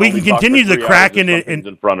continue the Kraken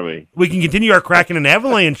in front of me. We can continue our Kraken and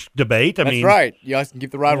Avalanche debate. That's right. You guys can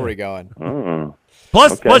keep the rivalry going.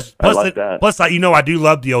 Plus, I do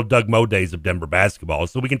love the old Doug Moe days of Denver basketball,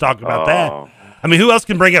 so we can talk about that. I mean, who else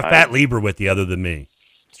can bring up Fat Lieber with you other than me?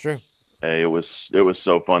 It's true. Hey, it was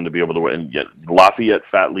so fun to be able to win. And yet, Lafayette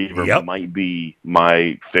Fat Lieber might be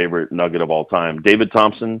my favorite Nugget of all time. David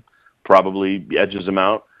Thompson probably edges him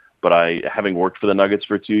out, but having worked for the Nuggets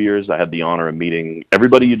for 2 years, I had the honor of meeting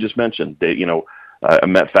everybody you just mentioned. I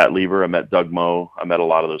met Fat Lieber, I met Doug Moe, I met a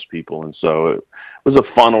lot of those people, and so it was a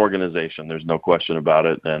fun organization. There's no question about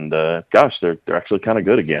it. And gosh, they're actually kind of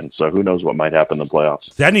good again. So who knows what might happen in the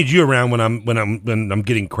playoffs? See, I need you around when I'm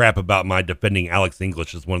getting crap about my defending Alex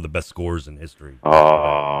English as one of the best scorers in history.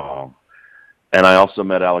 Oh, and I also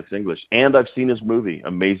met Alex English, and I've seen his movie,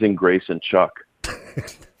 Amazing Grace and Chuck.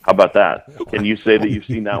 How about that? Can you say that you've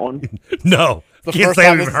seen that one? No. Can't say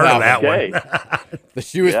I've even heard of that one. The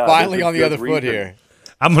shoe is finally on the other foot here.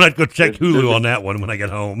 I'm gonna have to go check Hulu on that one when I get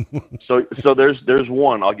home. So there's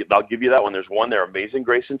one. I'll give you that one. There's one there, Amazing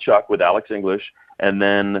Grace and Chuck with Alex English, and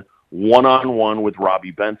then One-on-One with Robbie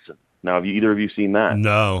Benson. Now, have either of you seen that?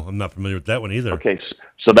 No, I'm not familiar with that one either. Okay,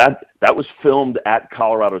 so that was filmed at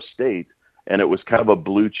Colorado State, and it was kind of a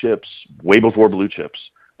Blue Chips, way before Blue Chips.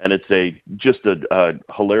 And it's just a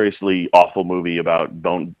hilariously awful movie about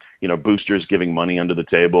boosters giving money under the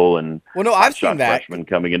table and I've seen that freshmen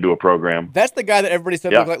coming into a program. That's the guy that everybody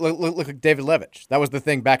said looked like David Levitch. That was the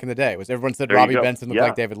thing back in the day. Was everyone said Robbie Benson looked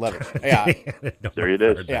like David Levitch? Yeah, there it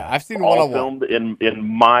is. Yeah, I've seen all One-on-One. filmed in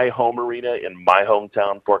my home arena in my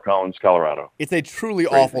hometown, Fort Collins, Colorado. It's a truly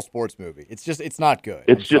awful sports movie. It's not good.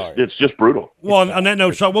 It's just brutal. Well, on that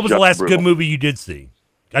note, Sean, what was the last good movie you did see?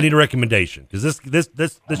 I need a recommendation because this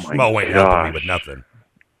schmo ain't helping me with nothing.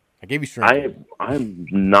 I gave you Shrimp. I'm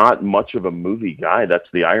not much of a movie guy. That's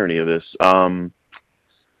the irony of this. I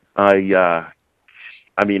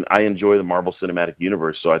enjoy the Marvel Cinematic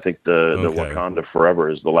Universe, so I think the Wakanda Forever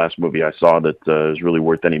is the last movie I saw that is really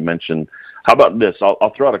worth any mention. How about this?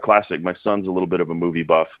 I'll throw out a classic. My son's a little bit of a movie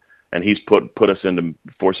buff, and he's put us into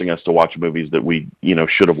forcing us to watch movies that we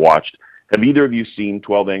should have watched. Have either of you seen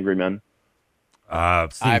 12 Angry Men?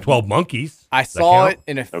 I've seen 12 Monkeys. I saw it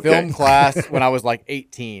in a film class when I was like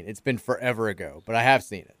 18. It's been forever ago, but I have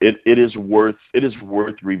seen it. It is worth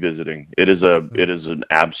revisiting. It is an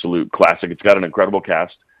absolute classic. It's got an incredible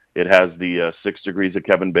cast. It has the 6 Degrees of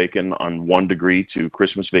Kevin Bacon on 1 degree to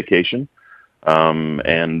Christmas Vacation, and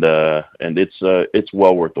it's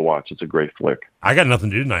well worth the watch. It's a great flick. I got nothing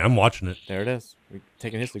to do tonight. I'm watching it. There it is. We're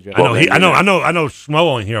taking his suggestion. I know. Schmo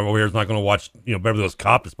over here is not going to watch Beverly Hills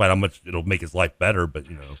Cop, despite how much it'll make his life better. But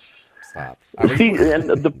stop. See, and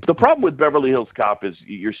the problem with Beverly Hills Cop is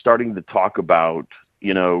you're starting to talk about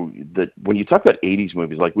that when you talk about 80s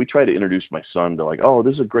movies, like we try to introduce my son to oh,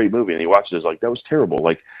 this is a great movie, and he watches it, that was terrible.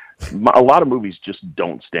 A lot of movies just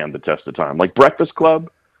don't stand the test of time. Like Breakfast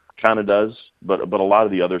Club kind of does, but a lot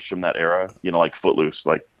of the others from that era, like Footloose,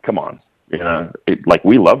 come on.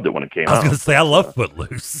 We loved it when it came out. I was going to say, I love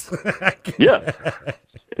Footloose. Yeah.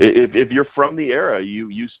 If you're from the era,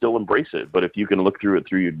 you still embrace it. But if you can look through it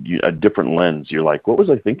through a different lens, you're like, what was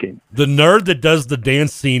I thinking? The nerd that does the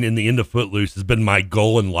dance scene in the end of Footloose has been my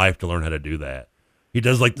goal in life to learn how to do that. He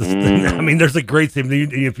does this. I mean, there's a great scene.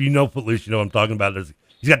 If you know Footloose, you know what I'm talking about.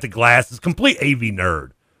 He's got the glasses, complete AV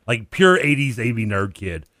nerd, pure 80s AV nerd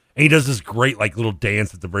kid. And he does this great little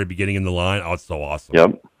dance at the very beginning in the line. Oh, it's so awesome.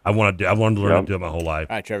 Yep. I wanted to learn to do it my whole life.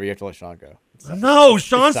 All right, Trevor, you have to let Sean go. No,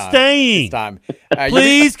 Sean's staying. It's time.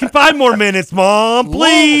 Please, can 5 more minutes, Mom.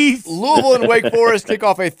 Please. Louisville and Wake Forest kick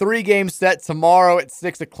off a 3-game set tomorrow at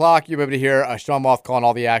 6 o'clock. You'll be able to hear Sean Moth calling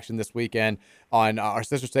all the action this weekend on our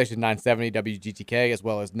sister station 970 WGTK as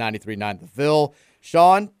well as 93.9 The Ville.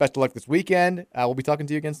 Sean, best of luck this weekend. We'll be talking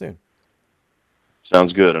to you again soon.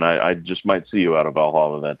 Sounds good, and I just might see you out of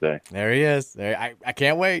Valhalla that day. There he is. I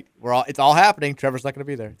can't wait. It's all happening. Trevor's not going to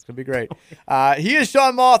be there. It's going to be great. He is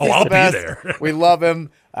Sean Moth. He's I'll the best. be there. We love him.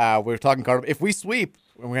 We're talking Cardinals. If we sweep,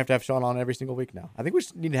 we have to have Sean on every single week now. I think we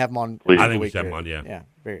need to have him on. I think we should have him on. Yeah. Yeah.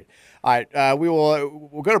 Very. All right.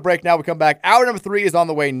 We'll go to break now. We come back. Hour number 3 is on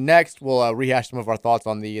the way next. We'll rehash some of our thoughts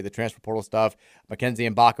on the transfer portal stuff. Mackenzie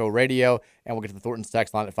and Baco Radio, and we'll get to the Thornton's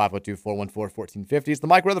text line at 502-414-1450. It's the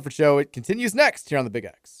Mike Rutherford Show. It continues next here on the Big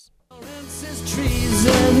X.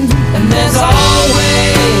 Treason, and there's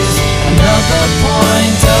always another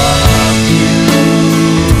point of view,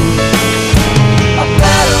 a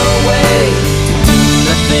better way to do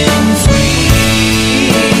the things we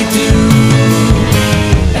do.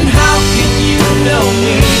 And how can you know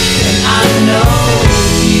me and I know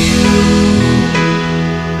you?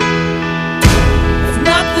 If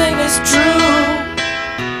nothing is true,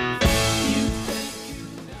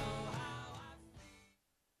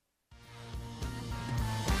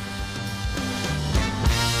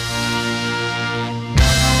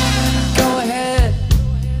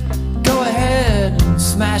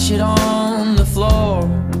 smash it on the floor.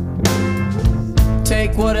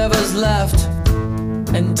 Take whatever's left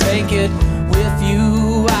and take it with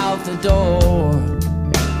you out the door.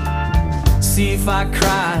 See if I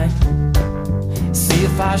cry, see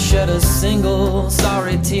if I shed a single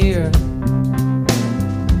sorry tear.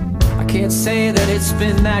 I can't say that it's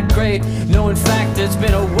been that great. No, in fact, it's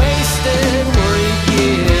been a wasted worried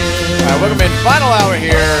year. All right, welcome in. Final hour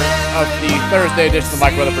here of the Thursday edition of the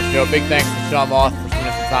Mike Rutherford Show. Big thanks to Sean Moth for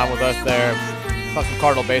spending some time with us there. Talk some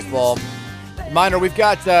Cardinal baseball. Reminder, we've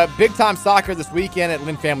got big-time soccer this weekend at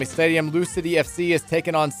Lynn Family Stadium. Lou City FC is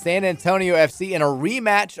taking on San Antonio FC in a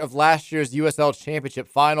rematch of last year's USL Championship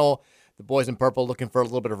final. The boys in purple looking for a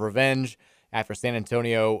little bit of revenge after San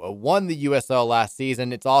Antonio won the USL last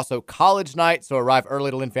season. It's also college night, so arrive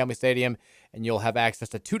early to Lynn Family Stadium, and you'll have access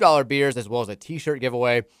to $2 beers as well as a T-shirt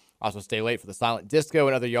giveaway. Also, stay late for the silent disco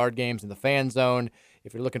and other yard games in the fan zone.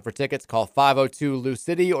 If you're looking for tickets, call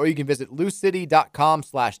 502-LOU-CITY, or you can visit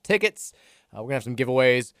loucity.com/tickets. We're going to have some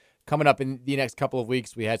giveaways coming up in the next couple of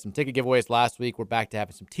weeks. We had some ticket giveaways last week. We're back to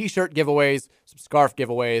having some T-shirt giveaways, some scarf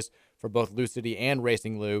giveaways for both Lou City and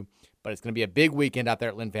Racing Lou. But it's going to be a big weekend out there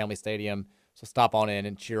at Lynn Family Stadium, so stop on in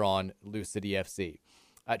and cheer on Lou City FC.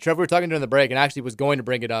 Trevor, we were talking during the break, and actually was going to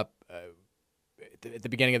bring it up at the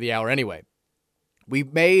beginning of the hour anyway. We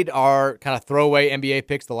made our kind of throwaway NBA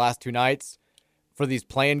picks the last 2 nights for these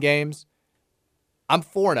play-in games. I'm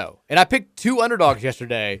 4-0, and I picked 2 underdogs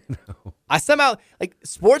yesterday. No. I somehow,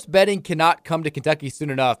 sports betting cannot come to Kentucky soon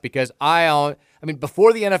enough because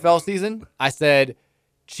before the NFL season, I said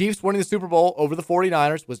Chiefs winning the Super Bowl over the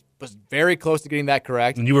 49ers was very close to getting that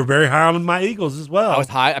correct. And you were very high on my Eagles as well. I was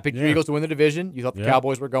high. I picked your Eagles to win the division. You thought the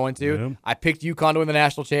Cowboys were going to. Yeah. I picked UConn to win the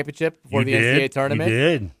national championship before the NCAA tournament. You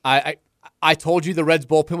did. I told you the Reds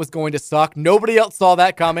bullpen was going to suck. Nobody else saw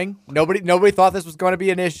that coming. Nobody thought this was going to be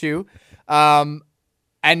an issue. And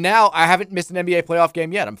now I haven't missed an NBA playoff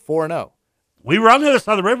game yet. I'm 4-0. We were on the other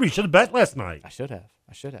side of the river. You should have bet last night. I should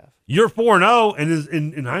have. You're 4-0,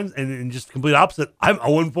 and in just complete opposite. I'm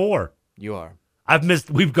 0-4. You are.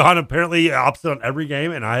 We've gone apparently opposite on every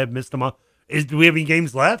game, and I have missed them all. Do we have any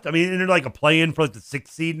games left? I mean, isn't there like a play-in for like the 6th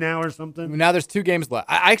seed now or something? Now there's 2 games left.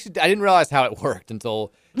 I didn't realize how it worked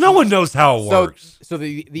until no one knows how it works. So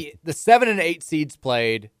the 7 and 8 seeds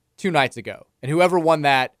played 2 nights ago, and whoever won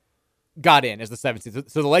that got in as the 7th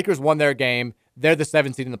seed. So the Lakers won their game. They're the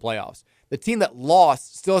 7th seed in the playoffs. The team that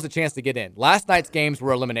lost still has a chance to get in. Last night's games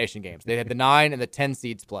were elimination games. They had the 9 and the 10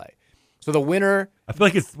 seeds play. So the winner. I feel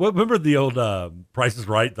like it's. Remember the old Price is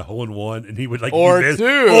Right, the hole in one, and he would like or 2.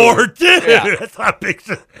 Yeah. That's how I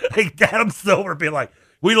picture like Adam Silver being like,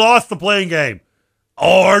 "We lost the playing game,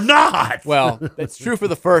 or not." Well, it's true for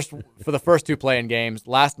the first 2 playing games.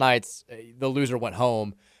 Last night's the loser went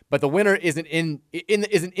home, but the winner isn't in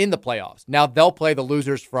the playoffs. Now they'll play the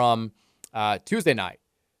losers from Tuesday night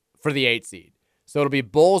for the 8 seed. So it'll be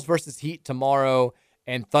Bulls versus Heat tomorrow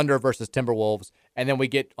and Thunder versus Timberwolves. And then we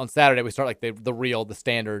get on Saturday, we start like the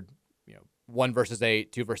standard, 1 versus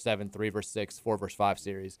 8, 2 versus 7, 3 versus 6, 4 versus 5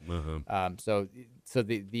 series. So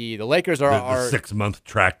the Lakers are the 6-month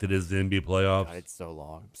track that is the NBA playoffs. God, it's so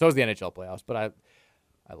long. So is the NHL playoffs, but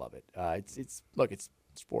I love it. It's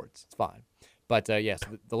sports. It's fine. But yes,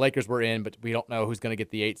 the Lakers were in, but we don't know who's going to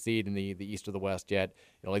get the 8 seed in the East or the West yet.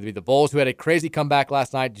 It'll either be the Bulls, who had a crazy comeback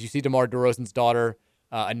last night. Did you see DeMar DeRozan's daughter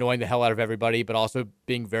annoying the hell out of everybody, but also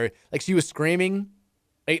being very she was screaming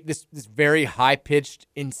this very high pitched,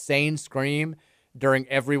 insane scream during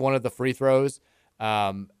every one of the free throws,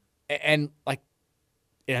 and it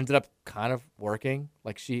ended up kind of working.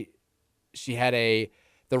 Like she had the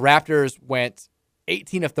Raptors went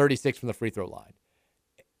 18 of 36 from the free throw line.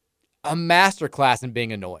 A masterclass in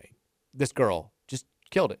being annoying. This girl just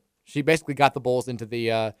killed it. She basically got the Bulls into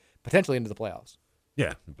potentially into the playoffs.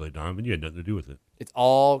 Yeah, you played Donovan. You had nothing to do with it. It's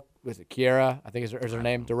all, was it Kiera? I think is her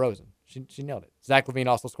name, DeRozan. She nailed it. Zach LaVine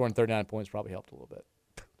also scoring 39 points probably helped a little bit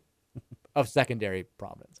of secondary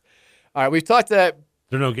prominence. All right, we've talked to.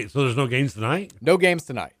 So there's no games tonight? No games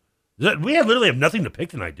tonight. We literally have nothing to pick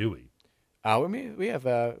tonight, do we? We have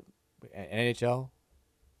NHL.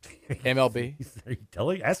 MLB.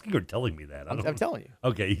 Are you asking or telling me that? I'm telling you.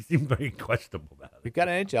 Okay, you seem very questionable about it. We've got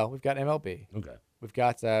NHL. We've got MLB. Okay. We've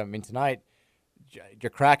got, tonight, your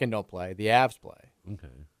Kraken don't play. The Avs play. Okay.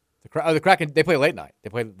 The Kraken, they play late night. They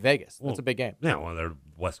play Vegas. Well, that's a big game. Yeah, well, they're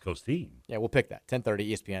West Coast team. Yeah, we'll pick that.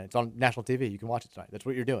 10:30 ESPN. It's on national TV. You can watch it tonight. That's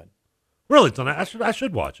what you're doing. Really? It's on. I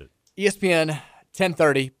should watch it. ESPN,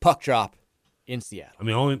 10:30, puck drop in Seattle. I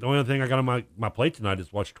mean, the only thing I got on my plate tonight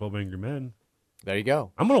is watch 12 Angry Men. There you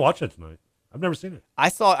go. I'm going to watch that tonight. I've never seen it.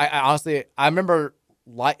 I honestly, I remember,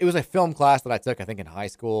 it was a film class that I took, I think, in high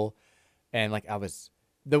school. And,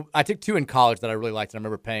 I took 2 in college that I really liked, and I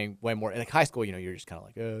remember paying way more. In high school, you're just kind of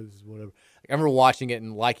like, oh, this is whatever. I remember watching it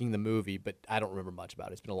and liking the movie, but I don't remember much about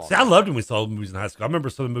it. It's been a long time. I loved when we saw movies in high school. I remember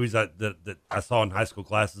some of the movies that I saw in high school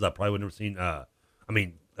classes I probably would have seen. To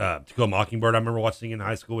Kill a Mockingbird, I remember watching in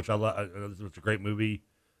high school, which I love. It was a great movie,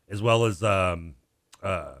 as well as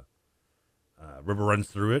River Runs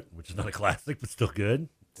Through It, which is not a classic, but still good.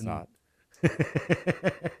 It's not. That's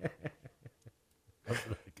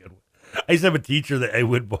a good one. I used to have a teacher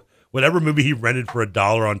that whatever movie he rented for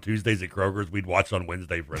 $1 on Tuesdays at Kroger's, we'd watch on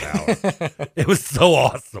Wednesday for an hour. It was so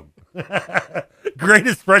awesome.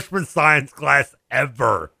 Greatest freshman science class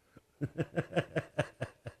ever.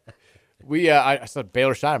 I saw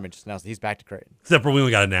Baylor Scheinerman just announced that he's back to Creighton. Except for we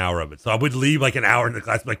only got an hour of it. So I would leave like an hour in the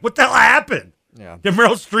class and be like, what the hell happened? Yeah. Did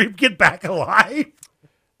Meryl Streep get back alive?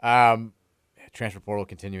 Transfer portal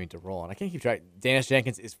continuing to roll. And I can't keep track. Dennis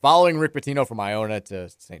Jenkins is following Rick Pitino from Iona to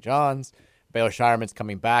St. John's. Baylor Shireman's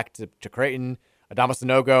coming back to Creighton. Adama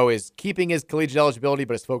Sanogo is keeping his collegiate eligibility,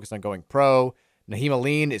 but is focused on going pro. Naheem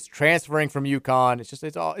Aline is transferring from UConn.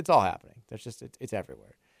 It's all happening. It's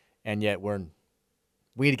everywhere. And yet we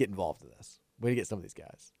need to get involved in this. We need to get some of these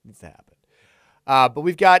guys. It needs to happen. But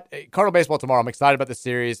we've got Cardinal baseball tomorrow. I'm excited about this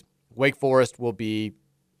series. Wake Forest will be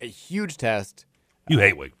a huge test. You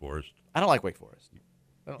hate Wake Forest. I don't like Wake Forest.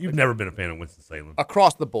 You've never been a fan of Winston-Salem.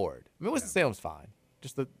 Across the board. I mean, Winston-Salem's fine.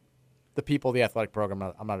 Just the people, the athletic program,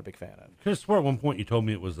 I'm not a big fan of. I could swear at one point you told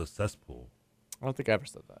me it was a cesspool. I don't think I ever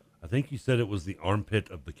said that. I think you said it was the armpit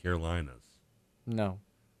of the Carolinas. No.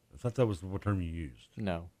 I thought that was what term you used.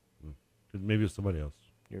 No. Maybe it was somebody else.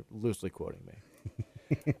 You're loosely quoting me.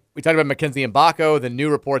 We talked about Mackenzie Mbako, the new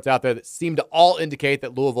reports out there that seem to all indicate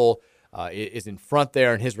that Louisville is in front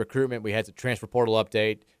there in his recruitment. We had a transfer portal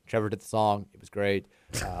update. Trevor did the song. It was great.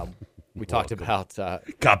 We talked about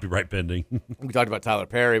copyright pending. We talked about Tyler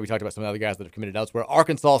Perry. We talked about some of the other guys that have committed elsewhere.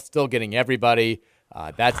 Arkansas is still getting everybody.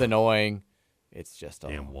 That's annoying. It's just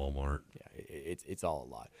damn Walmart. Yeah, it's all a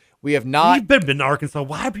lot. We have not. You've been to Arkansas.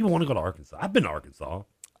 Why do people want to go to Arkansas? I've been to Arkansas.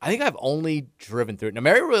 I think I've only driven through it. Now,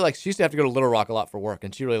 Mary really likes. She used to have to go to Little Rock a lot for work,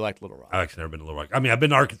 and she really liked Little Rock. I've actually never been to Little Rock. I mean, I've been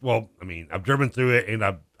to Arkansas. Well, I mean, I've driven through it, and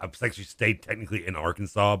I've actually stayed technically in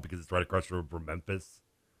Arkansas because it's right across the road from Memphis,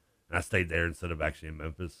 and I stayed there instead of actually in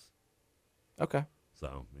Memphis. Okay.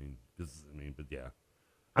 So but yeah,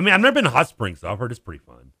 I mean, I've never been to Hot Springs, so I've heard it's pretty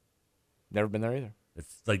fun. Never been there either.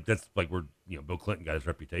 That's where Bill Clinton got his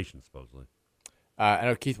reputation supposedly. I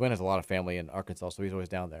know Keith Wynn has a lot of family in Arkansas, so he's always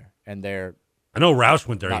down there. And I know Roush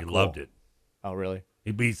went there and he cool. loved it. Oh, really?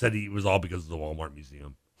 He said it was all because of the Walmart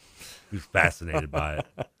Museum. He was fascinated by it.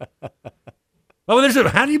 Oh,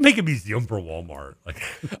 how do you make a museum for Walmart? Like,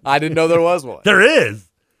 I didn't know there was one. There is.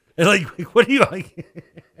 And what do you like?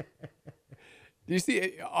 Do you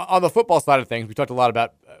see on the football side of things? We talked a lot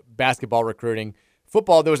about basketball recruiting.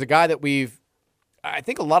 Football, there was a guy that I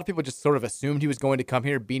think a lot of people just sort of assumed he was going to come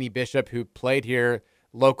here, Beanie Bishop, who played here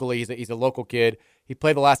locally. He's a local kid. He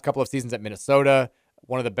played the last couple of seasons at Minnesota,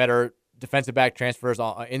 one of the better defensive back transfers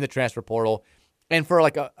in the transfer portal. And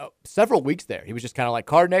for several weeks there, he was just kind of like,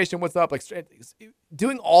 Card Nation, what's up? Like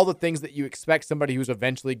doing all the things that you expect somebody who's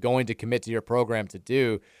eventually going to commit to your program to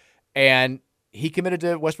do. And he committed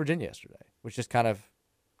to West Virginia yesterday, which just kind of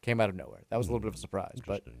came out of nowhere. That was a little bit of a surprise,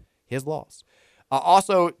 but his loss.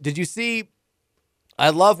 Also, did you see,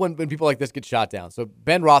 I love when people like this get shot down. So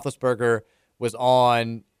Ben Roethlisberger was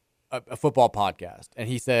on a football podcast, and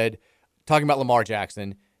he said, talking about Lamar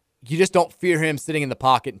Jackson, you just don't fear him sitting in the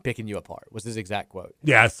pocket and picking you apart, was his exact quote.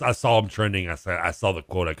 Yeah, I saw him trending. I saw the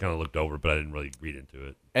quote. I kind of looked over, but I didn't really read into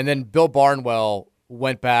it. And then Bill Barnwell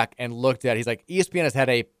went back and looked at it. He's like, ESPN has had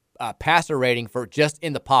a passer rating for just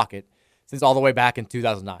in the pocket since all the way back in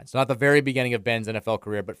 2009. So not the very beginning of Ben's NFL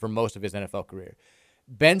career, but for most of his NFL career.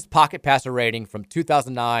 Ben's pocket passer rating from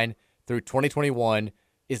 2009 through 2021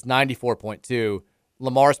 is 94.2.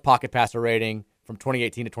 Lamar's pocket passer rating from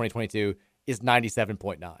 2018 to 2022 is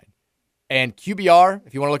 97.9. And QBR,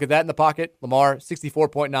 if you want to look at that in the pocket, Lamar,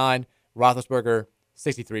 64.9, Roethlisberger,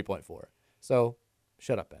 63.4. So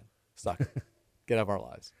shut up, Ben. Suck. Get out of our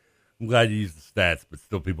lives. I'm glad you used the stats, but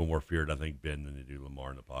still people more feared, I think, Ben than they do Lamar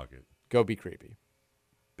in the pocket. Go be creepy,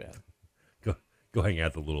 Ben. Go hang out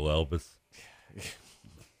at the Little Elvis.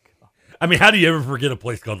 I mean, how do you ever forget a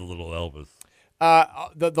place called the Little Elvis?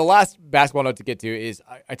 The last basketball note to get to is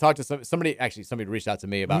I talked to somebody reached out to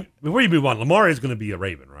me about. Before you move on, Lamar is going to be a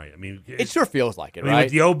Raven, right? I mean, it sure feels like it,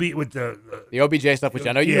 right? With the OBJ stuff, which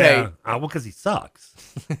I know you hate. Well, because he sucks.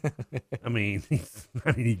 I mean, he's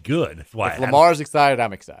good. That's why. If Lamar's excited,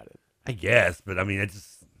 I'm excited. I guess, but I mean,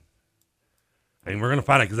 we're going to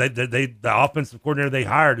find out because the offensive coordinator they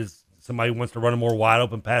hired is somebody who wants to run a more wide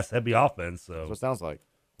open, pass heavy offense. So that's what it sounds like.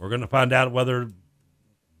 We're going to find out whether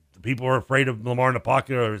the people are afraid of Lamar in the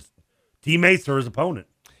pocket or his teammates or his opponent.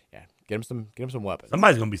 Yeah, get him some weapons.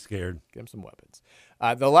 Somebody's going to be scared. Get him some weapons.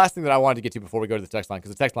 The last thing that I wanted to get to before we go to the text line, because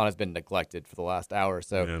the text line has been neglected for the last hour or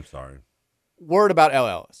so. Yeah, I'm sorry. Word about L.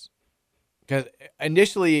 Ellis. Because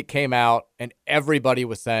initially it came out and everybody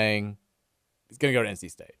was saying he's going to go to NC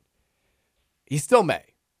State. He still may.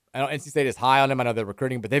 I know NC State is high on him. I know they're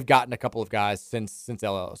recruiting, but they've gotten a couple of guys since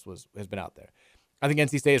L. Ellis has been out there. I think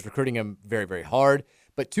NC State is recruiting him very, very hard.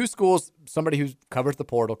 But two schools, somebody who covers the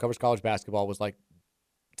portal, covers college basketball, was like,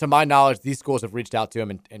 to my knowledge, these schools have reached out to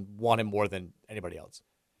him and want him more than anybody else.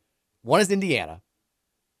 One is Indiana,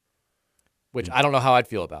 which I don't know how I'd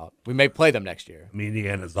feel about. We may play them next year. I mean,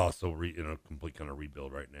 Indiana's also in a complete kind of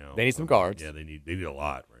rebuild right now. They need some guards. Yeah, they need a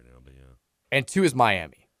lot right now. But yeah. And two is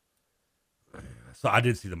Miami. So I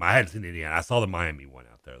did see them. I hadn't seen Indiana. I saw the Miami one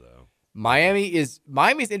out there though. Miami's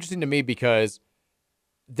interesting to me because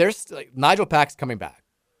there's Nigel Pack's coming back.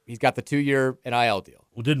 He's got the 2-year NIL deal.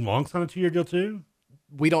 Well, didn't Wong sign a 2-year deal too?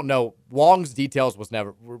 We don't know. Wong's details were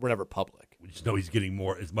never public. We just know he's getting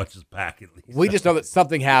more as much as Pack at least. We just know that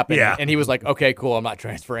something happened, yeah. And he was like, "Okay, cool, I'm not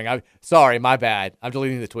transferring. I'm sorry, my bad. I'm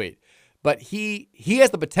deleting the tweet." But he has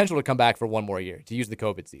the potential to come back for one more year to use the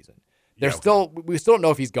COVID season. We still don't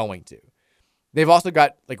know if he's going to. They've also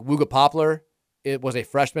got Wooga Poplar. It was a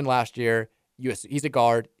freshman last year. He's a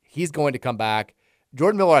guard. He's going to come back.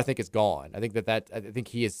 Jordan Miller, I think, is gone. I think I think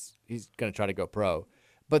he's going to try to go pro.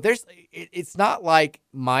 But it's not like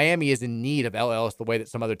Miami is in need of L. Ellis the way that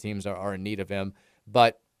some other teams are in need of him.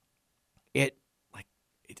 But it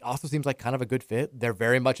also seems like kind of a good fit. They're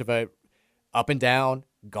very much of a up and down,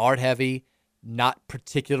 guard heavy. not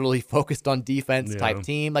particularly focused on defense type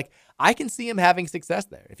team. Like, I can see him having success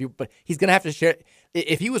there. But he's going to have to share.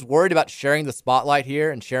 If he was worried about sharing the spotlight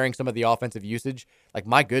here and sharing some of the offensive usage, like,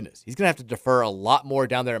 my goodness, he's going to have to defer a lot more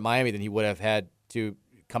down there at Miami than he would have had to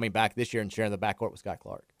coming back this year and sharing the backcourt with Scott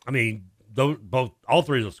Clark. I mean, all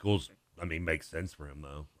three of those schools, I mean, make sense for him,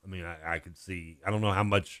 though. I mean, I could see, I don't know how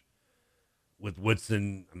much with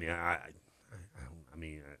Woodson. I mean,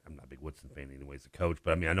 I'm not a big Woodson fan anyway as a coach,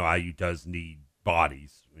 but I mean, I know IU does need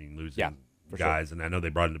bodies. I mean, losing guys, sure. And I know they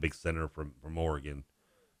brought in a big center from Oregon,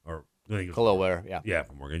 or I think it was Khalil Ware,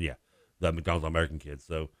 from Oregon, the McDonald's All-American kid.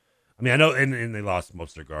 So, I mean, I know, and they lost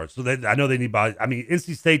most of their guards, so I know they need bodies. I mean,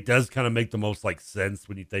 NC State does kind of make the most like sense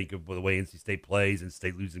when you think of the way NC State plays, and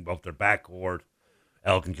State losing both their backcourt.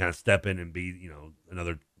 L can kind of step in and be,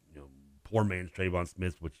 another, poor man's Trayvon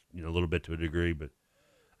Smith, which, a little bit to a degree, but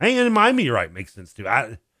I think in Miami, you're right, makes sense too.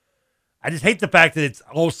 I just hate the fact that it's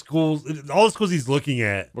all the schools he's looking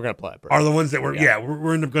at. We're going to play. Are the ones that we're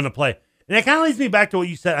going to play. And that kind of leads me back to what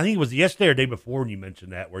you said. I think it was yesterday or day before when you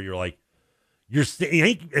mentioned that, where you're like, I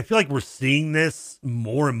feel like we're seeing this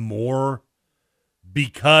more and more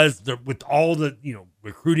because with all the,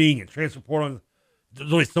 recruiting and transfer portal,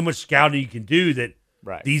 there's only so much scouting you can do that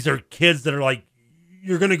these are kids that are like,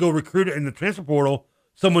 you're going to go recruit in the transfer portal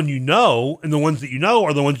someone and the ones that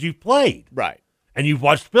are the ones you've played. Right. And you've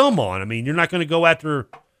watched film on. I mean, you're not going to go after,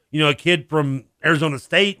 a kid from Arizona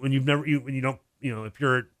State when if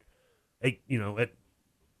you're at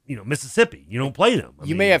Mississippi, you don't play them.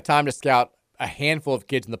 You may have time to scout a handful of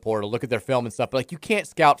kids in the portal, look at their film and stuff, but like you can't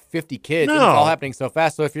scout 50 kids. No. And it's all happening so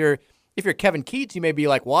fast. So if you're Kevin Keats, you may be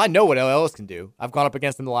like, well, I know what Ellis can do. I've gone up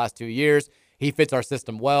against him the last 2 years. He fits our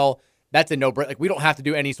system well. That's a no-brainer. Like, we don't have to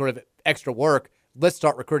do any sort of extra work. Let's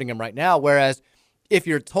start recruiting him right now. Whereas if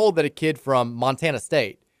you're told that a kid from Montana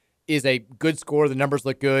State is a good scorer, the numbers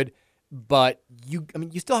look good, but you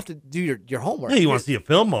still have to do your homework. Yeah, you want to see a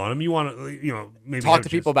film on him. You want to, maybe talk to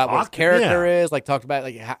people about what his character is, like talk about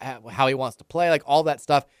like how he wants to play, like all that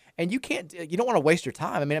stuff. And you don't want to waste your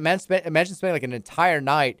time. I mean, imagine spending like an entire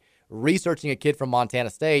night researching a kid from Montana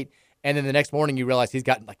State, and then the next morning you realize he's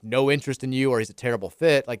got like no interest in you or he's a terrible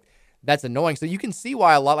fit. Like, that's annoying. So you can see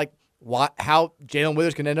why how Jalen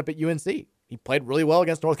Withers can end up at UNC. He played really well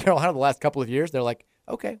against North Carolina the last couple of years. They're like,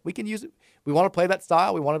 okay, we can use it. We want to play that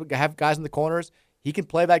style. We want to have guys in the corners. He can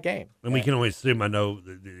play that game. And we can always assume, I know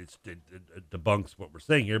that it debunks what we're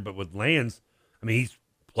saying here, but with Lands, I mean, he's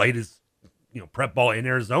played his prep ball in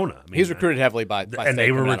Arizona. I mean, he's recruited heavily by and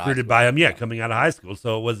they were recruited by him, coming out of high school.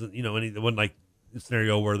 So it wasn't, it wasn't like a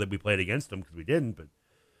scenario where that we played against him because we didn't. But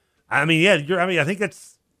I mean, I think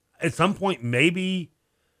that's at some point maybe.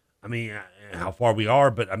 I mean, how far we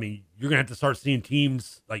are, but I mean, you're gonna have to start seeing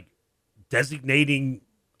teams like designating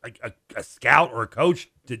like a scout or a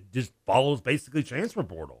coach to just follow basically transfer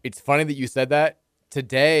portal. It's funny that you said that.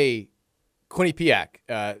 Today, Quinnipiac,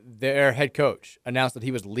 their head coach, announced that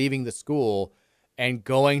he was leaving the school and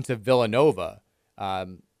going to Villanova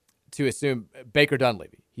to assume Baker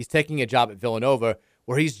Dunleavy. He's taking a job at Villanova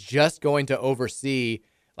where he's just going to oversee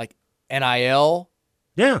like NIL,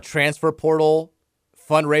 transfer portal,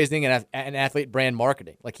 fundraising, and athlete brand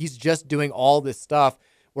marketing. Like, he's just doing all this stuff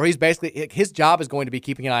where he's basically, his job is going to be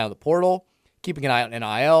keeping an eye on the portal, keeping an eye on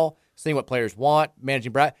NIL, seeing what players want,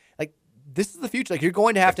 managing brand. Like, this is the future. Like, you're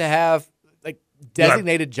going to have like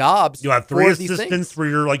designated jobs. You have three assistants for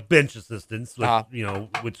your like bench assistants, which,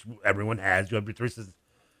 which everyone has. You have your three assistants,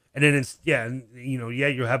 and then you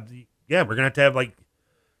have we're gonna have to have like,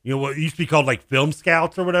 what used to be called like film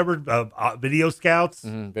scouts or whatever, video scouts,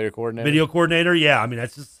 video coordinator. Yeah, I mean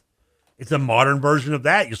it's a modern version of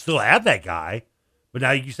that. You still have that guy, but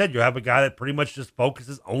now you said you have a guy that pretty much just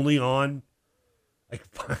focuses only on like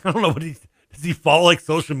I don't know does he follow like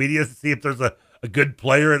social media to see if there's a good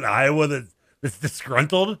player in Iowa that's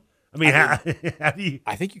disgruntled? I mean, how do you?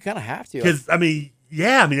 I think you kind of have to. Because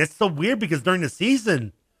that's so weird because during the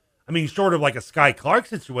season, I mean, short of like a Sky Clark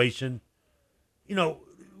situation, we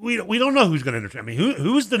don't know who's going to enter. I mean,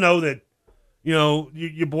 who's to know that,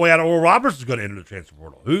 your boy out of Oral Roberts is going to enter the transfer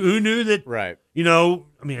portal? Who knew that? Right. I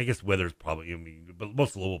mean, I guess Withers probably. I mean, but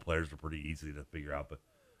most Louisville players are pretty easy to figure out. But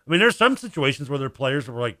I mean, there's some situations where there are players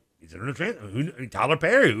that were like, he's entering the transfer. Tyler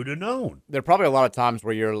Perry, who'd have known? There are probably a lot of times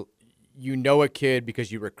where a kid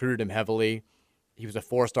because you recruited him heavily. He was a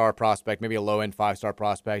 4-star prospect, maybe a low-end 5-star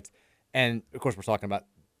prospect, and of course, we're talking about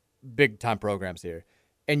big-time programs here.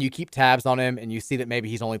 And you keep tabs on him, and you see that maybe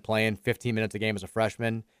he's only playing 15 minutes a game as a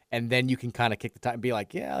freshman, and then you can kind of kick the tire and be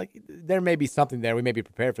like, there may be something there. We may be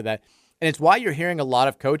prepared for that. And it's why you're hearing a lot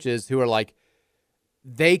of coaches who are like,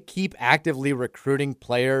 they keep actively recruiting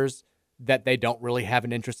players that they don't really have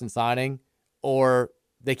an interest in signing or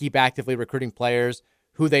they keep actively recruiting players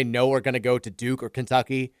who they know are going to go to Duke or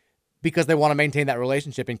Kentucky because they want to maintain that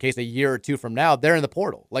relationship in case a year or two from now they're in the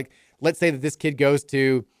portal. Like, let's say that this kid goes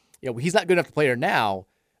to, he's not good enough to play here now,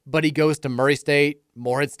 but he goes to Murray State,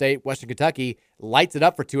 Morehead State, Western Kentucky, lights it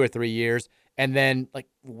up for 2 or 3 years, and then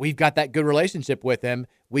we've got that good relationship with him.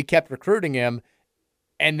 We kept recruiting him,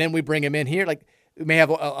 and then we bring him in here. Like, we may have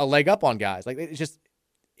a leg up on guys. Like,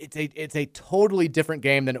 it's a totally different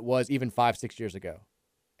game than it was even 5-6 years ago,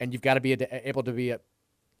 and you've got to be able to be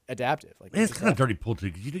adaptive. Like, it's kind of dirty pull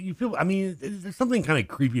too, because you feel. I mean, there's something kind of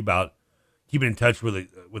creepy about keeping in touch with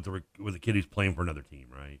the kid who's playing for another team,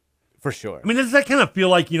 right? For sure. I mean, does that kind of feel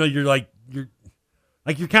like you're kind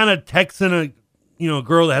of texting a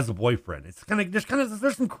girl that has a boyfriend? It's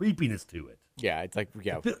there's some creepiness to it. Yeah, it's like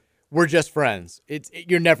we're just friends.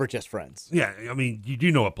 You're never just friends. Yeah, I mean, you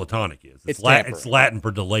do know what platonic is. It's Latin for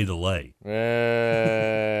delay.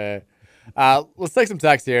 Let's take some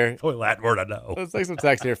text here. It's the only Latin word I know. Let's take some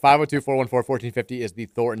text here. 502-414-1450 is the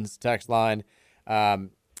Thornton's text line.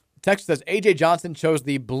 Text says, A.J. Johnson chose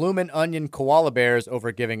the Bloomin' Onion Koala Bears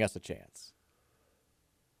over giving us a chance.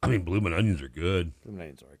 I mean, Bloomin' Onions are good. Bloomin'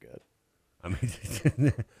 Onions are good.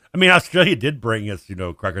 I mean, Australia did bring us,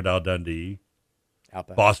 Crocodile Dundee,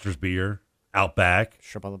 Outback, Foster's Beer, Outback,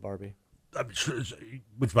 Shrimp on the Barbie.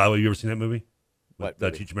 Which, by the way, you ever seen that movie? What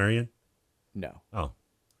with Cheech Marion? No. Oh,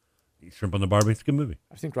 Shrimp on the Barbie. It's a good movie.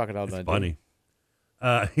 I've seen Crocodile Dundee. Funny.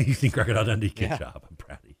 You've seen Crocodile Dundee? Good job. I'm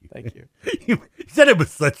proud of you. Thank you. You said it was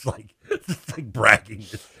such like bragging.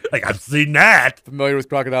 Like, I've seen that. Familiar with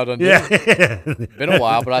Crocodile Dundee? Yeah. Been a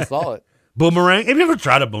while, but I saw it. Boomerang. Have you ever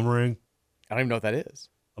tried a boomerang? I don't even know what that is.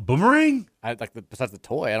 A boomerang? Besides the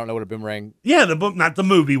toy, I don't know what a boomerang. Yeah, not the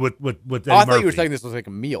movie with Eddie I thought Murphy. you were saying this was like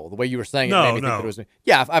a meal. The way you were saying it No, made me think that it was.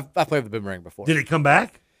 Yeah, I've played with the boomerang before. Did it come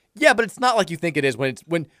back? Yeah, but it's not like you think it is when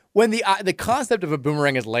the concept of a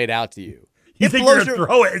boomerang is laid out to you. You think you're gonna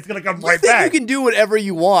throw it? It's gonna come right back. You can do whatever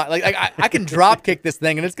you want. Like I can drop kick this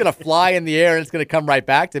thing and it's gonna fly in the air and it's gonna come right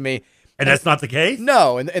back to me. And that's not the case?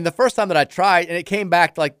 No. And the first time that I tried and it came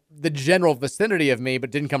back to like the general vicinity of me,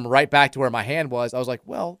 but didn't come right back to where my hand was, I was like,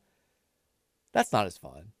 well, that's not as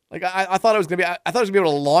fun. Like I thought it was gonna be. I thought I was gonna be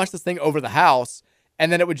able to launch this thing over the house,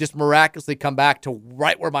 and then it would just miraculously come back to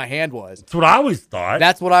right where my hand was. That's what I always thought.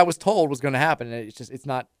 That's what I was told was going to happen, and it's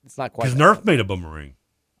not quite. Because Nerf made a boomerang.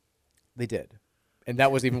 They did, and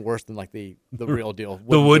that was even worse than like the real deal.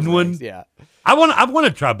 The wooden one. Yeah, I want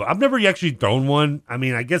to try, but I've never actually thrown one. I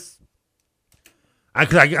mean, I guess I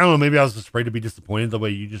don't know. Maybe I was just afraid to be disappointed the way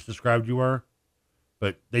you just described you were,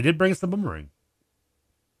 but they did bring us the boomerang.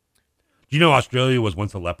 Do you know Australia was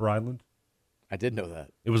once a leper island? I did know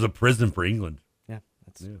that. It was a prison for England. Yeah,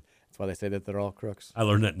 that's why they say that they're all crooks. I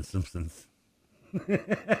learned that in The Simpsons.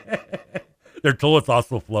 Their toilets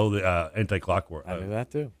also flow the anti-clockwise. I knew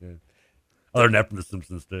that too. Yeah. I learned that from The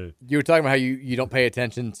Simpsons too. You were talking about how you don't pay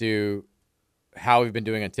attention to how we've been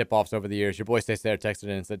doing on tip-offs over the years. Your boy Stay there texted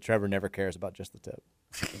in and said Trevor never cares about just the tip.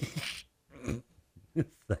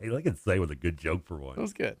 Look at Say with a good joke for one. That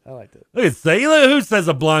was good. I liked it. Look at Say. Who says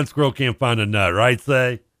a blind squirrel can't find a nut, right,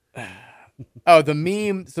 Say? Oh, the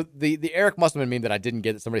meme. So the Eric Musselman meme that I didn't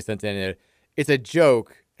get that somebody sent in, it's a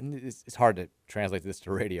joke, and it's hard to translate this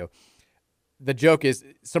to radio. The joke is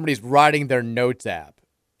somebody's writing their notes app.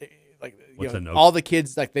 Like What's a note? All the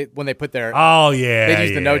kids when they put their they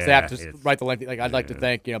use the notes app to write the lengthy. Like I'd like to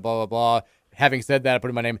thank blah blah blah. Having said that, I put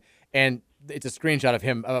in my name, and it's a screenshot of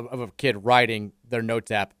him of a kid writing their notes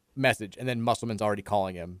app message, and then Musselman's already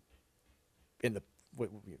calling him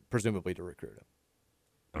presumably to recruit him.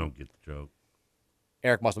 I don't get the joke.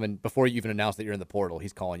 Eric Musselman, before you even announce that you're in the portal,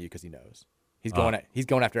 he's calling you because he knows he's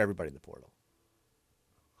going after everybody in the portal.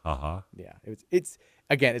 Yeah,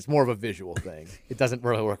 it's more of a visual thing. It doesn't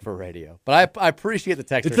really work for radio, but I appreciate the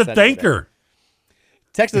text. It's a thinker.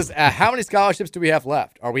 Texas, how many scholarships do we have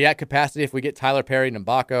left? Are we at capacity if we get Tyler Perry and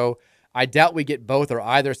Mbako? I doubt we get both or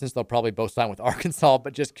either since they'll probably both sign with Arkansas,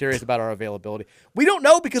 but just curious about our availability. We don't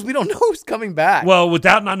know because we don't know who's coming back. Well,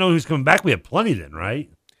 without not knowing who's coming back, we have plenty then, right?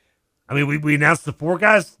 I mean, we announced the 4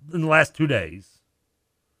 guys in the last 2 days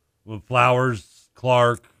with Flowers,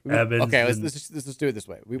 Clark, Evans. Okay, let's just do it this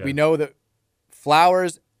way. We know that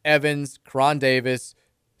Flowers, Evans, Karan Davis,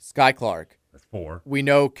 Sky Clark. That's 4. We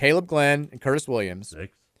know Caleb Glenn and Curtis Williams.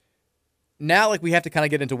 6. Now, we have to kind of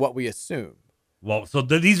get into what we assume. Well, so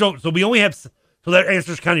these don't. So we only have. So that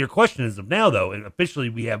answers kind of your question as of now, though. And officially,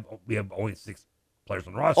 we have only 6 players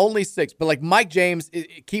on the roster. Only 6, but like Mike James,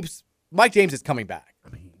 Mike James is coming back. I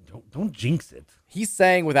mean, don't jinx it. He's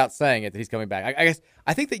saying without saying it that he's coming back.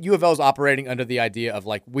 I think that U of L is operating under the idea of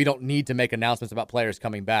like we don't need to make announcements about players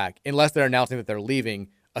coming back unless they're announcing that they're leaving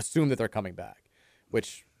assume that they're coming back,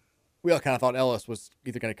 which we all kind of thought Ellis was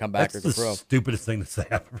either going to come back or go That's pro. the stupidest thing to say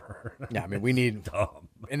I've ever heard. Yeah, I mean, we need dumb.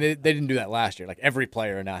 And they didn't do that last year. Like every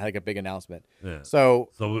player now had like a big announcement. Yeah. So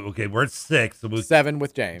okay, we're at 6. So 7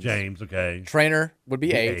 with James. Okay. Trainer would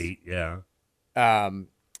be 8. 8, yeah.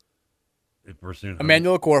 If we're soon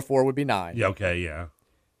Emmanuel Okorafor would be 9. Yeah, okay, yeah.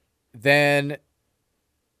 Then,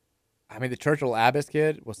 I mean, the Churchill Abbas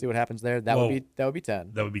kid. We'll see what happens there. That would be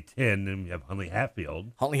 10. That would be 10. And we have Huntley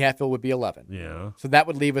Hatfield. Huntley Hatfield would be 11. Yeah. So that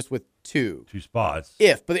would leave us with 2. 2 spots.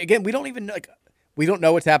 But again, we don't even we don't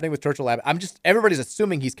know what's happening with Churchill Abbas. Everybody's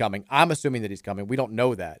assuming he's coming. I'm assuming that he's coming. We don't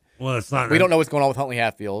know that. Well, it's not. We don't know what's going on with Huntley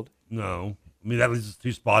Hatfield. No. I mean, that leaves us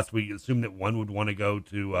 2 spots. We assume that one would want to go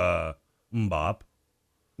to Mbako.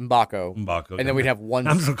 And then we'd have one.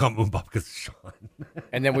 I'm just going to call him Mbop because it's Sean.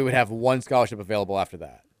 And then we would have one scholarship available after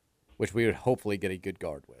that, which we would hopefully get a good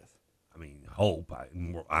guard with. I mean, hope.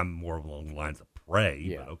 I'm more along the lines of pray,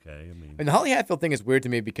 Yeah. but okay. I mean, And the Huntley Hatfield thing is weird to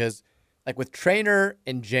me because, like, with Trainer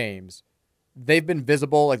and James, they've been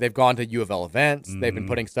visible. Like, they've gone to U of L events. They've been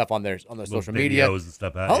putting stuff on their social media. videos and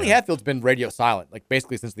stuff out, Huntley yeah. Hatfield's been radio silent, like,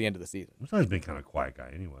 basically since the end of the season. He's always been kind of a quiet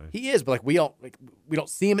guy anyway. He is, but like we don't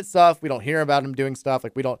see him at stuff. We don't hear about him doing stuff.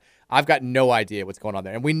 Like I've got no idea what's going on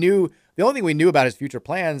there. And the only thing we knew about his future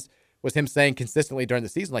plans was him saying consistently during the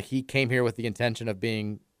season, like he came here with the intention of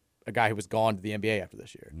being a guy who was gone to the NBA after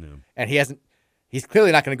this year. No. And he's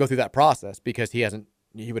clearly not going to go through that process because he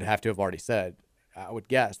would have to have already said, I would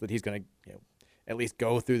guess, that he's going to, at least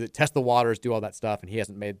go through test the waters, do all that stuff. And he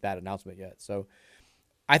hasn't made that announcement yet. So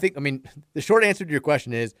the short answer to your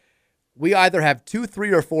question is, we either have 2,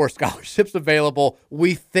 3, or 4 scholarships available,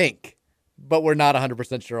 we think, but we're not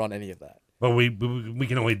 100% sure on any of that. But we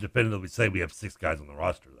can only definitively say we have 6 guys on the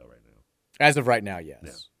roster, though, right now. As of right now,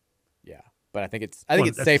 yes. Yeah. But I think it's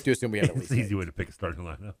safe to assume we have at least It's an easy 8. way to pick a starting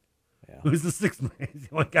lineup. Yeah. Who's the 6th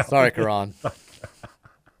man? Sorry, Karan.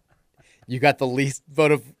 You got the least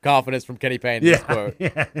vote of confidence from Kenny Payne in this quote.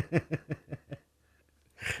 Yeah.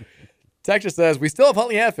 Texas says, we still have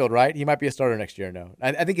Huntley Hatfield, right? He might be a starter next year. No.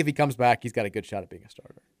 I think if he comes back, he's got a good shot at being a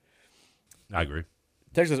starter. I agree.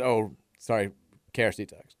 Texas says, sorry, KRC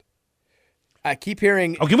text. I keep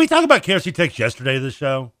hearing... Oh, can we talk about KRC text yesterday of this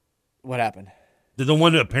show? What happened? The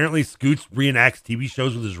one that apparently Scoots reenacts TV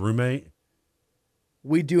shows with his roommate?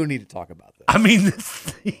 We do need to talk about this. I mean,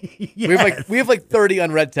 yes. we have like 30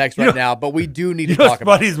 unread texts right now, but we do need to talk about it.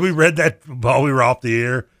 What's funny is we read that while we were off the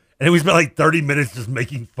air, and we spent like 30 minutes just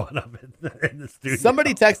making fun of it in the studio.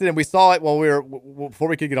 Somebody texted in. We saw it before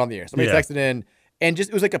we could get on the air. Somebody texted in, and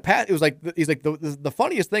it was like he's like the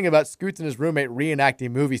funniest thing about Scoots and his roommate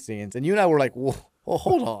reenacting movie scenes, and you and I were like, well,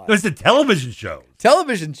 hold on. It's a television show.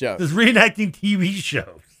 Television show. It's reenacting TV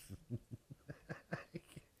shows.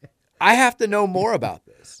 I have to know more about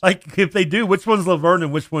this. Like, if they do, which one's Laverne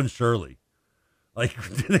and which one's Shirley? Like,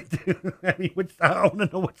 do they do? I mean, I want to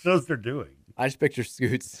know what shows they're doing. I just picture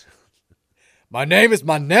Scoots. My name is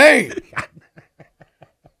my name.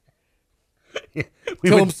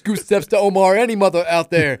 Tell him Scoots steps to Omar, any mother out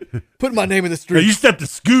there. Put my name in the street. No, you step to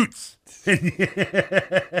Scoots.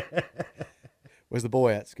 Where's the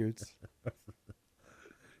boy at, Scoots?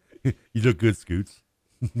 You look good, Scoots.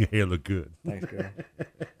 Yeah, you look good. Thanks, girl.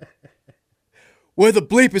 Where the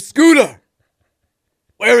bleep is Scooter?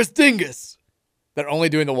 Where is Dingus? They're only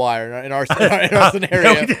doing the wire in our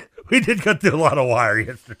scenario. Yeah, we did go through a lot of wire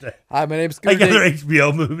yesterday. Hi, my name's Scooter. Like other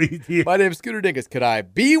HBO movies. My name's Scooter Dingus. Could I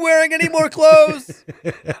be wearing any more clothes?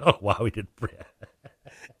 Oh, wow, we did.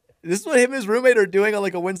 This is what him and his roommate are doing on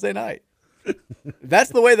like a Wednesday night.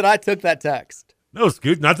 That's the way that I took that text. No,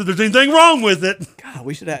 Scoot. Not that there's anything wrong with it. God,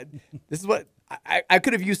 we should have. This is what I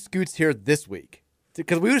could have used Scoots here this week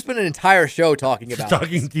because we would have spent an entire show talking about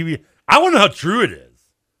TV. I want to know how true it is.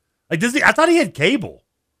 Like, does he? I thought he had cable.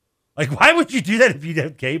 Like, why would you do that if you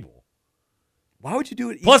didn't have cable? Why would you do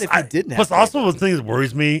it even if you didn't have Plus, cable? also, the thing that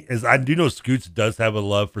worries me is I do know Scoots does have a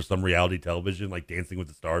love for some reality television, like Dancing with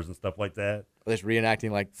the Stars and stuff like that. Are they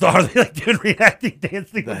reenacting like? So are they like doing reenacting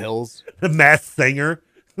Dancing? The Hills, the Masked Singer.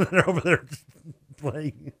 They're over there just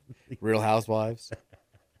playing Real Housewives.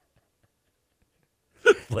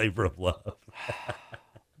 Flavor of Love.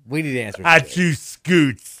 We need answers. I choose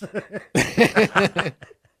Scoots.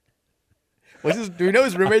 Do we know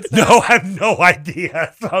his roommate's name? No, I have no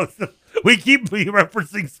idea. So we keep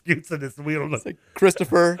referencing Scoots in this. We don't know. It's like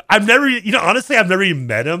Christopher. Honestly, I've never even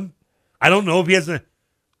met him. I don't know if he has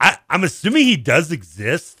I'm assuming he does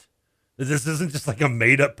exist. That this isn't just like a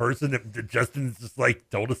made up person that Justin's just like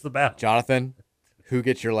told us about. Jonathan, who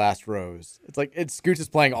gets your last rose? It's Scoots is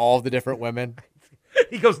playing all of the different women.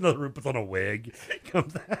 He goes in the room, puts on a wig.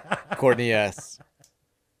 Courtney S.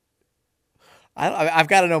 I've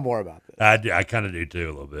got to know more about this. I kind of do too,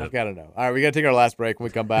 a little bit. I've got to know. All right, we got to take our last break. When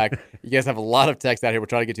we come back, you guys have a lot of text out here. We're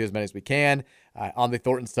trying to get to as many as we can on the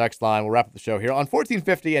Thornton's text line. We'll wrap up the show here on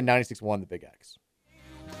 1450 and 96.1 The Big X.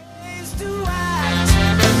 There's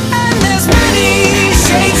many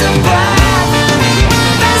shades of black.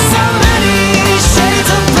 There's so many shades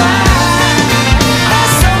of black.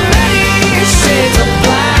 There's so many shades of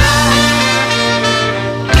black.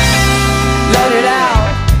 Let it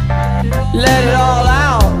out. Let it all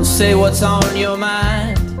out. Say what's on your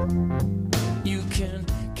mind. You can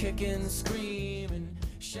kick and scream and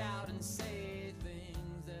shout and say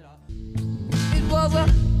things that are. It was a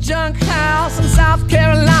junk house in South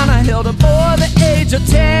Carolina, held a boy the age of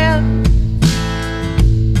 10,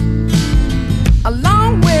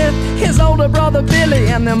 along with his older brother Billy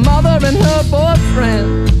and their mother and her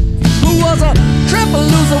boyfriend, who was a triple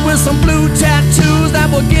loser with some blue tattoos that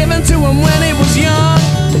were given to him when he was young,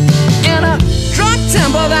 and a drunk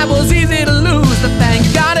temper that was easy to lose, but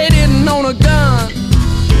thank God he didn't own a gun.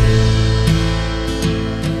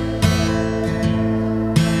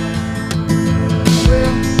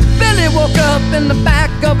 Billy woke up in the back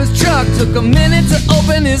of his truck, took a minute to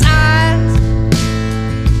open his eyes.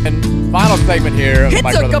 And final segment here of He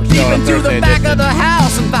my took a brother peep show on into the Thursday back edition. of the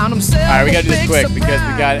house and found himself. All right, we got to do a this big quick because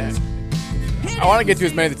surprise. I want to get to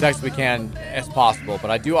as many of the texts as we can as possible, but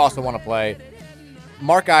I do also want to play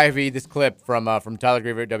Mark Ivy, this clip from Tyler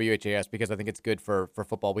Griever at WHAS, because I think it's good for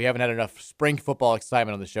football. We haven't had enough spring football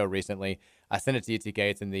excitement on the show recently. I sent it to you, TK.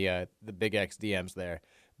 It's in the Big X DMs there.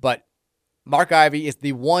 But Mark Ivy is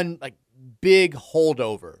the one big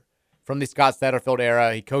holdover from the Scott Satterfield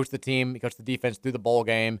era. He coached the team. He coached the defense through the bowl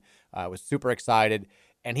game. Was super excited.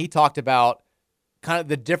 And he talked about kind of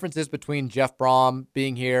the differences between Jeff Brom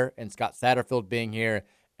being here and Scott Satterfield being here.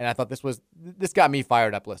 And I thought this got me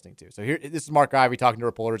fired up listening to. So this is Mark Ivy talking to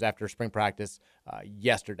reporters after spring practice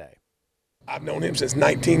yesterday. I've known him since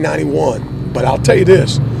 1991, but I'll tell you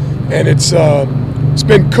this, and it's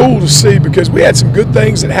been cool to see because we had some good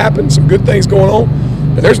things that happened, some good things going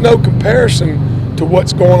on, but there's no comparison to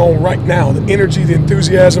what's going on right now. The energy, the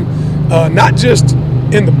enthusiasm, not just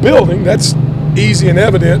in the building, that's easy and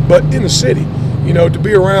evident, but in the city. You know, to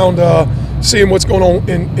be around, seeing what's going on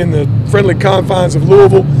in the friendly confines of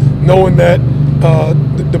Louisville, knowing that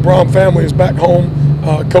the Brom family is back home,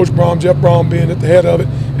 Coach Brom, Jeff Brom being at the head of it.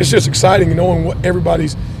 It's just exciting knowing what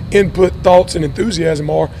everybody's input, thoughts, and enthusiasm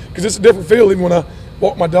are, because it's a different feel even when I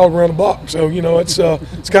walk my dog around the block. So, you know, it's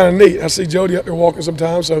kind of neat. I see Jody up there walking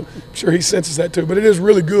sometimes, so I'm sure he senses that too. But it is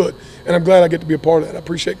really good, and I'm glad I get to be a part of that. I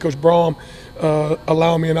appreciate Coach Brom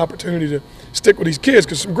allowing me an opportunity to stick with these kids,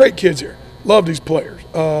 because some great kids here. Love these players.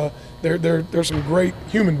 They're some great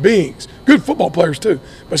human beings, good football players too,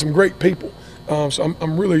 but some great people. So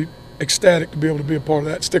I'm really ecstatic to be able to be a part of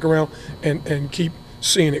that, stick around and keep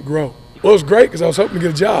seeing it grow. Well, it was great because I was hoping to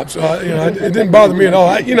get a job, so it didn't bother me at all.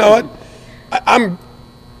 I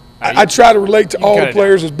try to relate to all the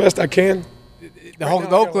players as best I can. The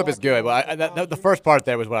whole clip is good, but the first part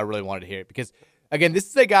there was what I really wanted to hear, because again, this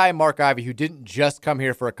is a guy, Mark Ivy, who didn't just come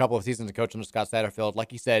here for a couple of seasons to coach under Scott Satterfield. Like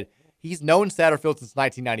he said, he's known Satterfield since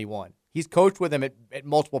 1991. He's coached with him at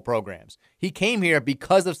multiple programs. He came here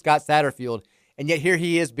because of Scott Satterfield, and yet here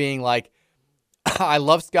he is being like, I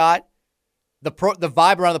love Scott. The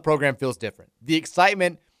vibe around the program feels different. The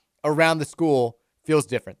excitement around the school feels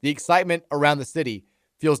different. The excitement around the city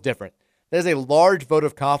feels different. There's a large vote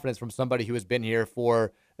of confidence from somebody who has been here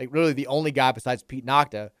for, really the only guy besides Pete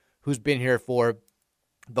Nocta who's been here for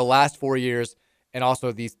the last 4 years and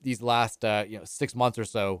also these last 6 months or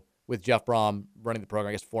so with Jeff Brom running the program.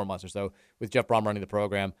 I guess 4 months or so with Jeff Brom running the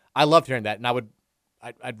program. I loved hearing that, and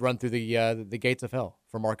I'd run through the gates of hell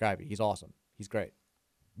for Mark Ivy. He's awesome. He's great.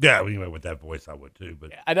 Yeah, anyway, with that voice, I would too.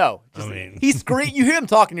 But I know. He's great. You hear him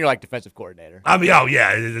talking, you're like defensive coordinator. I mean, oh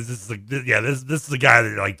yeah, this is the guy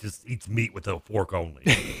that just eats meat with a fork only.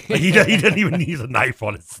 He doesn't even use a knife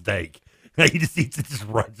on his steak. He just eats it just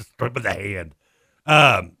straight with the hand.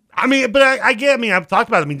 I've talked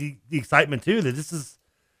about it. The excitement too. That this is,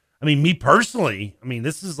 me personally.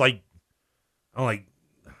 This is like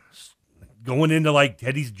going into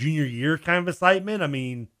Teddy's junior year kind of excitement.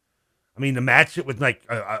 To match it with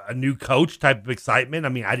a new coach type of excitement.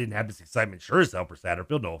 I didn't have this excitement sure as hell for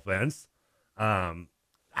Satterfield, no offense. I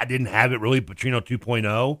didn't have it really Petrino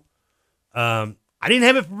 2.0. I didn't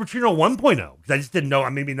have it for Petrino 1.0 because I just didn't know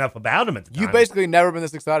maybe enough about him at the time. You've basically never been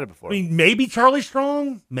this excited before. Maybe Charlie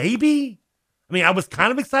Strong, maybe. I was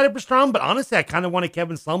kind of excited for Strong, but honestly, I kind of wanted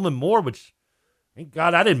Kevin Sumlin more, which thank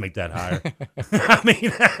God I didn't make that higher.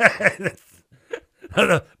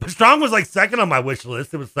 But Strong was second on my wish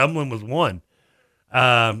list. Sumlin was one.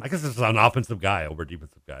 I guess it's an offensive guy over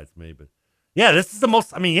defensive guy. It's me, but yeah, this is the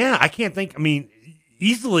most. I mean, yeah, I can't think. I mean,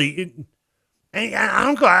 easily. I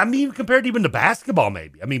don't go. I mean, compared even to basketball,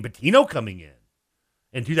 maybe. I mean, Pitino coming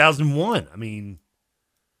in 2001. I mean,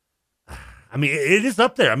 it is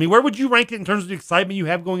up there. I mean, where would you rank it in terms of the excitement you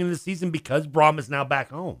have going into the season because Braum is now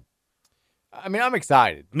back home? I mean, I'm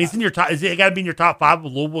excited. I mean, it's in your top. Is it got to be in your top 5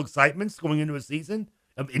 of Louisville excitements going into a season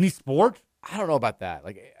of any sport? I don't know about that.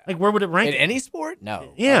 Like where would it rank? In any sport?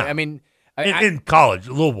 No. Yeah. I mean, in college,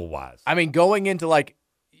 Louisville wise. I mean, going into like,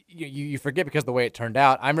 you forget because of the way it turned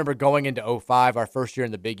out. I remember going into 2005, our first year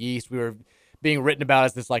in the Big East, we were being written about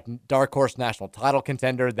as this like dark horse national title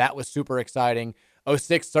contender. That was super exciting.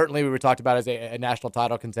 2006, certainly we were talked about as a national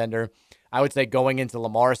title contender. I would say going into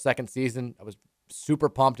Lamar's second season, I was super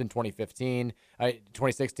pumped in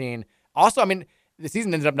 2016. Also, I mean, the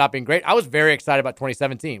season ended up not being great. I was very excited about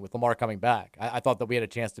 2017 with Lamar coming back. I thought that we had a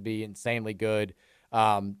chance to be insanely good.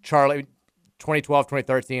 Charlie, 2012,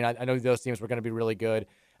 2013, I know those teams were going to be really good.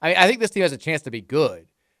 I think this team has a chance to be good,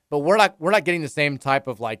 but we're not getting the same type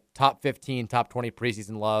of like top 15, top 20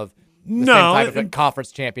 preseason love. Same type of like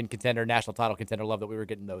conference champion contender, national title contender love that we were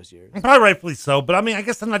getting those years. Probably rightfully so, but I mean, I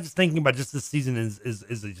guess I'm not just thinking about just this season is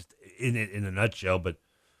just in a nutshell, but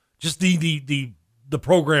just the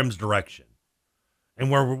program's direction and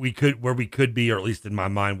where we could be, or at least in my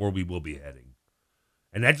mind, where we will be heading,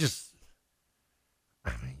 and that just.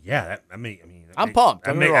 I'm pumped.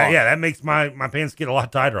 That makes my pants get a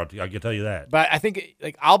lot tighter. I can tell you that. But I think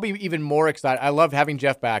like I'll be even more excited. I love having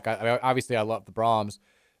Jeff back. Obviously I love the Brahms,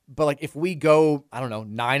 but like if we go, I don't know,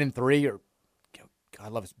 9-3 or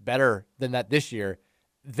God love us better than that this year,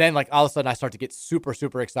 then like all of a sudden I start to get super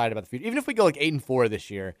super excited about the future. Even if we go like 8-4 this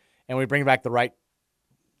year and we bring back the right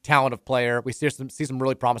talent of player, we see some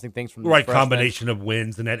really promising things from the right combination of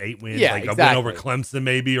wins and that 8 wins, yeah, like exactly. A win over Clemson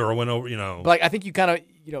maybe, or a win over But like I think you kind of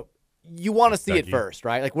you want to see it first,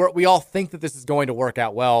 right? Like we all think that this is going to work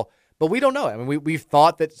out well, but we don't know. I mean, we've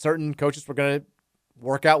thought that certain coaches were going to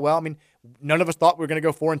work out well. I mean, none of us thought we were going to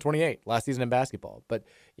go 4-28 last season in basketball, but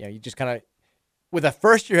you just kind of with a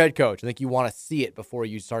first year head coach, I think you want to see it before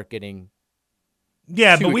you start getting.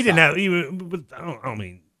 Yeah, but we didn't have even. I don't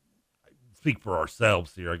mean. Speak for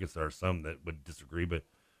ourselves here. I guess there are some that would disagree, but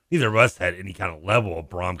neither of us had any kind of level of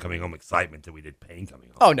Braum coming home excitement that we did Payne coming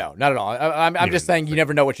home. Oh, no, not at all. I'm just saying you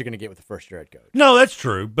never know what you're going to get with the first year head coach. No, that's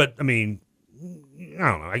true. But, I mean, I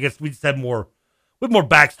don't know. I guess we just had more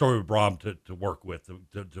backstory with Braum to work with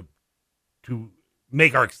to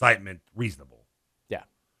make our excitement reasonable. Yeah.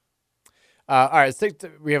 All right.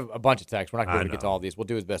 We have a bunch of texts. We're not going to get to all these. We'll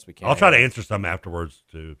do as best we can. I'll try to answer some afterwards,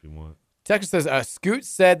 too, if you want. Texas says, Scoot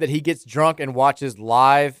said that he gets drunk and watches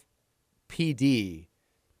live PD,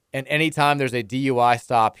 and anytime there's a DUI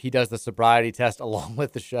stop, he does the sobriety test along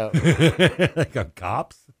with the show. Like on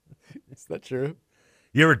cops? Is that true?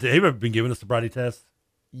 You ever been given a sobriety test?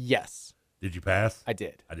 Yes. Did you pass? I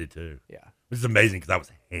did. I did too. Yeah. Which is amazing because I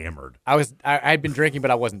was hammered. I'd been drinking,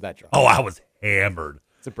 but I wasn't that drunk. Oh, I was hammered.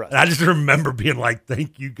 It's impressive. And I just remember being like,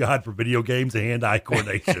 thank you, God, for video games and hand-eye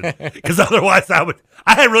coordination. Because otherwise I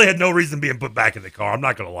really had no reason being put back in the car. I'm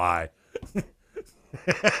not going to lie.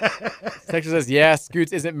 Texas says, yeah,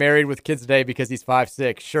 Scoots isn't married with kids today because he's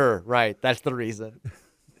 5'6". Sure, right. That's the reason.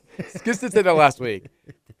 Scoots did say that last week.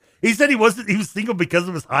 He said he was single because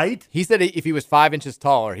of his height? He said if he was 5 inches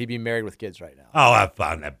taller, he'd be married with kids right now. Oh, I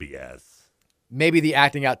found that BS. Maybe the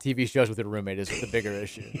acting out TV shows with your roommate is the bigger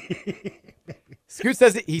issue. Scoot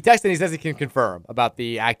says he texted and he says he can confirm about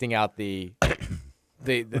the acting out the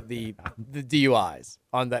DUIs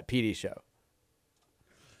on that PD show.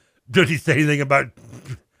 Did he say anything about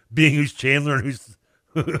being who's Chandler and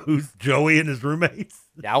who's Joey and his roommates?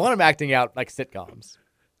 Yeah, I want him acting out like sitcoms.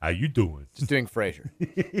 How you doing? Just doing Frasier.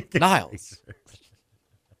 Niles.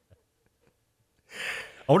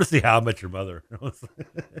 I want to see How I Met Your Mother.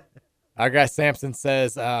 Our guy Sampson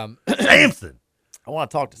says, Sampson. I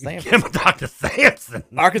want to talk to Sampson. Can't talk to Sampson.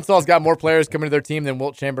 Arkansas's got more players coming to their team than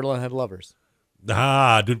Wilt Chamberlain had lovers.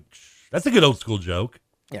 Ah, dude, that's a good old school joke.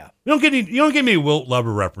 Yeah. You don't get any Wilt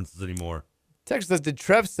lover references anymore. Texas says, did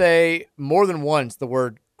Trev say more than once the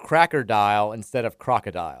word crocodile instead of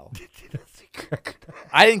crocodile? Did I say crocodile?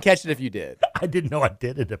 I didn't catch it if you did. I didn't know I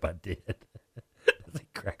did it if I did. I say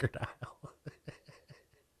crocodile.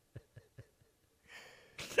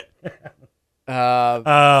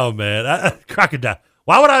 Oh man, crocodile.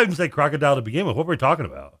 Why would I even say crocodile to begin with? What were we talking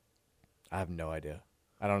about? I have no idea.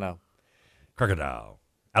 I don't know. Crocodile,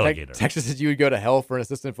 alligator. Texas said you would go to hell for an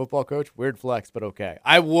assistant football coach. Weird flex, but okay.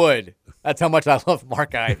 I would. That's how much I love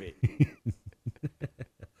Mark Ivey.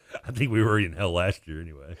 I think we were in hell last year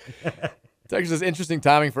anyway. Texas, interesting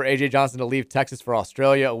timing for A.J. Johnson to leave Texas for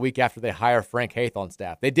Australia a week after they hire Frank Haith on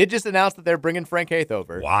staff. They did just announce that they're bringing Frank Haith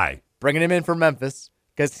over. Why? Bringing him in from Memphis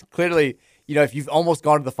because clearly, if you've almost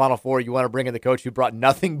gone to the Final Four, you want to bring in the coach who brought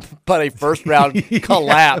nothing but a first-round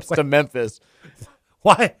collapse to Memphis.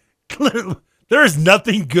 Why? Clearly, there is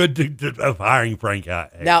nothing good of hiring Frank Haith.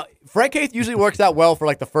 Now, Frank Haith usually works out well for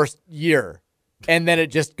like the first year, and then it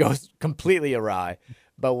just goes completely awry.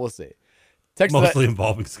 But we'll see. Mostly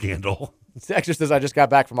involving scandal. Texas says, I just got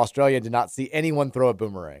back from Australia and did not see anyone throw a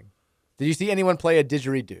boomerang. Did you see anyone play a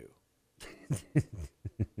didgeridoo?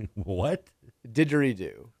 What?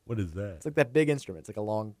 Didgeridoo. What is that? It's like that big instrument. It's like a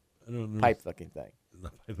long pipe-looking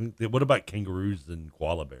thing. What about kangaroos and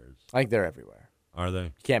koala bears? I think they're everywhere. Are they?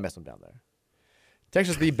 You can't miss them down there.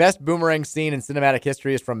 Texas, the best boomerang scene in cinematic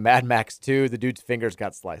history is from Mad Max 2. The dude's fingers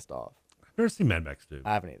got sliced off. I've never seen Mad Max 2.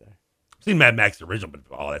 I haven't either. I've seen Mad Max the original,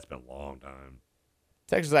 but that's been a long time.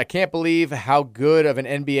 Texas, I can't believe how good of an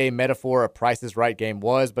NBA metaphor a Price is Right game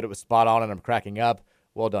was, but it was spot on and I'm cracking up.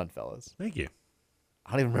 Well done, fellas. Thank you.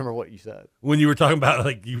 I don't even remember what you said. When you were talking about,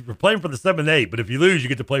 like, you were playing for the 7-8, but if you lose, you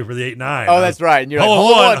get to play for the 8-9. Oh, that's right. And you're like,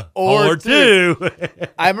 hold on, or two.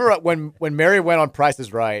 I remember when Mary went on Price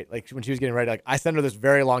is Right, like when she was getting ready, like I sent her this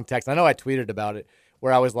very long text. I know I tweeted about it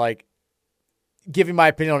where I was like, giving my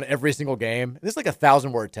opinion on every single game. This is like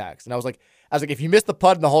 1,000-word text. And I was like, if you miss the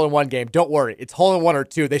putt in the hole-in-one game, don't worry. It's hole-in-one or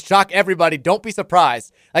two. They shock everybody. Don't be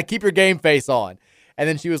surprised. Like, keep your game face on. And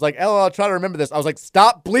then she was like, I'll try to remember this. I was like,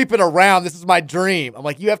 stop bleeping around. This is my dream. I'm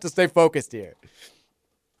like, you have to stay focused here.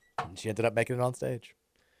 And she ended up making it on stage.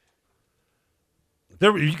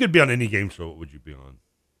 You could be on any game show. What would you be on?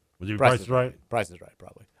 Would you be Price is Right? Price is Right,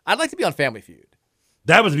 probably. I'd like to be on Family Feud.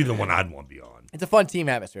 That would be the one I'd want to be on. It's a fun team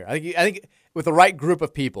atmosphere. I think with the right group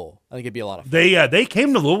of people, I think it'd be a lot of fun. They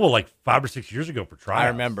came to Louisville like 5 or 6 years ago for trials. I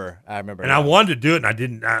remember. And I wanted to do it, and I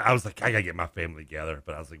didn't. I was like, I gotta get my family together,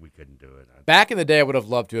 but I was like, we couldn't do it. Back in the day, I would have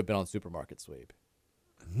loved to have been on Supermarket Sweep.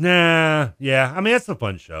 Nah, yeah. I mean, that's a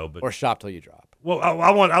fun show, but or Shop Till You Drop. Well,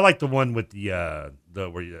 I like the one with the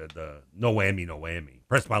no whammy.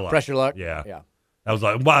 Press My Luck. Press Your Luck. Yeah. That was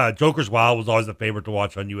like Joker's Wild was always a favorite to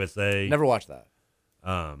watch on USA. Never watched that.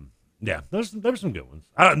 Yeah, there were some good ones.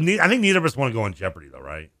 I think neither of us want to go on Jeopardy, though,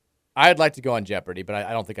 right? I'd like to go on Jeopardy, but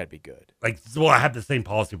I don't think I'd be good. I have the same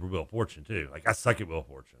policy for Wheel of Fortune, too. Like, I suck at Wheel of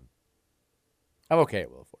Fortune. I'm okay at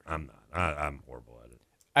Wheel of Fortune. I'm not. I'm horrible at it.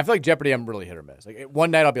 I feel like Jeopardy, I'm really hit or miss. Like, one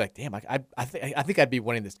night I'll be like, damn, I think I'd be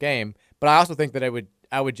winning this game, but I also think that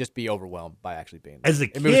I would just be overwhelmed by actually being there.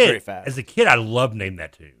 It moves very fast. As a kid, I loved Name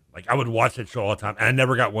That Tune. Like, I would watch that show all the time, and I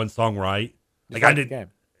never got one song right. Like, I didn't.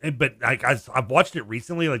 But like I've watched it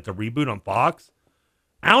recently, like the reboot on Fox.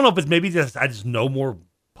 I don't know if it's maybe just I just know more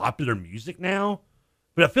popular music now,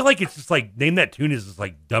 but I feel like it's just like Name That Tune is just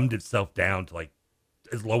like dumbed itself down to like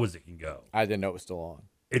as low as it can go. I didn't know it was still on.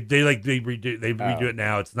 They redo it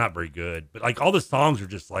now. It's not very good, but like all the songs are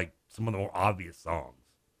just like some of the more obvious songs.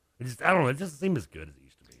 I don't know. It doesn't seem as good as it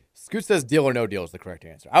used to be. Scoot says Deal or No Deal is the correct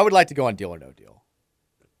answer. I would like to go on Deal or No Deal.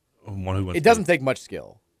 It doesn't take much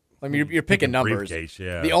skill. I mean, you're picking numbers.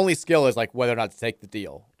 Yeah. The only skill is like whether or not to take the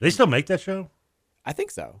deal. Do they still make that show? I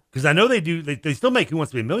think so. Because I know they do. They still make Who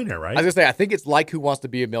Wants to Be a Millionaire, right? I was gonna say I think it's like Who Wants to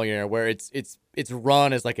Be a Millionaire, where it's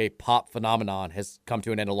run as like a pop phenomenon has come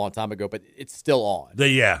to an end a long time ago, but it's still on.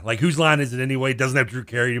 Like Whose Line Is It Anyway? It doesn't have Drew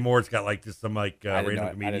Carey anymore. It's got like just some like random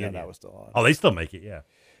comedian. I didn't know that was still on. Oh, they still make it. Yeah.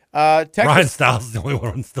 Ryan Stiles is the only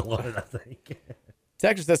one still on it, I think.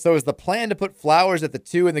 Texas says, so is the plan to put Flowers at the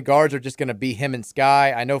 2 and the guards are just going to be him and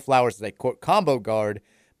Sky? I know Flowers is a, quote, combo guard,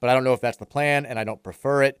 but I don't know if that's the plan, and I don't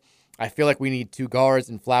prefer it. I feel like we need 2 guards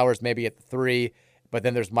and Flowers maybe at the 3, but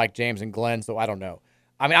then there's Mike James and Glenn, so I don't know.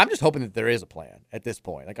 I mean, I'm just hoping that there is a plan at this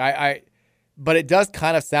point. Like but it does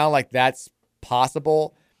kind of sound like that's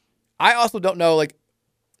possible. I also don't know, like,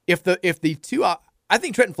 if the 2, I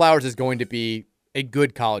think Trenton Flowers is going to be a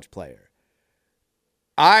good college player.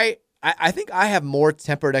 I think I have more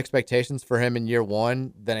tempered expectations for him in year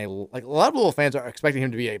 1 than a lot of Louisville fans are expecting him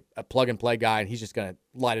to be a plug and play guy, and he's just going to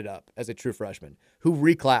light it up as a true freshman who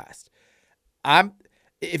reclassed.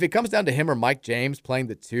 If it comes down to him or Mike James playing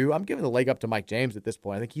the 2, I'm giving the leg up to Mike James at this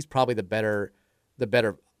point. I think he's probably the better.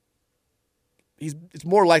 It's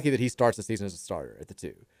more likely that he starts the season as a starter at the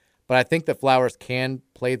 2, but I think that Flowers can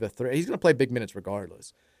play the 3. He's going to play big minutes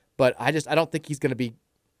regardless, but I don't think he's going to be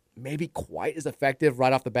maybe quite as effective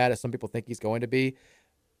right off the bat as some people think he's going to be.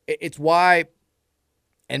 It's why,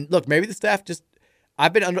 and look, maybe the staff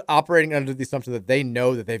I've been operating under the assumption that they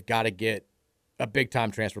know that they've got to get a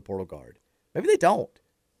big-time transfer portal guard. Maybe they don't.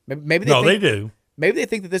 Maybe they they do. Maybe they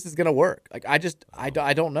think that this is going to work. Like, I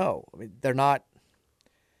don't know. I mean, they're not.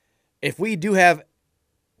 If we do have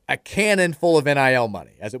a cannon full of NIL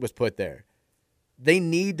money, as it was put there. They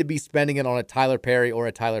need to be spending it on a Tyler Perry or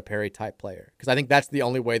a Tyler Perry type player, because I think that's the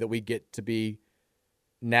only way that we get to be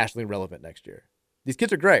nationally relevant next year. These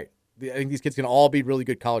kids are great. I think these kids can all be really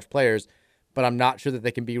good college players, but I'm not sure that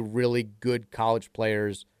they can be really good college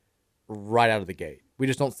players right out of the gate. We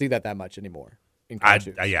just don't see that much anymore. I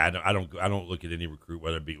don't look at any recruit,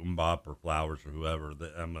 whether it be Mbop or Flowers or whoever,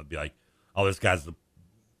 that I'm gonna be like, oh, this guy's the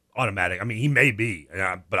automatic. I mean, he may be,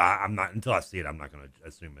 but I'm not until I see it. I'm not gonna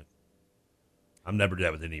assume it. I'm never do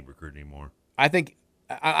that with any recruit anymore. I think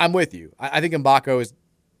I'm with you. I think Mbako is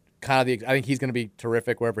kind of I think he's going to be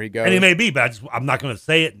terrific wherever he goes. And he may be, but I'm not going to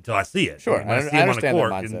say it until I see it. Sure, I see him on the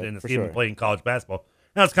court and see him playing college basketball.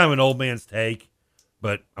 Now it's kind of an old man's take,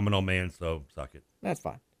 but I'm an old man, so suck it. That's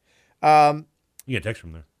fine. You get a text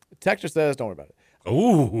from there. Texture says, don't worry about it.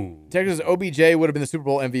 Ooh. Texture says, OBJ would have been the Super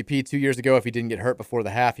Bowl MVP 2 years ago if he didn't get hurt before the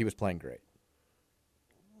half. He was playing great.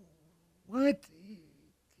 What?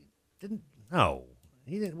 Didn't. No,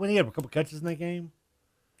 he didn't. When he had a couple catches in that game,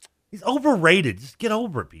 he's overrated. Just get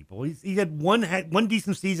over it, people. He had one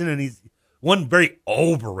decent season, and he's one very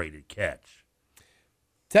overrated catch.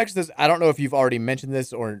 Texas says, I don't know if you've already mentioned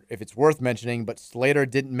this or if it's worth mentioning, but Slater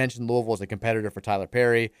didn't mention Louisville as a competitor for Tyler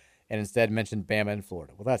Perry, and instead mentioned Bama and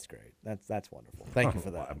Florida. Well, that's great. That's wonderful. Thank you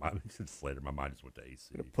for that. I mentioned Slater. My mind just went to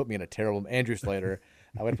AC. It put me in a terrible Andrew Slater.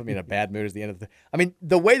 I would put me in a bad mood at the end of the. I mean,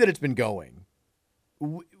 the way that it's been going.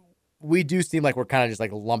 We do seem like we're kind of just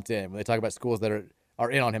like lumped in when they talk about schools that are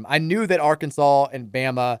in on him. I knew that Arkansas and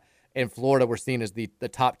Bama and Florida were seen as the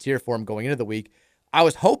top tier for him going into the week. I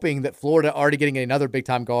was hoping that Florida already getting another big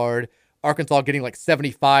time guard, Arkansas getting like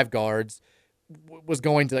 75 guards was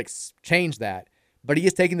going to like change that. But he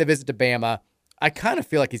is taking the visit to Bama. I kind of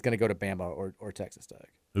feel like he's going to go to Bama or Texas Tech.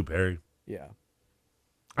 Who, Perry? Yeah.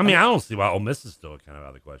 I mean, I don't see why Ole Miss is still kind of out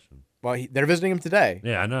of the question. Well, they're visiting him today.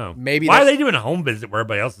 Yeah, I know. Maybe why are they doing a home visit where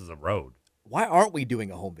everybody else is on the road? Why aren't we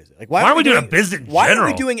doing a home visit? Like, why aren't we doing a visit in general? Why are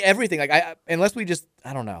we doing everything? Like, unless we just,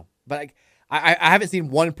 I don't know. But I haven't seen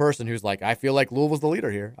one person who's like, I feel like Louisville's the leader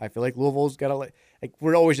here. I feel like Louisville's got to like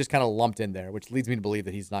we're always just kind of lumped in there, which leads me to believe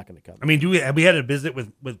that he's not going to come. I mean, have we had a visit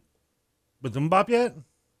with Mbop yet?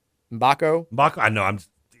 Mbako? I know. I'm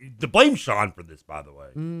to blame Sean for this, by the way.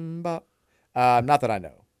 Not that I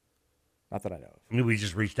know. Not that I know. I mean, we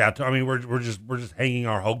just reached out to. I mean, we're just hanging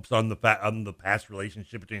our hopes on the past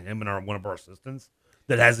relationship between him and one of our assistants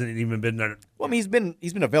that hasn't even been there. Well, I mean,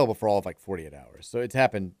 he's been available for all of like 48 hours, so it's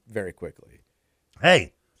happened very quickly.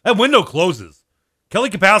 Hey, that window closes. Kelly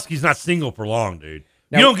Kapowski's not single for long, dude.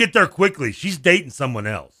 Now, you don't get there quickly. She's dating someone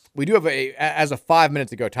else. We do have as of 5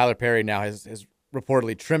 minutes ago, Tyler Perry now has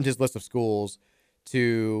reportedly trimmed his list of schools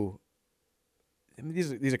to. I mean,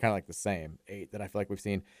 these are kind of like the same 8 that I feel like we've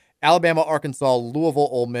seen. Alabama, Arkansas, Louisville,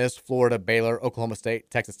 Ole Miss, Florida, Baylor, Oklahoma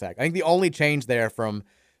State, Texas Tech. I think the only change there from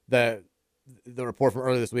the report from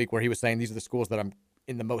earlier this week where he was saying these are the schools that I'm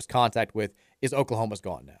in the most contact with is Oklahoma's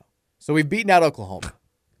gone now. So we've beaten out Oklahoma.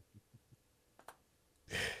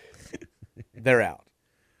 They're out.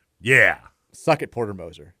 Yeah. Suck it, Porter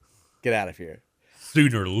Moser. Get out of here.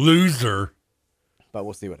 Sooner loser. But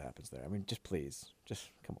we'll see what happens there. I mean, just please.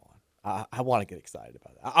 Just come on. I want to get excited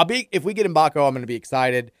about it. If we get Mbako, I'm going to be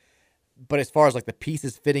excited. But as far as like the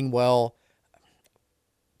pieces fitting well,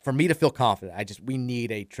 for me to feel confident, we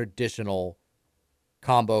need a traditional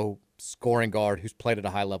combo scoring guard who's played at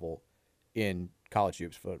a high level in college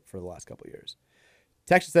hoops for the last couple of years.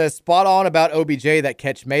 Texas says, spot on about OBJ. That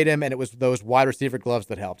catch made him, and it was those wide receiver gloves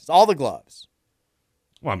that helped. It's all the gloves.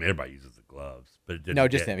 Well, I mean, everybody uses the gloves, but it didn't. No,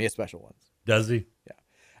 just him. He has special ones. Does he?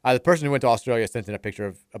 Yeah. The person who went to Australia sent in a picture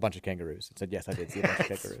of a bunch of kangaroos and said, yes, I did see a bunch of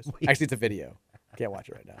kangaroos. Sweet. Actually, it's a video. I can't watch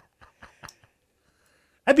it right now.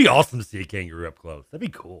 That'd be awesome to see a kangaroo up close. That'd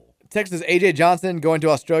be cool. Texas AJ Johnson going to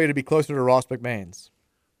Australia to be closer to Ross McMahon's.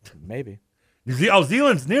 Maybe.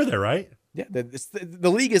 Zealand's near there, right? Yeah.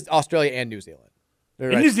 The league is Australia and New Zealand.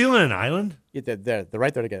 Is New Zealand an island? Yeah, they're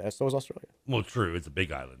right there together. So is Australia. Well, true. It's a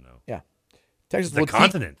big island, though. Yeah. Texas, it's a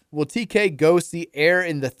continent. Will TK go see Air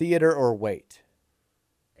in the theater or wait?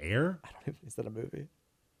 Air? Is that a movie?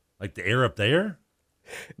 Like the Air up there?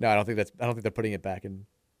 No, I don't think they're putting it back in.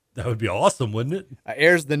 That would be awesome, wouldn't it?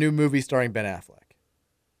 Air's the new movie starring Ben Affleck.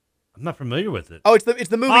 I'm not familiar with it. Oh, it's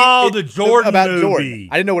the movie. Oh, the Jordan about movie. Jordan.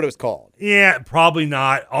 I didn't know what it was called. Yeah, probably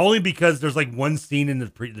not. Only because there's like one scene in the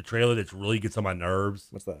trailer that really gets on my nerves.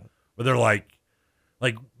 What's that? Where they're like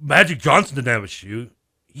Magic Johnson didn't have a shoe.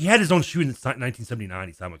 He had his own shoe in 1979.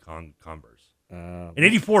 He signed with Converse. In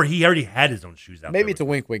 '84, he already had his own shoes out. Maybe it's a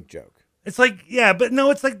wink joke. It's like, yeah, but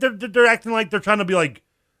no, it's like they're acting like they're trying to be like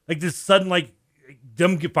this sudden like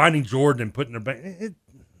them finding Jordan and putting their back.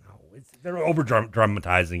 they're over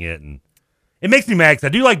dramatizing it, and it makes me mad because I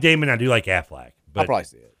do like Damon, I do like Affleck. But I'll probably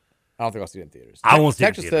see it. I don't think I'll see it in theaters. I won't see it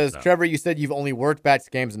in Texas theaters, says, no. Trevor, you said you've only worked Bats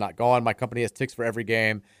games and not gone. My company has ticks for every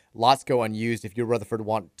game. Lots go unused. If you, Rutherford,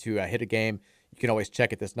 want to hit a game, you can always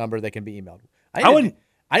check at this number. They can be emailed. I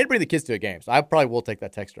didn't bring the kids to a game, so I probably will take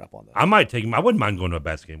that texter up on that. I might take him. I wouldn't mind going to a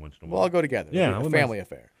Bats game once in a while. We'll all go together. Yeah, It's a family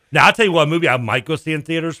affair. Now, I'll tell you what, a movie I might go see in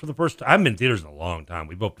theaters for the first time. I haven't been in theaters in a long time.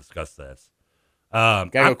 We both discussed this. Gotta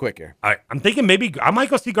go quick here. I'm thinking maybe I might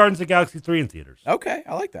go see Guardians of the Galaxy 3 in theaters. Okay,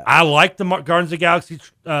 I like that. I like the Guardians of the Galaxy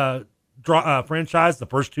franchise. The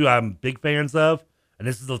first two I'm big fans of, and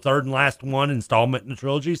this is the third and last installment in the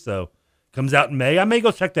trilogy, so comes out in May. I may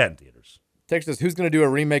go check that in theaters. Texas, who's going to do a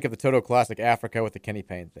remake of the Toto classic Africa with the Kenny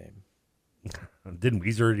Payne theme? Didn't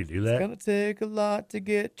Weezer already do that? It's going to take a lot to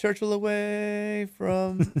get Churchill away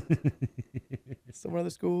from some other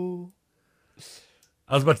school.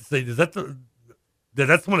 I was about to say, is that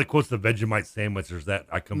that's the one that quotes the Vegemite sandwich, or is that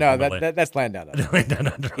I come No, from that's Land Down Under. Land Down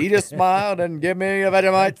Under. He just smiled and gave me a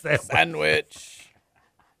Vegemite sandwich.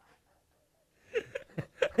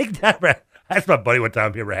 I think that's my buddy one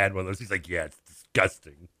time he ever had one of those. He's like, yeah, it's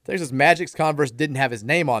disgusting. Texas Magic's Converse didn't have his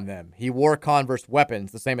name on them. He wore Converse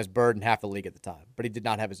weapons, the same as Bird and half the league at the time, but he did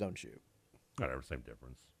not have his own shoe. Whatever, same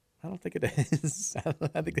difference. I don't think it is.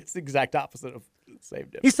 I think it's the exact opposite of the same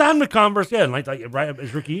difference. He signed with Converse, yeah, like right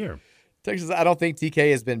his rookie year. Texas, I don't think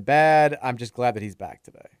TK has been bad. I'm just glad that he's back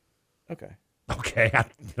today. Okay. Okay,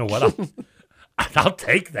 you know what? I'll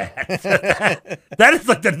take that. That is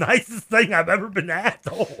like the nicest thing I've ever been asked.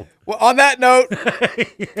 Oh. Well, on that note,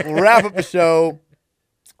 we'll wrap up the show.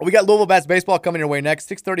 We got Louisville Bats baseball coming your way next.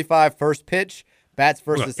 6:35 first pitch. Bats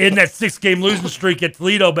versus in that 6-game losing streak at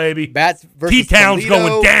Toledo, baby. Bats versus T-Town's Toledo.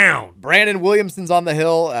 going down. Brandon Williamson's on the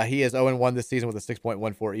hill. He is 0-1 this season with a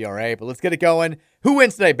 6.14 ERA. But let's get it going. Who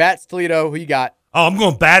wins today? Bats, Toledo. Who you got? Oh, I'm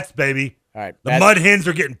going Bats, baby. All right. The Mud Hens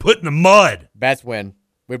are getting put in the mud. Bats win.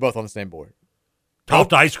 We're both on the same board.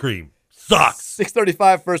 Topped ice cream. Sucks.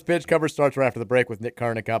 6:35 first pitch. Coverage starts right after the break with Nick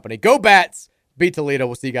Kern and company. Go Bats. Beat Toledo.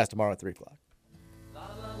 We'll see you guys tomorrow at 3 o'clock.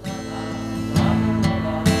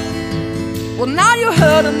 Well, now you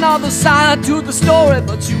heard another side to the story,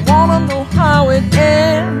 but you wanna know how it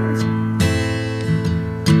ends.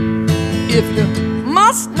 If you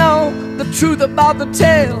must know the truth about the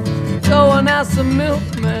tale, go and ask the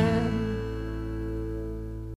milkman.